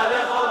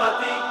ממלא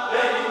חובתי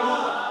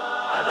בלימוד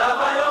הדף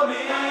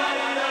היומי.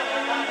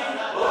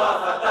 בוא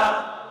אף אתה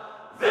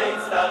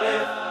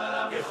והצטרף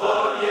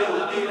ככל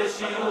יהודי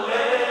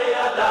לשיעורי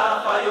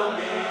הדף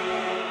היומי.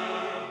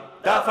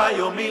 דף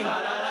היומי,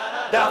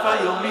 דף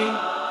היומי,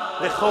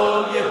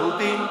 לכל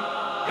יהודי,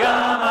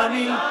 גם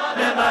אני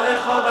ממלא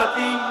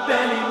חובתי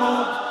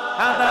בלימוד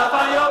הדף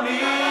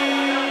היומי.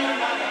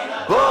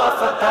 בוא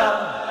אף אתה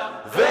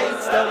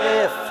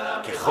והצטרף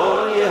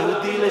ככל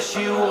יהודי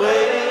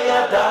לשיעורי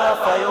הדף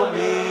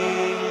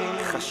היומי.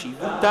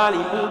 חשיבות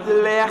הלימוד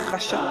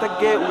להחשת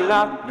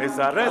הגאולה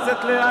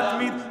מזרזת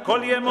להתמיד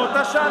כל ימות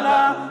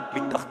השנה.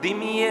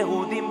 מתאחדים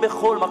יהודים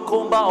בכל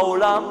מקום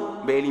בעולם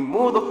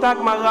בלימוד אותה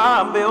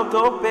גמרא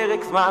באותו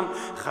פרק זמן.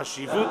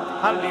 חשיבות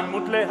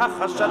הלימוד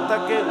להחשת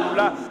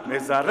הגאולה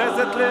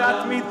מזרזת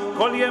להתמיד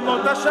כל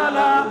ימות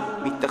השנה.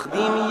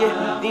 מתאחדים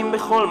יהודים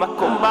בכל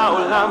מקום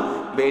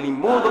בעולם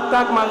בלימוד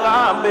אותה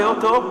גמרא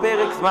באותו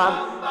פרק זמן.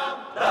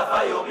 דף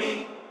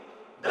היומי,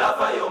 דף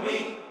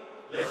היומי,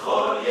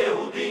 לכל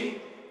יהודי,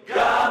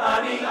 גם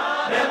אני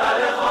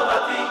ממלא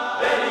חובתי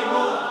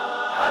בלימוד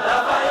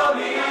הדף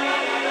היומי.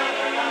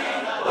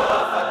 בוא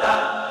אף אתה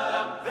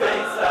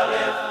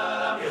והצטרף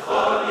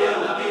ככל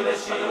יהודי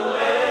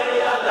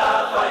לשיעורי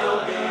הדף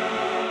היומי.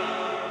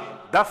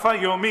 דף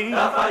היומי,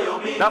 דף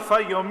היומי, דף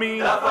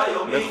היומי, דף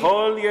היומי,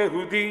 לכל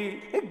יהודי,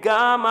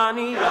 גם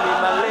אני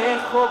ממלא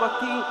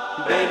חובתי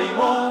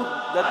בלימוד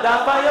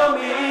הדף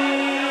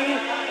היומי.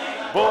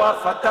 בוא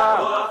אף אתה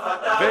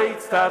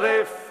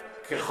והצטרף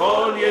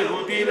ככל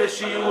יהודי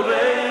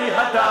לשיעורי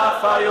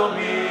הדף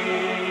היומי.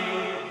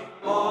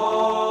 מו,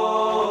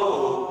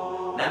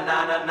 נה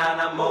נה נה נה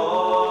נה מו,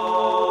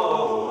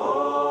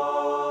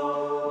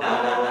 נה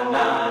נה נה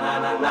נה נה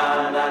נה נה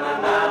נה נה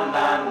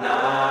נה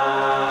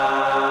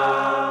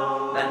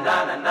נה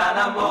נה נה נה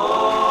נה מו,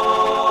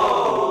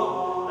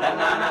 נה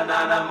נה נה נה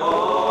נה מו,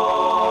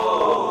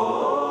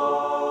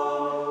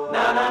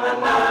 נה נה נה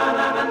נה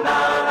נה נה נה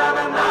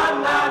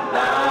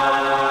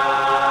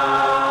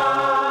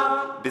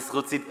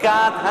בזכות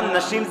צדקת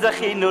הנשים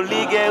זכינו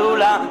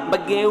לגאולה,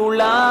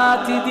 בגאולה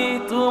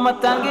עתידית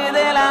תרומתן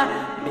גדלה,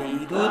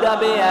 בעידוד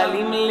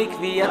הבעלים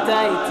לקביעת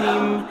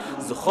העיתים,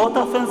 זוכות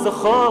אף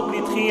זוכות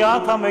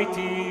לתחיית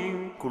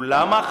המתים.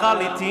 כולם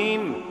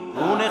החליטים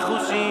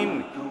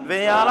ונחושים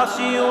ועל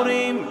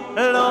השיעורים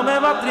לא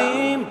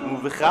מוותרים,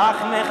 ובכך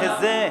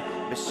נחזה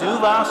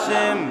בשוב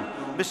השם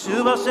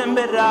בשוב השם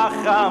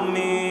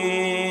ברחמים.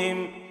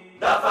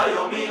 דף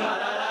היומי,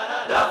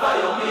 דף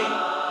היומי,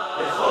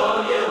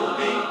 לכל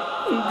יהודי.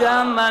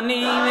 גם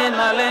אני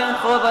ממלא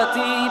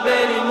חובתי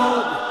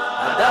בלימוד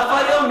הדף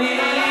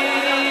היומי.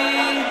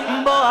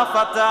 בוא אף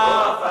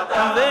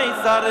אתה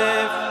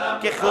ויצטרף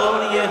ככל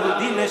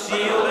יהודי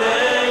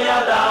לשיעורי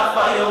הדף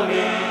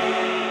היומי.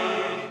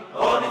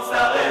 בוא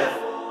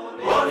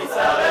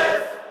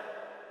נצטרף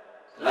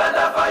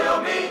לדף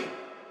היומי.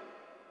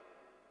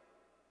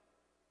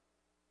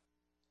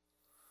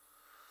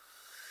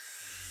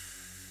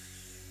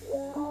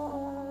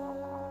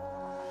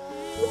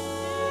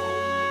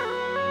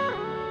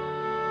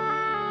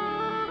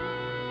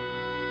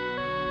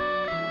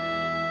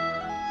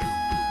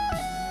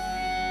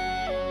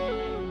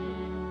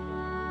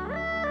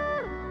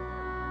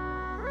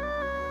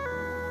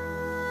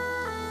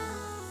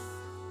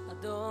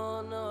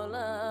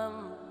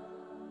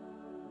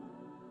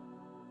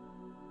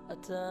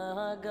 אתה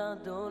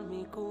הגדול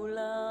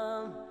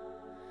מכולם,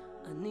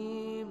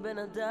 אני בן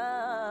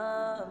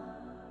אדם,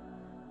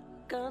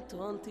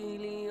 קטונתי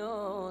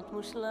להיות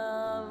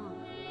מושלם.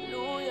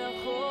 לו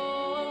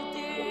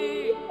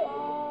יכולתי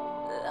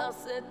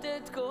לשאת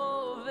את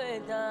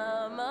כובד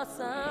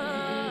המסע,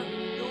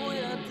 לו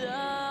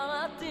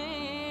ידעתי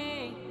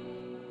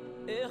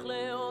איך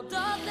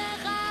להודות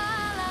לך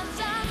על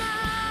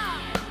הנשמה.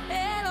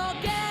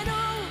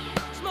 אלוקינו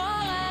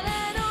שמור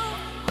עלינו,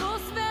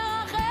 חוס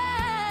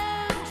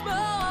ורחם,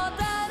 שמור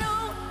אותנו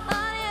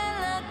על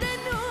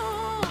ילדינו,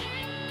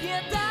 כי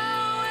אתה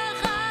הוא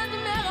אחד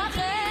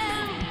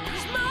מרחם.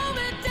 שמור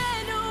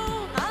ביתנו,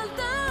 אל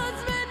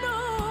תעזבנו,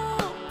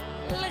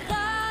 לך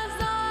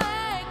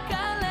זועק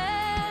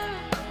הלב.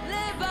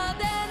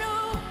 לבדנו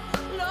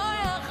לא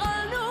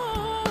יכולנו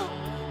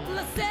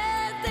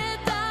לשאת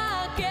את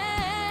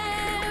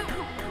הכאב,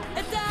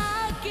 את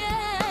הכאב,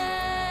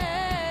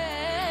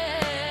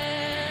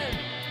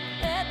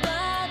 את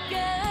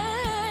הכאב.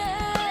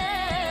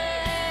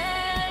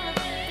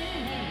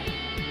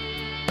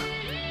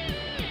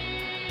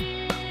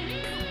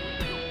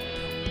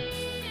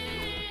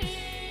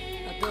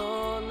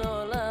 אדון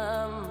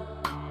עולם,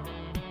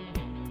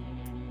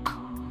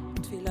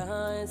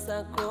 תפילה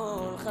אשא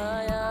כל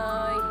חיי,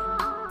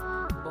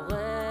 בורא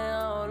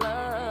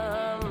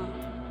העולם,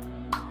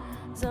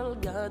 זל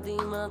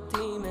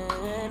גדימתי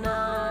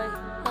מעיניי,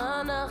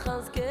 אנא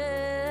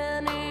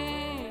חזקני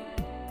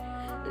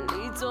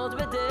לצעוד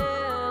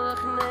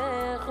בדרך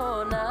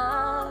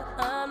נכונה,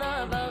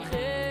 אנא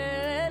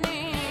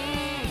ברכני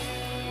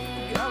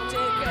גם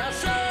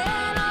כשקשה.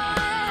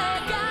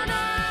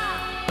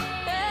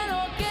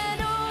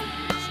 אלוקינו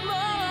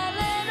שמור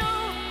עלינו,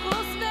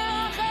 חוס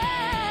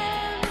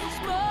ורחם,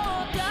 שמור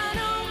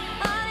אותנו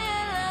על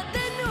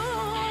ילדינו,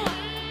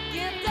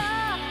 כי אתה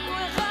הוא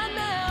אחד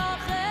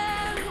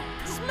מרחם.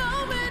 שמור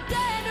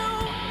ביתנו,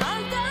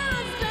 אל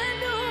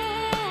תעזבנו,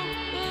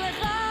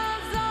 לך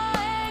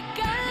זועק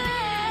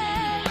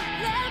הלב.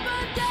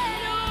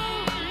 לבדנו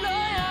לא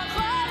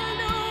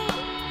יכולנו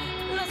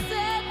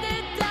לשאת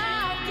את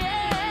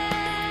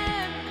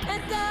הכאב,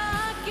 את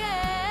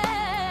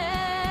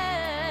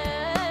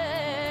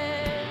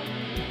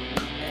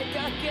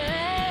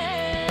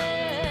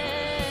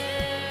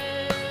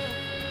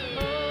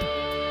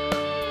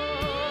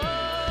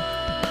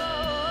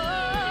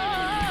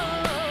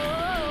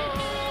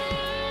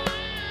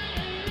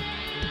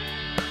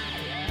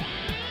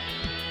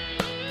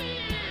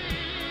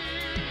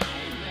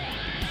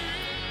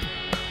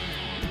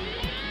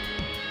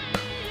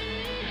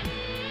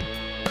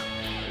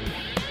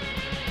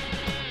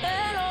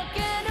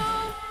אלוקינו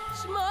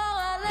שמור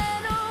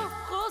עלינו,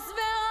 חוס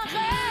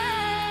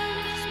ורחם,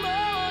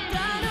 שמור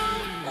אותנו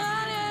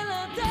על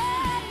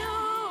ילדינו,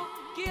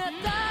 כי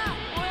אתה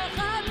הוא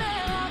אחד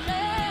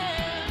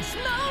מרחם.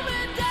 שמור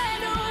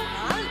ביתנו,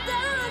 אל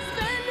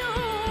תעזבנו,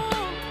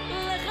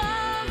 לך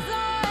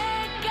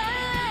זועק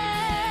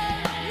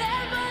הלב.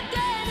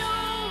 לבדנו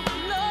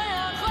לא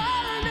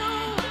יכולנו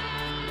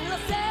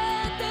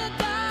לשאת את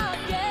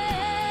הכאב,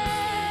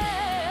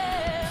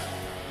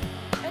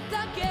 את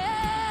הכאב,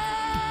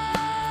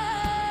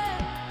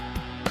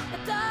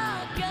 את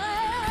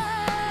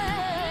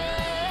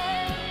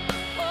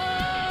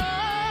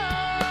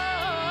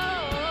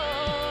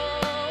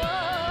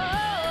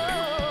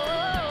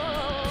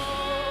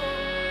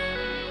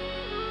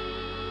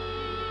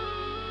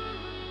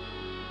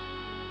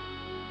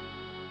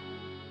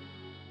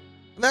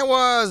That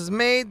was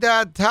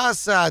Meidat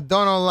Tasa,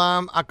 Don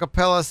Olam a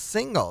cappella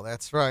single.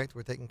 That's right.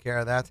 We're taking care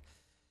of that.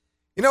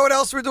 You know what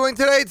else we're doing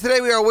today?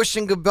 Today we are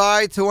wishing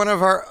goodbye to one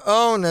of our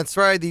own. That's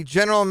right. The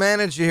general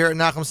manager here at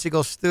Nachum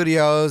Segal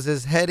Studios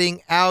is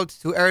heading out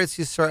to Eretz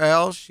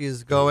Yisrael. She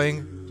is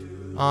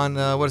going on,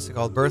 what is it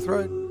called?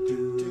 Birthright?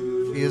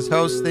 She is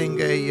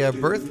hosting a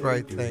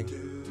birthright thing.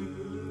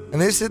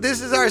 And this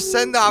is our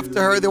send-off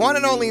to her. The one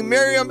and only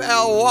Miriam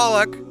L.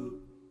 Wallach.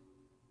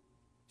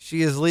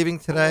 She is leaving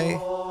today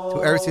to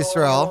Eretz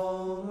Yisrael.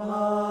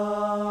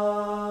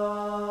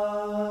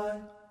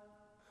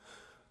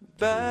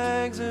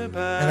 Bags are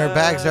packed. And her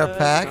bags are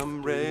packed.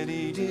 I'm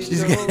ready to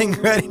She's getting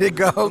ready to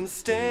go.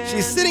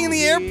 She's sitting in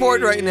the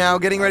airport right now,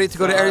 getting ready to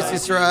go to Eretz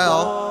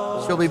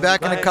Yisrael. She'll be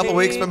back in a couple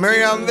weeks. But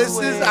Miriam, this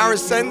is our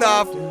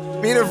send-off.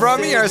 Mina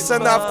Vrami, our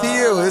send-off to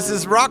you. This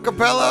is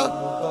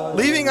Rockapella,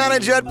 leaving on a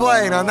jet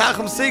plane on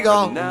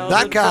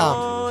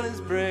NachumSegal.com. Is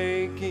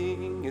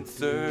breaking,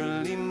 it's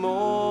early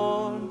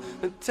morn.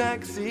 The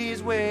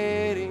taxi's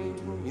waiting,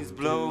 he's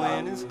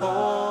blowing his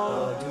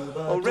horn.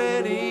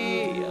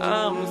 Already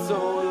I'm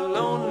so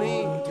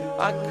lonely,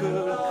 I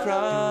could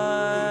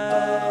cry.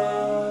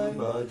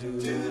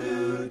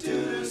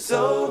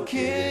 So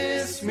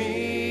kiss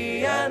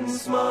me and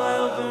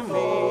smile for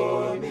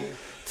me.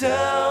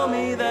 Tell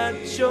me that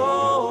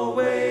you'll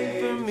wait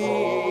for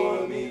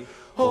me.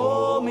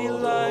 Hold me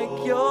like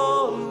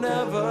you'll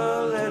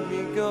never let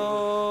me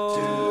go.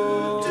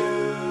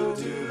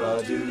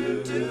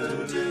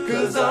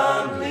 'Cause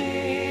I'm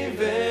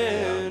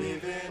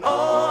leaving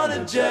on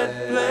a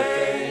jet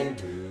plane.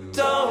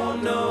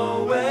 Don't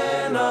know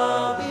when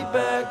I'll be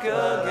back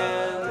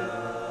again.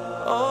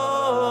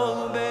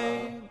 Oh,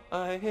 babe,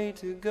 I hate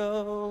to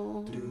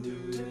go.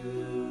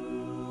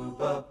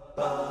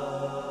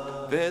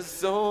 There's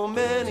so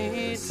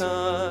many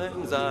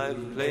times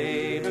I've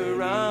played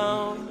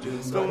around,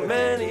 so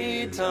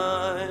many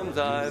times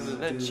I've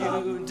let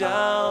you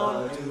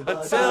down. I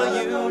tell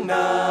you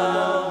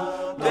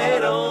now, they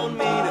don't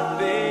mean a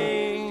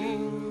thing.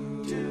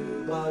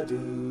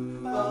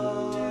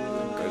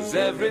 'Cause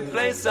every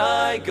place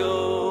I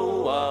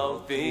go, I'll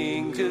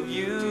think of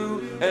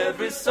you.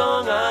 Every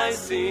song I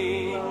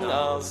sing,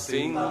 I'll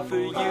sing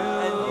for you.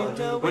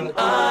 When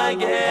I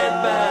get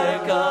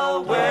back,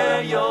 I'll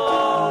wear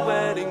your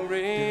wedding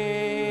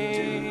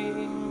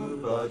ring.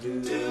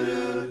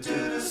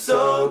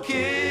 So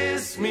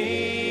kiss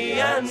me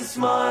and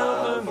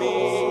smile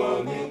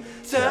for me.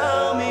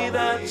 Tell me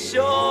that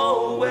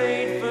you'll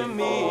wait for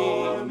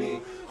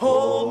me.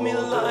 Hold me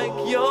like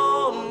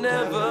you'll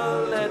never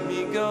let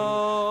me go.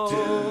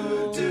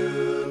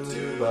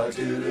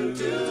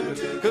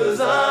 'Cause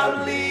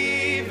I'm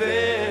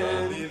leaving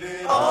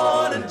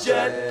on a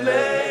jet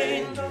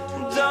plane.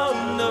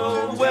 Don't know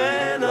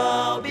when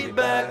I'll be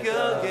back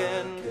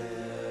again.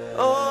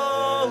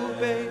 Oh,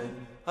 babe,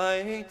 I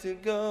hate to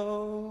go.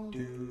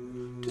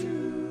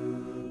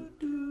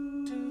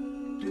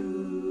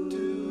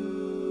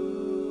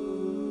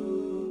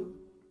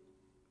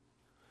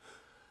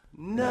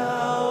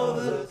 Now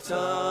the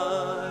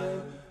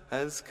time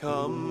has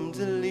come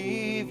to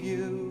leave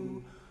you.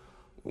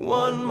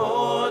 One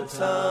more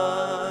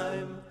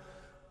time,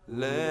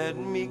 let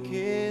me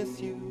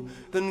kiss you,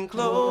 then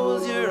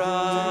close your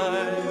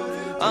eyes.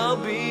 I'll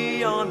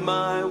be on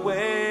my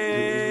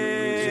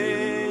way.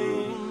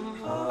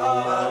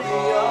 I'll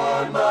be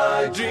on my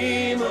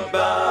dream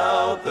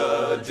about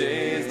the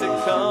days to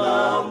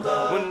come,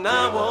 when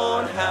I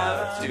won't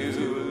have to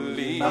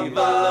leave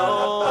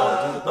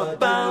alone.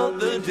 About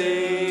the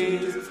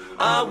days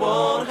I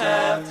won't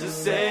have to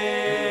say.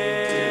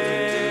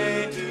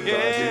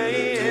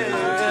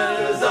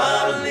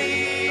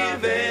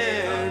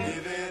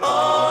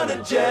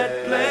 Jet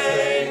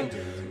plane,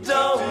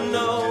 don't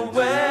know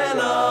when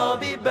I'll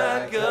be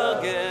back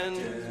again.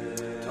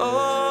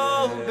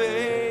 Oh,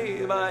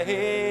 babe, I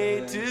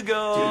hate to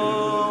go.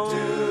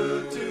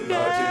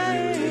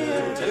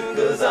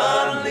 'Cause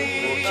I'm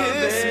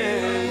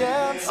leaving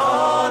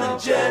on a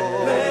jet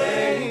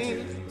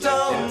plane.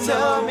 Don't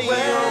know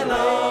when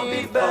I'll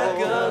be back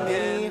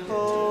again.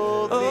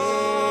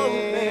 Oh,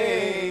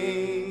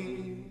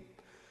 babe,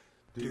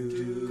 do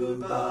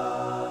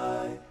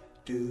goodbye,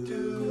 do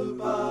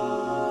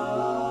goodbye.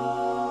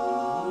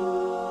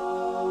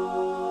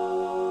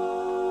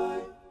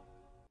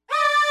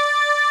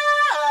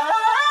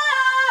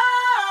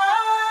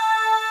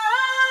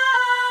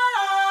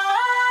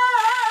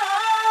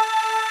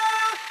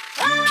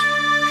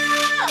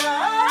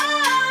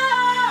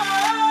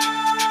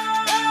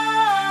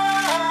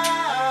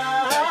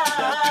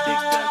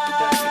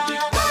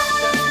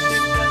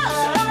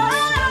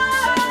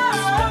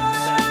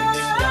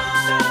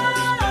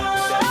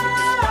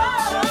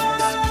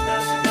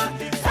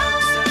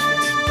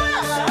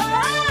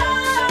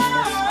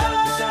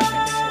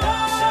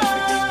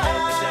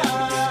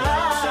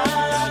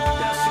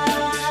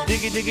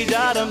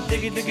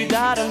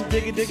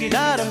 Diggy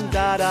darum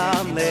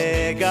darum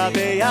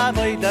legabe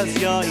avoy das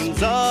yo im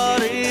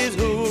zor is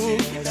hu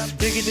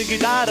diggy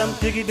darum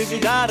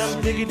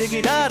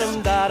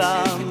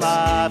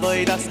avoy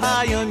das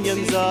hayun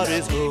im zor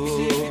is hu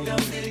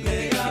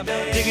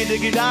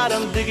diggy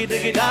darum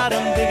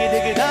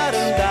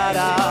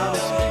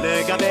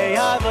legabe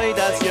avoy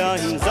das yo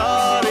im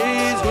zor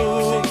is hu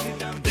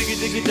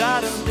diggy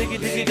darum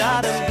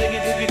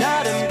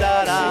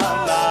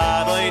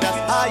avoy das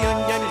hayun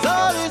im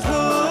zor is hu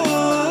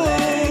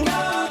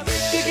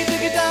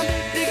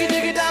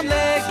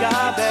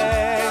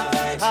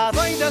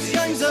Avoy das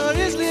young zor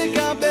is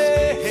likabe.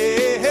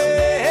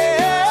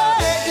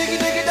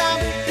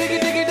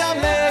 Diggy dam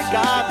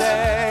lekabe.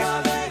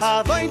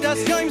 Avoy das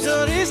young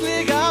zor is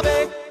likabe.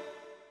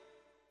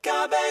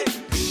 Kabe.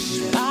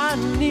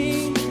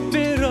 Ani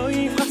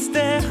beroi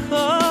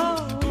fastecho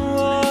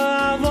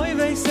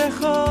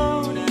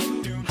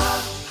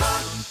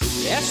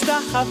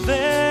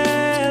אשתחווה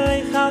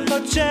לך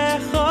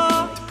קודשך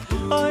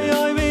אוי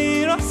אוי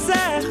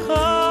בירוסך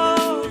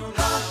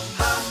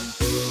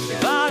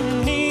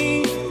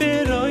ואני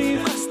ברוי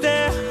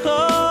חסדך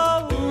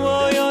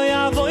אוי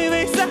אוי אבוי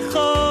ויסך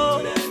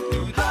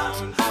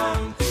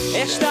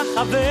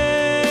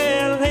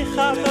אשתחווה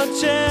לך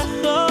קודשך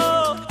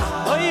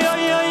אוי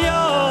אוי אוי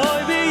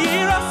אוי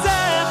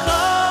בירוסך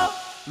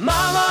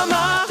מה מה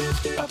מה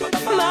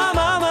מה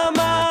מה מה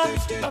מה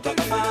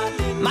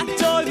מה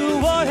טוב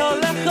ובוי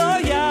הולך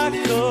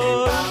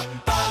יעקב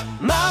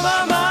מה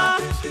מה מה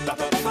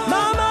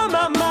מה מה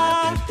מה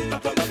מה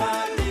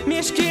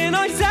משכין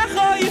אוי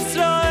זכו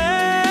ישראל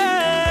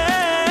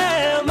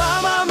מה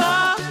מה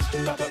מה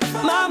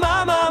מה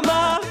מה מה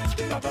מה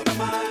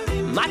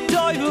מה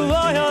טוב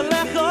ובוי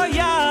הולך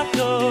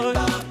יעקב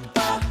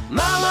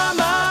מה מה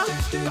מה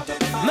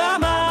מה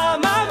מה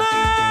מה מה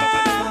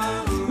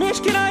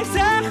משכין אוי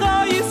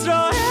זכו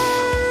ישראל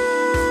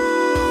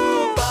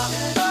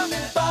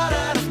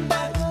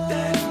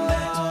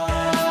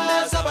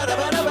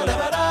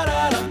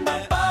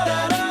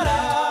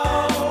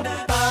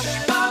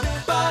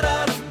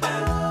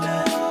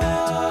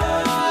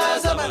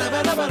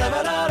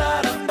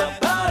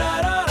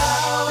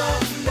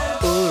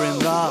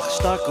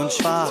und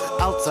schwach,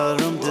 als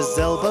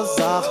dieselbe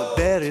Sache.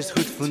 Wer ist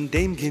gut von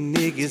dem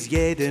Genick, ist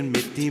jeder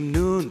mit ihm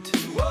nun.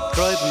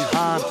 Träuben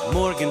Hand,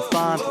 morgen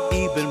Pfand,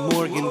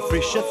 übermorgen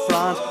frische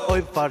Front.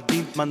 Heu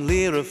verdient man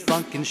leere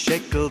Franken,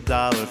 Shekel,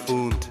 Dollar,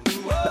 Pfund.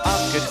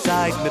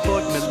 Abgezeit, mit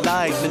Wort, mit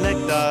Leid, mit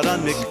legt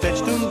daran, mit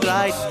quetscht und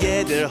dreit.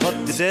 Jeder hat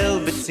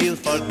dieselbe Ziel,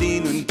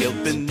 verdient und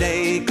Geld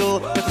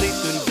benägel. Mit Lied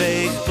und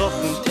Weg,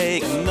 Wochen,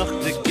 Tagen, noch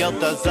das Geld,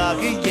 da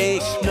sage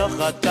ich, noch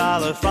ein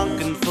Dollar,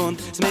 Franken, Pfund,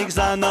 smig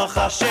sein noch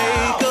ein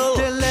Shekel.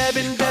 Der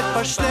Leben wird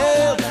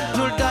verschnellt,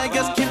 nur dein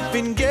Gas kommt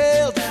in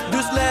Geld.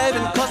 Das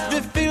Leben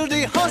kostet, wie viel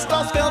die hast,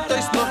 als fehlt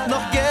euch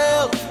noch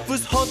Geld.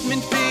 Was hat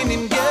mein Fin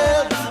in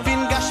Geld,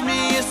 fin Gashmi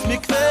ist mir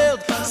quält.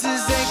 Sie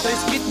sagt,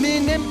 es geht mir,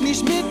 nehmt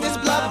nicht mit, es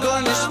bleibt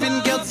gar nicht,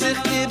 fin Geld sich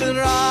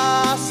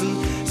überrassen,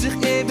 sich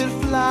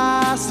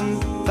überflassen.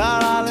 Für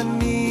alle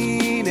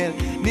Miner,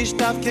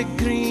 nicht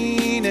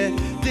aufgegrine,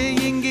 die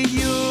jinge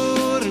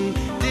Juren,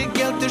 die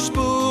Geld der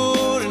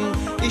Spuren.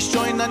 Ich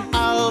schon ein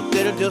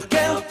Alter durch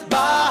Geld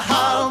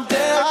behalte,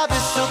 hab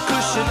ich so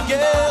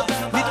Kuschelgeld,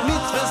 mit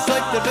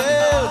versagt der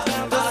Welt.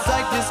 Das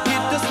sagt, es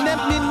gibt, das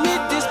nimmt mich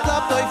mit, es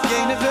bleibt auf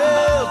jene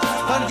Welt.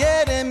 Von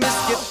jedem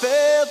ist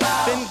gefehlt,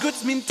 wenn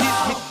Guts min Tief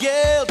mit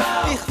Geld.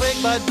 Ich weg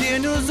bei dir,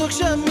 nur such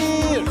schon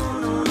mir.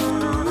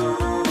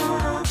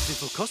 Wie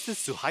viel kostet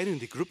es zu heilen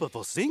die Gruppe,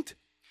 was singt?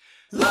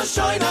 Lass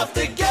schein auf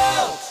die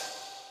Geld!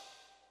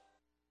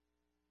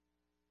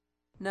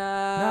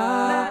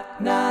 Na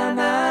na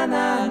na na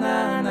na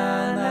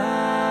na na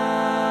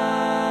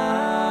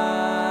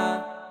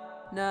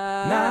na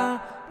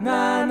na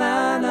na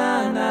na na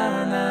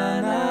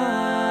na na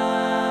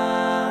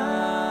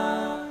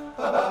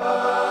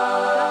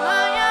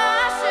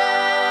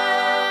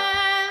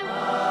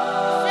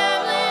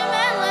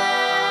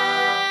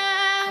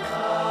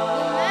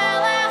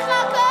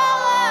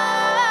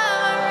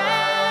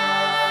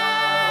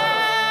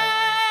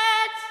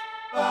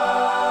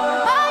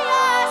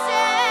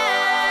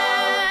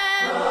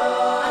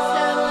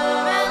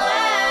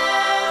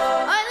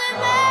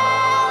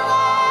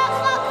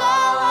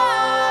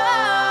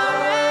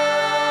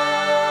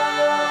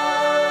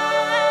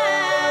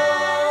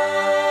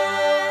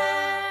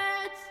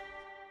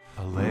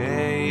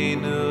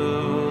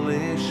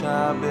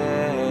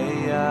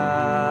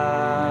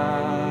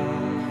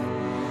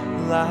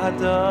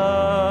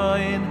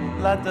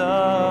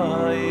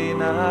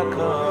Ladoin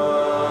akol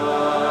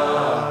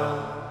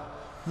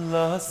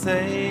La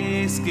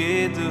seis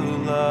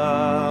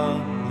gedula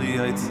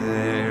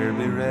Liyaitzer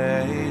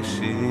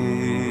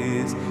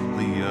bereishis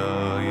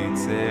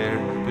Liyaitzer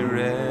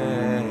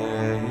bereishis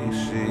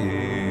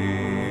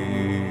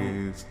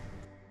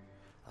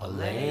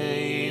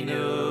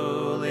Aleinu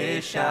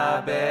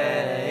lishabeach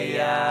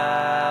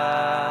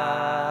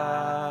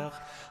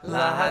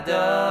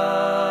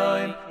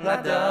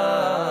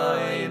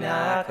Ladoin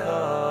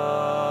akol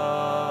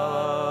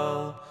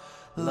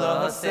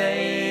Lo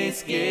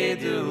seis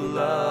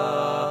gedula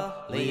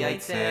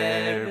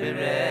Liyaitzer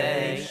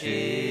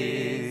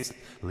bereishis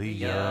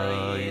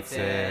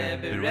Liyaitzer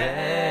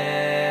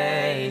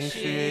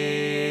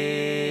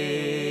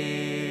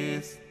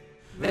bereishis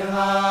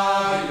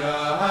V'haya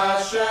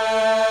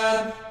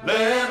Hashem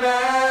lemelech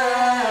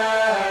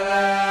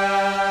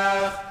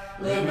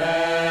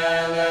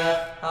lemelech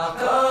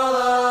hakol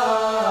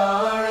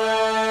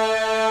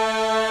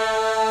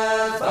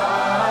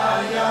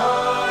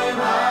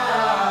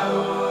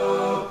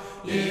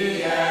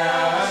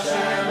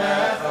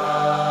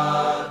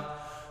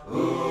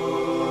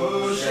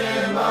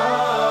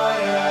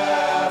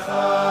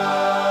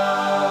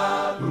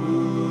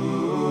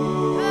Ooh.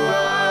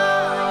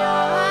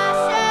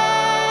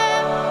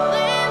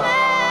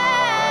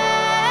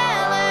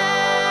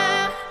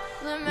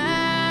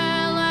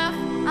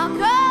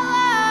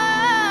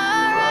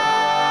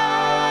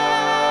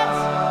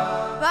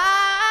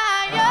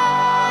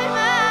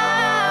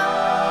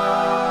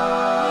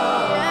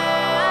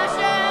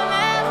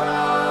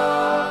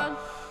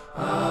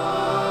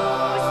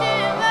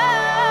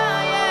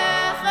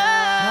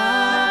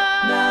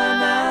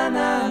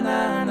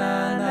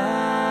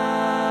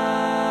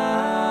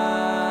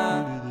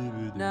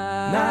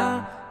 na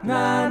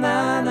na na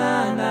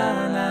na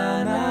na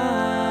na.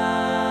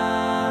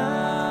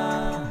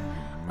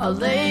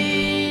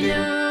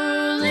 Aleinu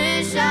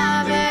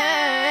l'shabeach,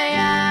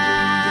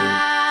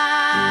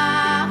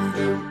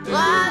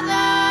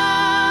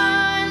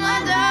 l'adayin,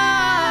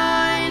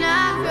 l'adayin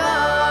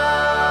hakol,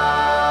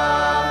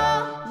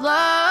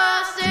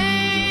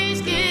 l'seis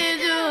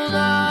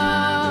gedula,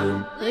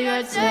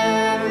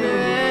 l'yotzer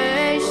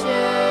bereishis,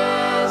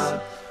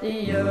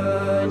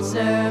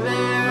 l'yotzer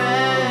bereishis.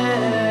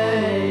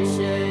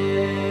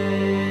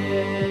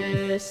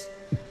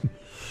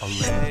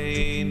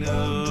 Aleinu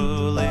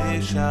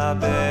l'shabeach,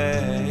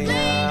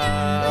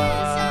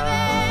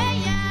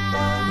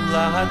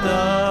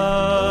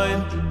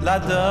 l'adayin,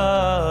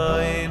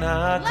 l'adayin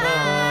hakol,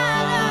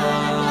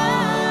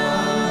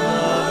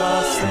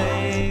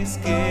 l'seis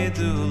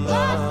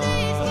gedula,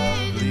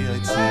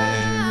 l'yotzer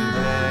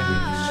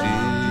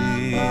bereishis,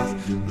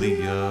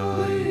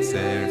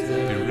 l'yotzer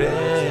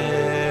bereishis.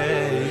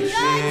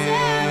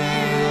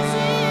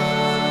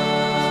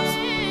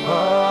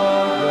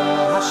 Hara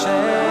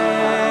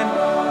Hashem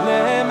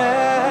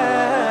lemelech,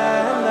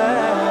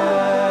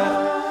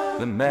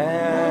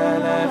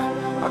 lemelech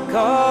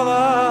hakol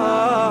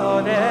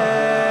haaretz.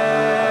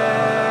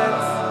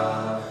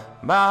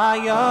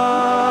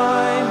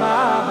 B'yom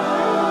hahu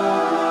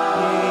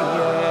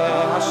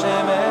yeh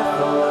Hashem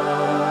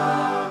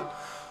echad,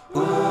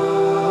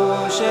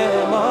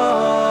 u'shemo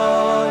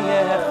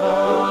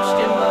yechad,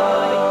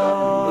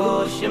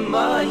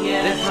 u'shemo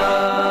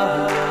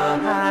yechad.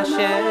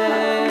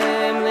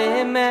 Hashem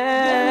lemelech,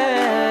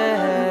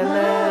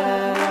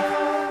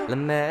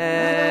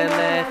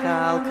 lemelech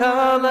al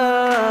kol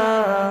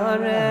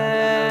haaretz.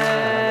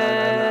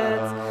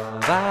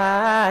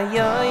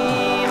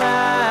 V'yom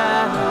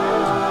hahu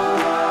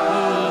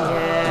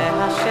yeh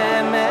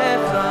Hashem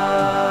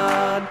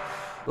echad,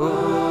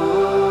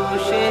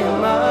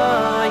 u'shemo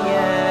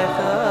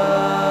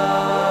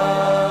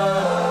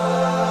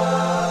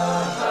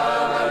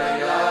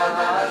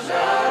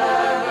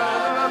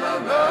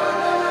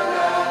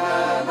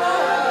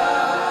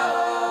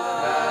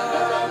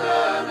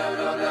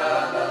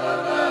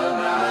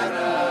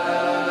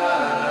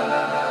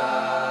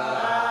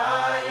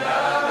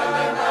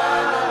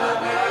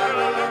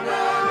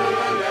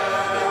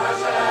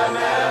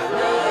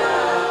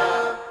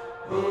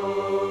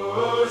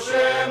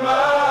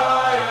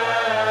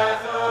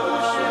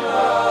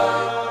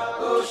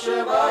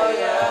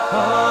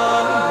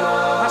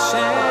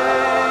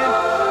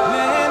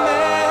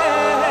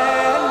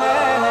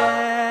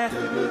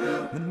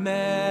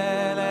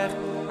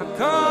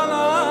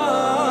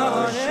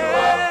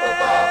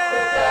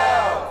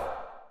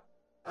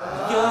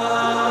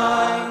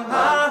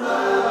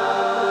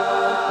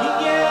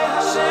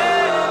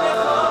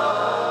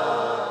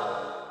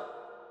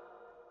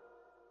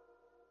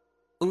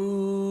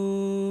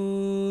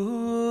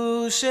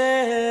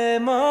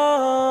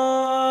Shemoy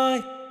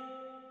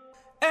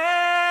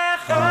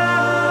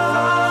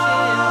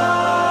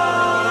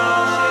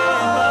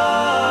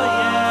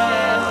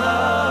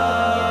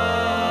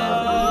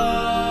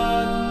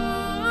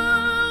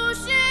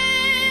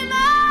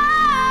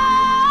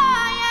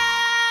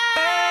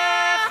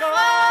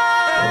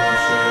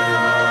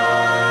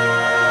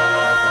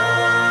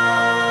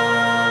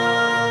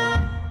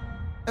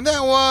And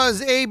that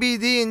was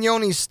ABD and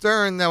Yoni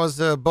Stern. That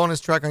was a bonus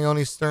track on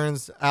Yoni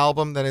Stern's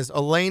album. That is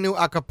Aleinu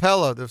a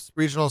cappella. The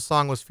regional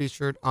song was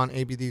featured on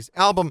ABD's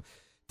album.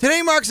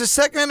 Today marks the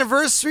second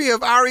anniversary of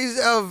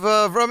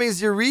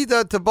Rami's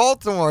Yerida to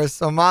Baltimore.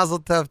 So mazel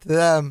tov to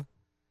them.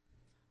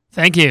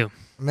 Thank you.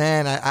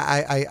 Man,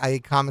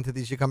 I commented that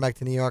you should come back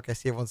to New York. I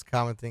see everyone's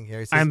commenting here.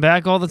 He says, I'm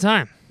back all the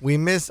time. We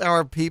miss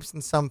our peeps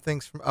and some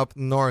things from up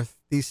north.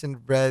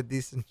 Decent bread,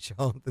 decent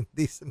shows, and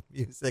decent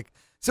music.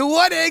 So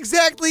what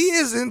exactly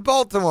is in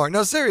Baltimore?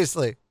 No,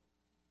 seriously.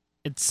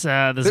 It's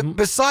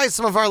besides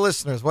some of our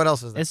listeners, what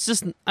else is there? It's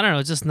just, I don't know,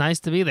 it's just nice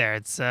to be there.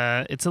 It's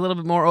a little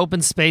bit more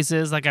open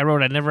spaces. Like I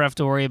wrote, I never have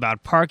to worry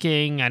about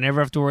parking. I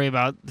never have to worry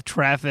about the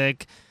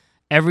traffic.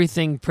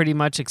 Everything pretty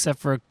much except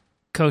for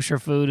kosher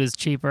food is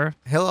cheaper.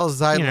 Hillel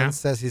Zeidman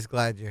says he's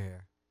glad you're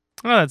here.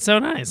 Oh, that's so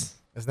nice.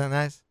 Isn't that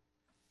nice?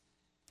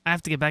 I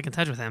have to get back in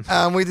touch with him.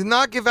 We did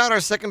not give out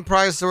our second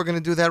prize, so we're going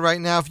to do that right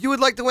now. If you would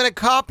like to win a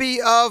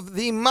copy of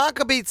the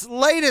Maccabees'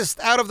 latest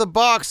Out of the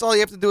Box, all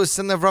you have to do is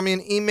send Avrami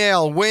an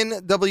email,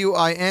 win,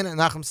 W-I-N, at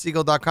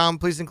NachumSegal.com.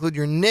 Please include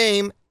your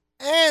name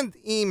and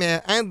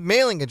email and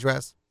mailing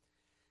address.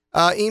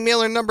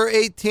 Emailer number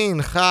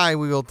 18, Chai,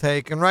 we will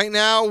take. And right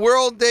now,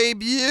 world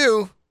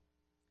debut,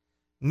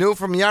 new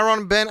from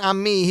Yaron Ben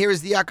Ami. Here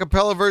is the a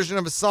cappella version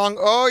of a song,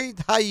 Oy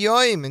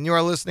Hayoim, and you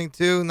are listening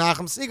to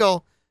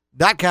NachumSegal.com.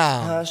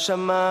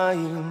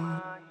 השמיים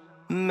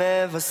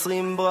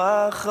מבשרים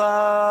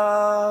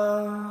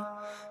ברכה,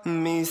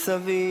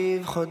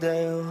 מסביב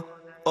חודר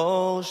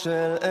אור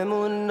של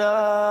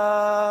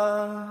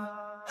אמונה,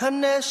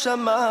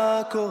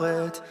 הנשמה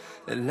קוראת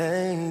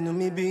אלינו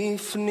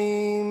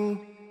מבפנים,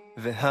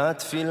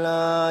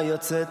 והתפילה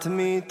יוצאת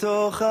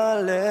מתוך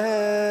הלב.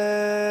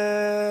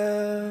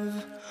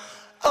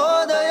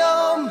 עוד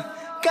היום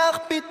כך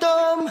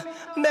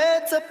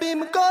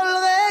מצפים כל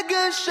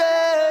רגע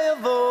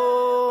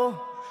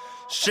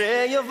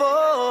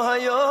שיבוא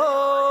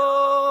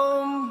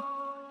היום.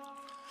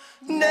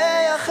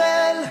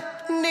 נייחל,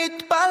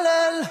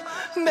 נתפלל,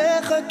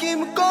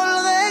 מחכים כל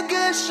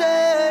רגע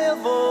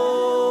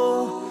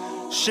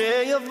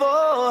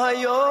שיבוא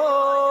היום.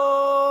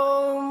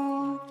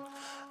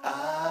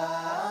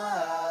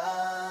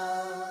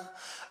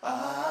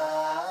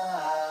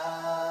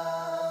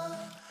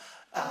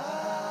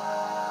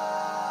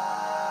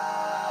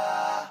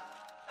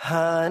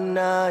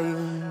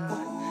 העיניים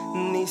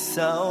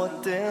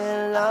נישאות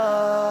אליי,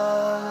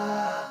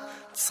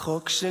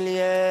 צחוק של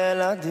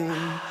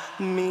ילדים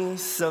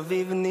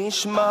מסביב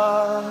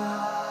נשמע,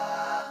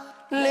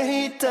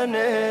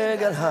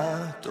 להתענג על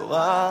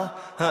התורה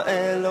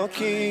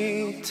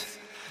האלוקית,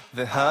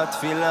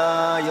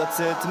 והתפילה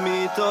יוצאת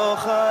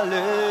מתוך הלב.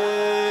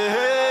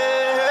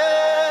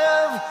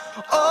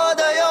 עוד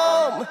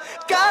היום,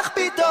 כך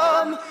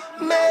פתאום,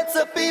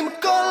 מצפים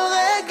כל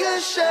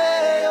רגע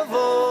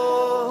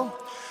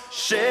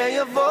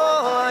שיבוא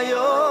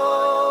היום.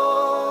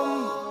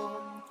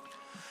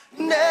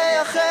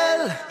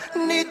 נייחל,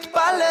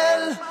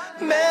 נתפלל,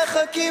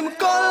 מחכים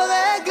כל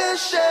רגע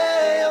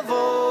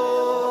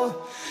שיבוא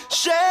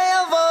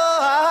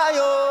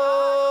היום.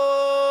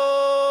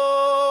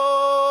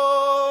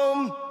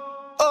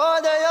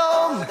 עוד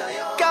היום,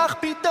 כך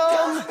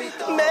פתאום,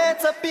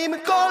 מצפים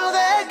כל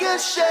רגע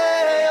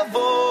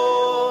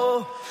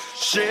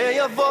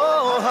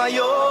שיבוא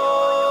היום.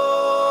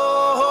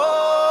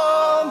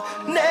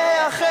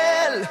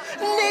 נייחל,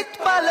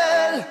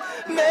 נתפלל,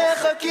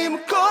 מחכים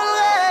כל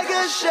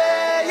רגע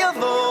שיבוא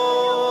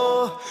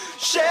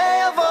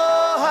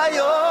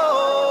היום.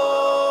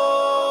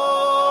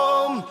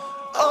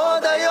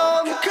 עוד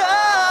היום,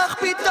 כך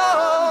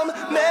פתאום,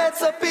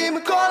 מצפים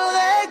כל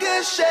רגע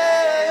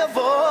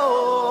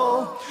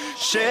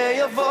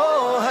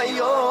שיבוא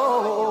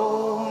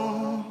היום.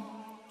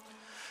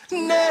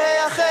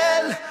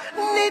 נייחל,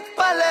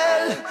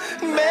 נתפלל,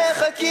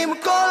 מחכים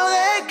כל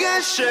רגע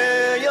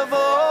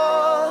שיבוא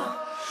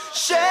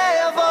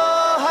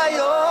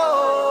היום.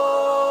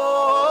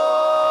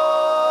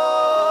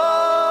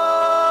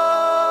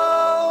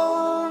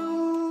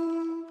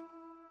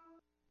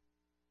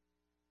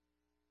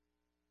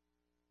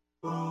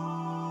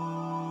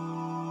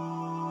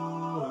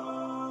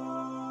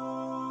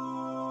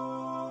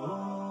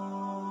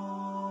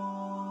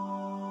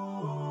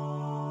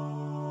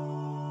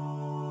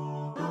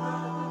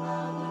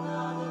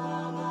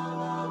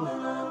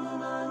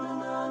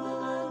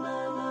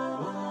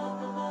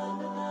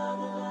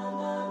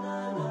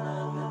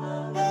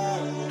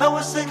 I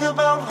was thinking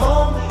about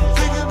home,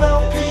 thinking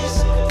about peace,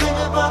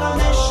 thinking about our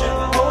nation,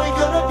 what we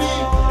gonna be.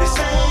 They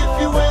say if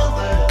you will,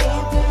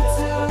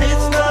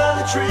 it's not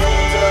a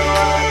dream.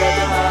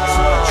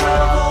 So I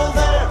travel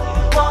there,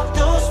 walk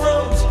those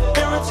roads,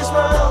 Eretz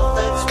Yisrael,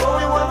 that's where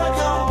we wanna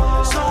go.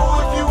 So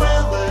if you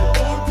will,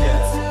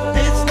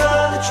 it's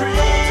not a dream.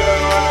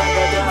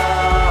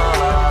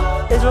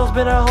 Israel's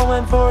been our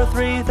homeland for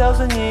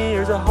 3,000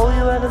 years, a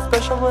holy land, a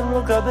special one.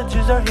 We're glad the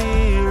Jews are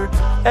here,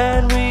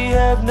 and we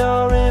have no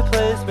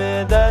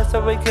replacement. That's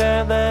why we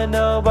can't let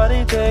nobody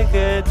take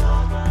it.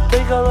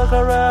 Take a look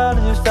around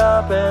and you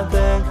stop and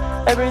think.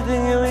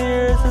 Everything you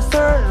hear is a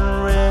certain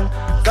ring.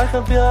 So I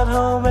can feel at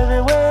home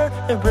everywhere.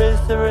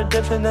 Embrace the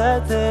redemption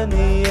that's in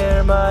the air.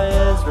 My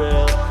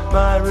Israel,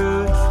 my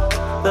roots,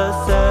 the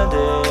sand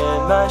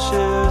in my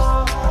shoes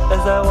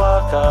as I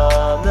walk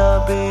on the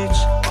beach,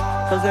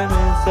 'cause they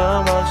mean so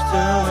much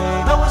to me.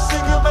 I was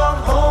thinking about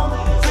home,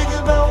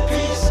 thinking about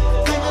peace,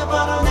 thinking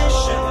about our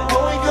nation,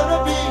 what we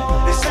gonna be.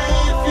 They say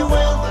if you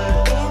will,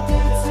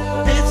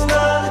 it's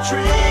not a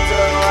dream.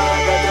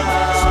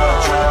 So I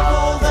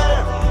travel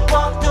there,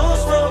 walk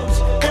those roads,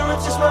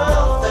 Eretz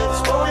Yisrael, that's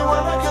where we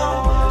wanna go.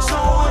 So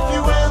if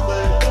you will,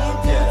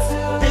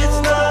 it's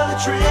not a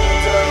dream.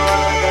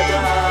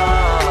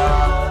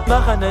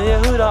 Machane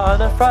Yehuda on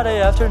a Friday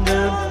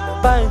afternoon,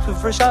 buying food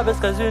for Shabbos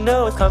 'cause you know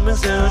it's coming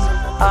soon.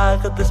 I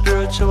got the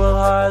spiritual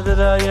high that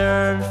I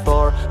yearn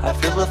for. I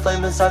feel the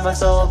flame inside my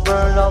soul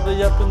burn. I'll be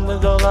up in the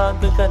Golan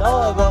thinking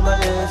all about my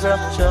Israel.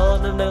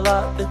 Chilling in the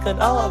lot thinking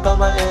all about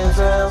my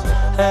Israel.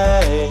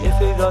 Hey, if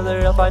you go there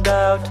you'll find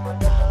out,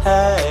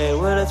 hey,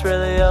 what it's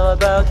really all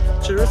about.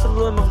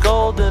 Jerusalem of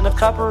gold and of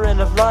copper and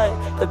of light,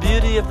 the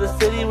beauty of the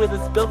city with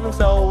its buildings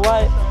so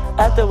white.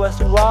 At the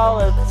western wall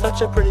it's such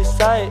a pretty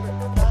sight,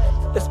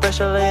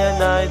 especially at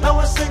night. I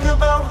was thinking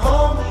about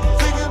home,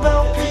 thinking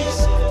about peace,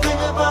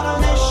 thinking about our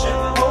nation,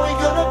 what we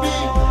gonna be.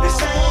 They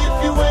say if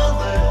you will,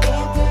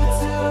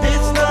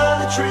 it's not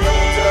a dream.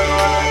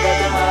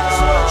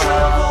 So I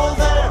travel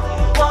there,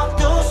 walk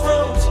those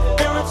roads,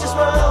 Eretz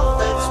Yisrael,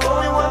 that's where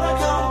we wanna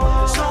go.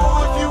 So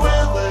if you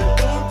will,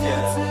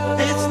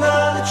 it's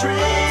not a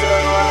dream.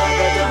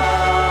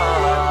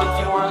 If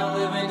you wanna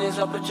live in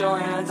Israel, put your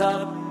hands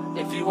up.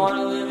 If you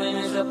wanna live in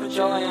Israel, put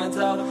your hands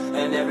up.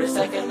 And every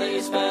second that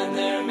you spend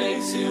there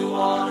makes you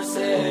wanna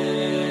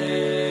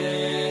sing.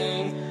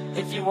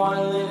 If you you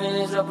wanna live in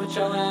Israel, put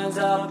your hands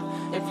up.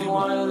 If you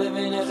wanna live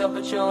in Israel,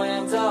 put your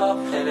hands up.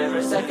 And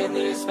every second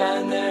that you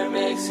spend there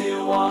makes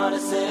you wanna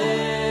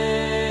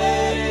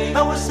say.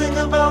 I was thinking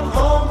about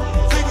home,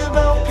 thinking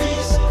about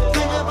peace,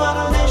 thinking about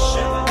our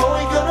nation, what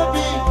we gonna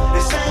be.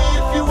 They say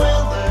if you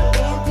will,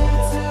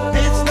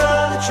 it's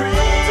not a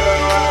dream.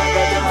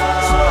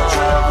 So I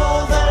travel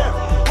there,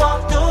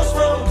 walk those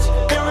roads,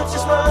 parents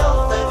just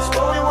smile, that's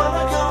where we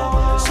wanna go.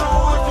 So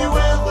if you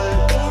will,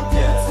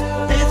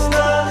 it's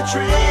not a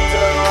dream.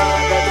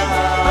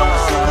 I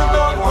was thinking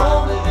about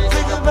home,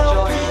 thinking about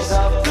peace,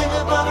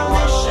 thinking about our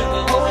nation,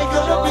 what we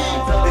gonna be.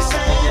 They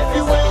say if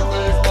you will,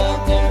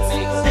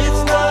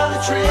 it's not a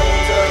dream.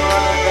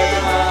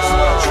 So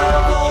I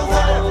travel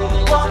there,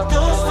 walk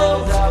those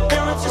roads,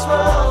 parents just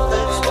smile,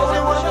 that's where we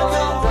wanna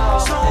go.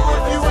 So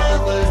if you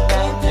will,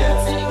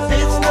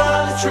 it's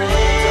not a dream.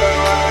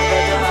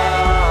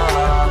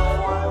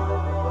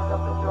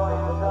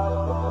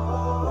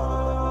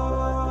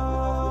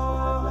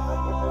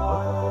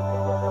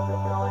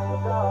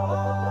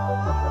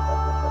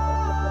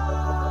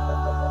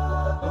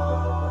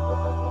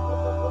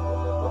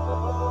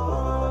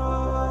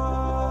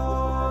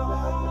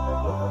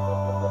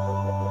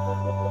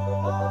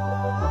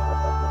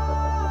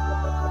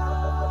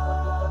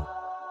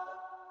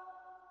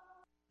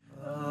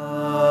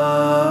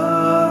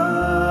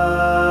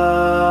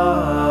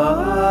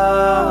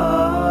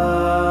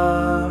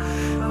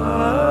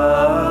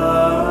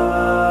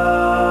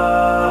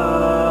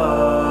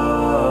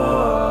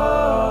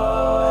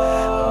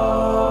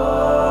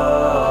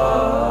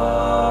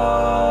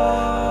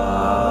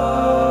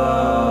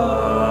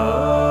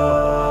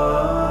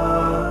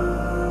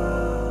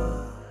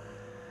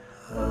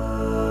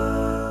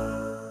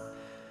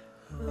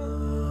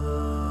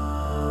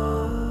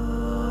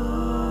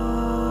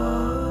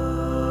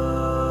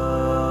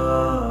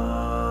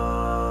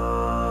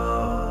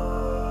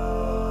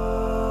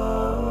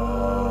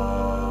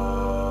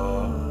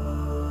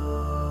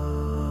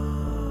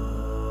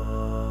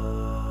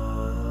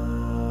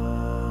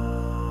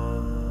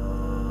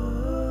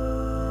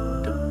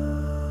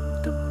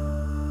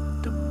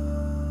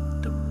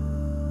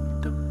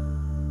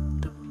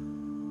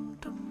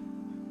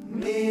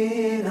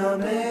 Min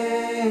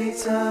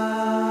hameitza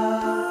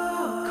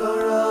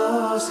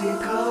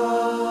korosika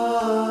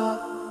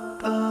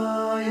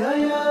ay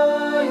ay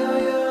ay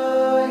ay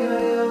ay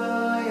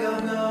ay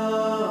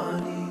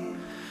yanani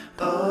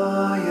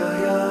ay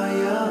ay ay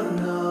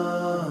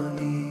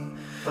yanani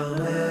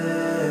bamerchavka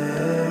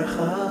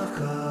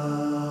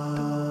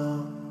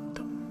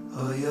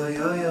ay ay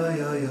ay ay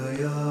ay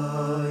ay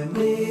ay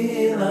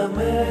min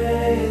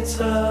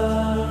hameitza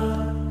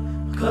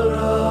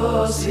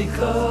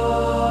korosika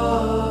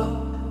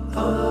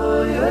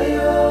ay ay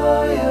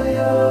ay ay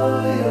ay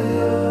ay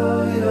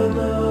ay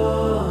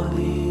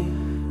yanani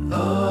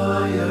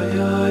ay ay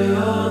ay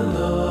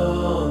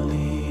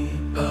yanani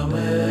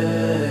bamerchavka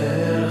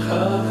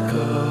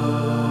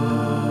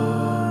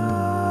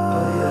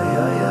ay ay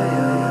ay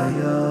ay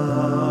ay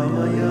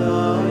ay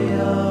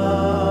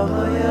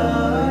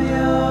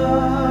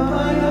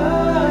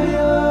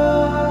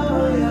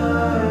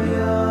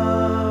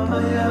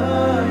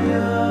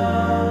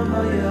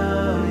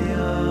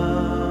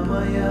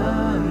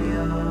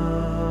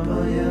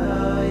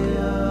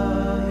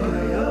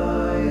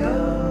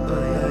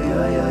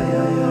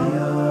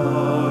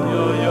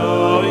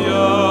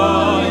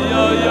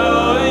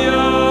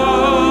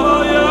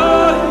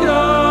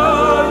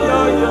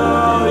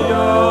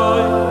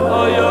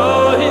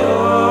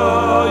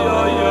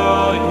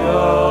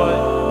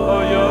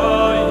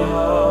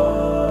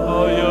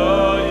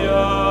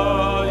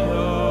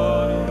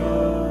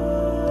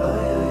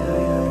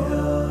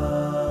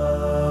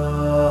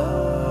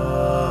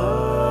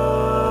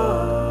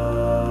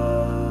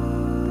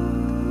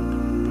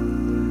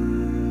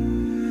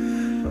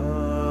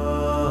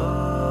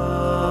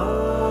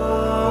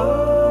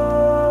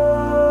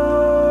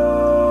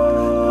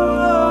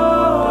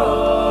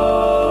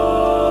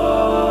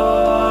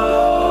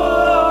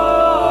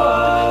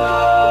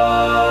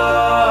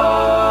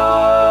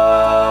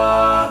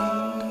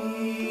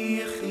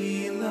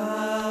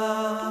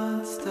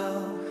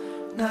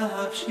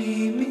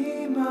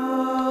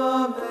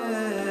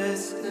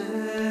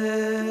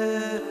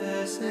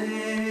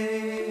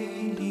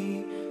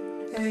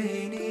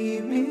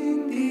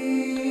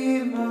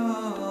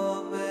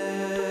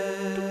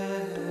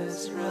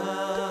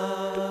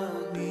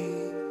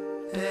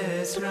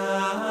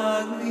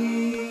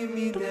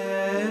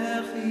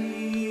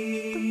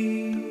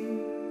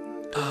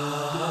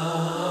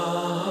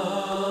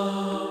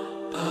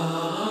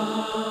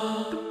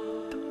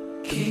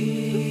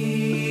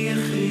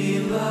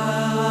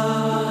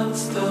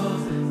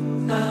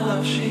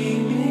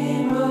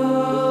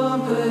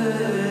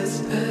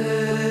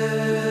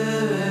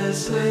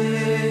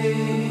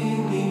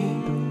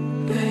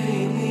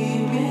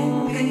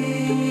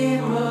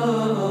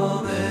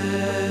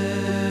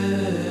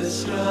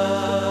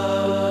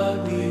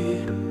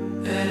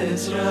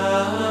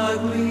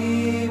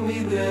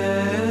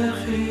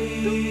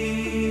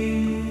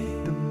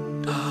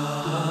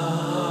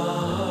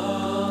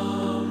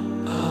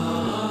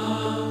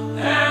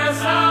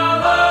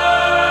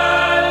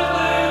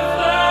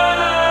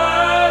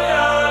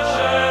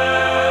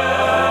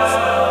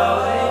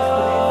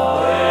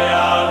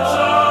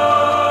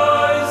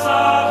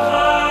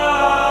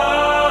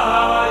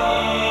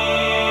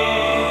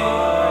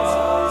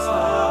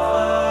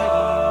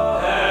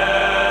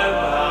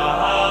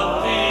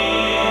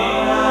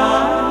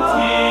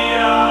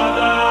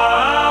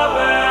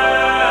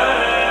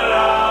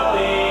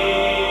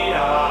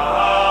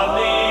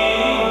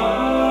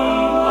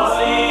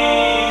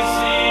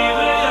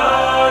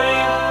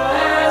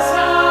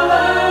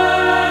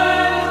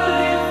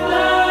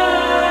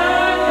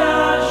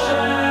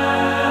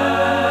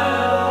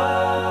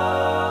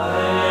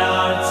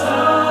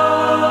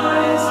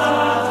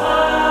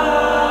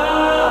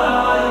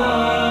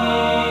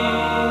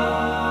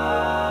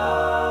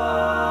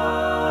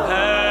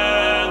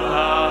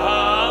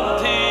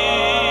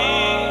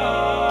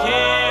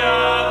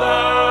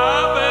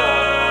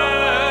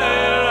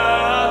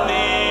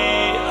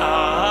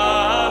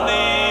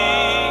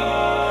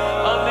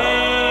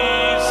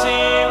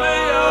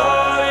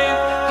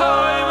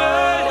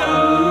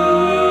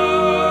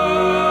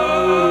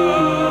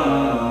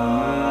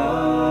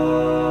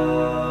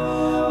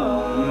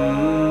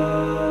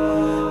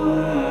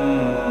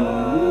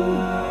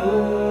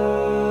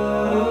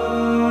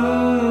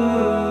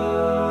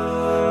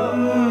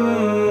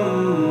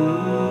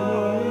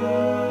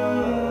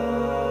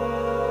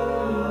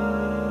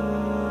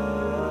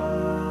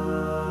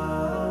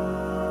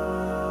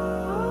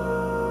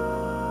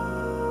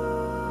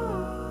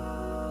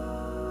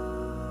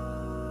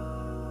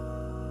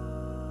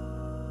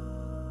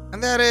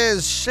And that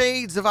is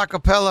Shades of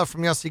Acapella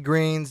from Yossi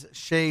Green's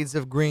Shades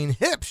of Green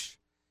Hipsh.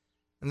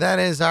 And that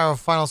is our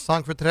final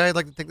song for today. I'd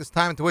like to take this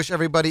time to wish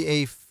everybody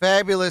a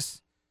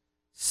fabulous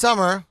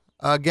summer.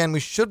 Again,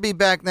 we should be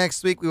back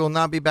next week. We will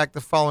not be back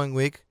the following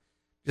week.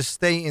 Just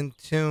stay in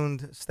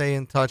tuned, stay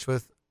in touch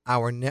with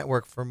our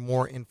network for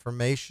more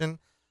information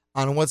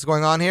on what's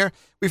going on here.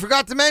 We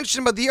forgot to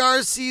mention, but the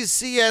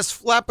RCCS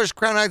Flatbush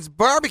Crown Heights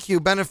Barbecue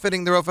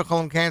benefiting the Rofei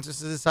Cholim Cancer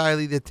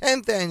Society, the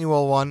 10th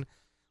annual one,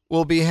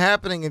 will be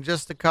happening in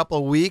just a couple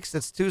of weeks.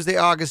 It's Tuesday,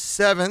 August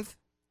 7th,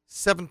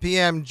 7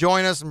 p.m.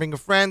 Join us and bring a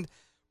friend.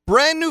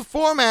 Brand new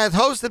format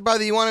hosted by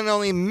the one and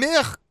only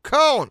Mich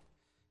Cohen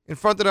in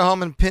front of the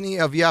home and Penny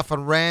of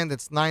Yafa Rand.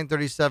 It's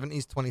 937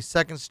 East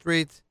 22nd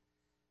Street.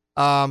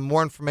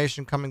 More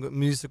information coming with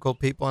musical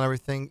people and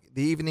everything.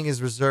 The evening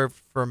is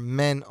reserved for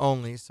men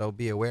only, so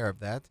be aware of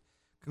that.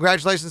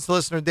 Congratulations to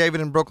listener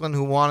David in Brooklyn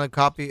who won a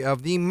copy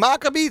of the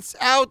Maccabees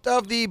Out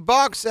of the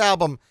Box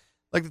album.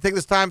 I'd like to take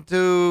this time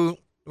to,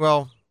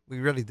 well, we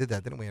really did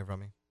that, didn't we,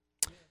 Avrami?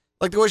 I'd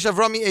like to wish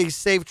Avrami a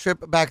safe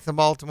trip back to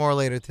Baltimore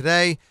later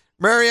today.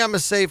 Miriam, a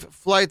safe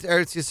flight to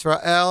Eretz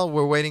Yisrael.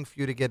 We're waiting for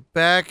you to get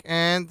back.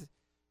 And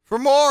for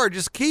more,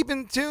 just keep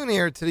in tune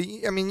here to the,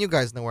 you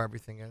guys know where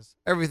everything is.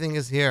 Everything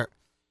is here.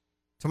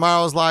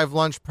 Tomorrow's live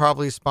lunch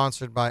probably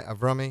sponsored by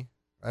Avrami.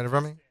 Right,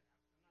 Avrami?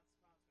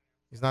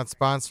 He's not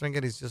sponsoring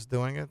it. He's just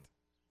doing it.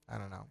 I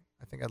don't know.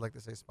 I think I'd like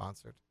to say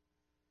sponsored.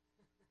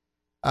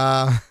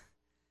 And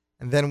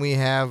then we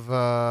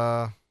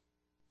have...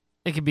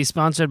 It could be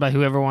sponsored by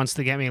whoever wants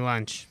to get me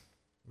lunch.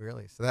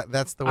 Really? So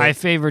that's the way. I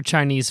favor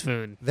Chinese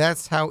food.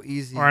 That's how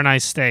easy. Or a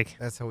nice steak.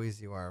 That's how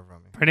easy you are,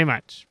 Avrami. Pretty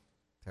much.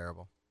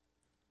 Terrible.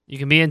 You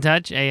can be in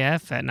touch,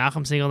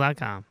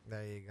 af@NachumSiegel.com.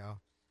 There you go.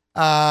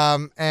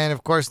 And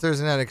of course,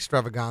 there's an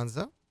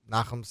extravaganza.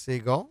 Nachum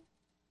Siegel,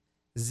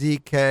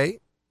 ZK,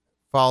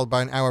 followed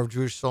by an hour of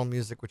Jewish soul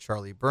music with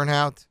Charlie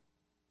Bernhout.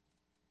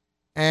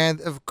 And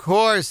of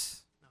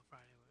course,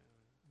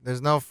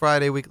 there's no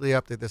Friday weekly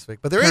update this week,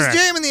 but there is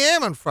Jam in the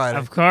AM on Friday.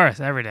 Of course,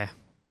 every day.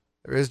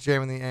 There is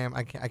Jam in the AM.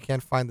 I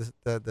can't find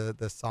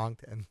the song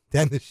to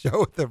end the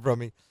show with the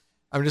Rummy.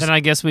 Then I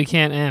guess we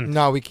can't end.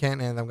 No, we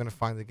can't end. I'm going to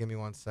find it. Give me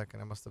 1 second.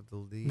 I must have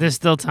deleted. There's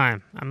still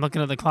time. I'm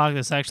looking at the clock.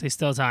 There's actually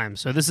still time.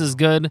 So this is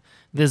good.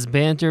 This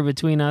banter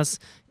between us,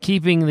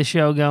 keeping the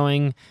show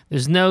going.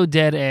 There's no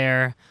dead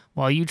air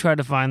while you try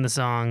to find the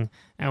song,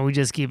 and we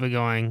just keep it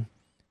going.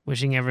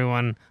 Wishing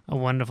everyone a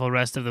wonderful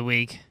rest of the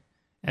week,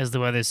 as the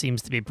weather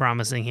seems to be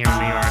promising here in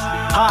New York.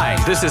 Hi,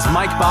 this is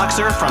Mike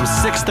Boxer from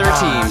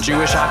 613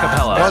 Jewish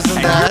Acapella.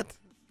 Wasn't that?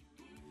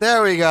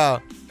 There we go.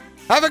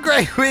 Have a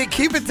great week.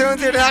 Keep it tuned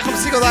here to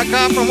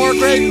NachumSiegel.com for more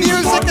great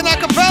music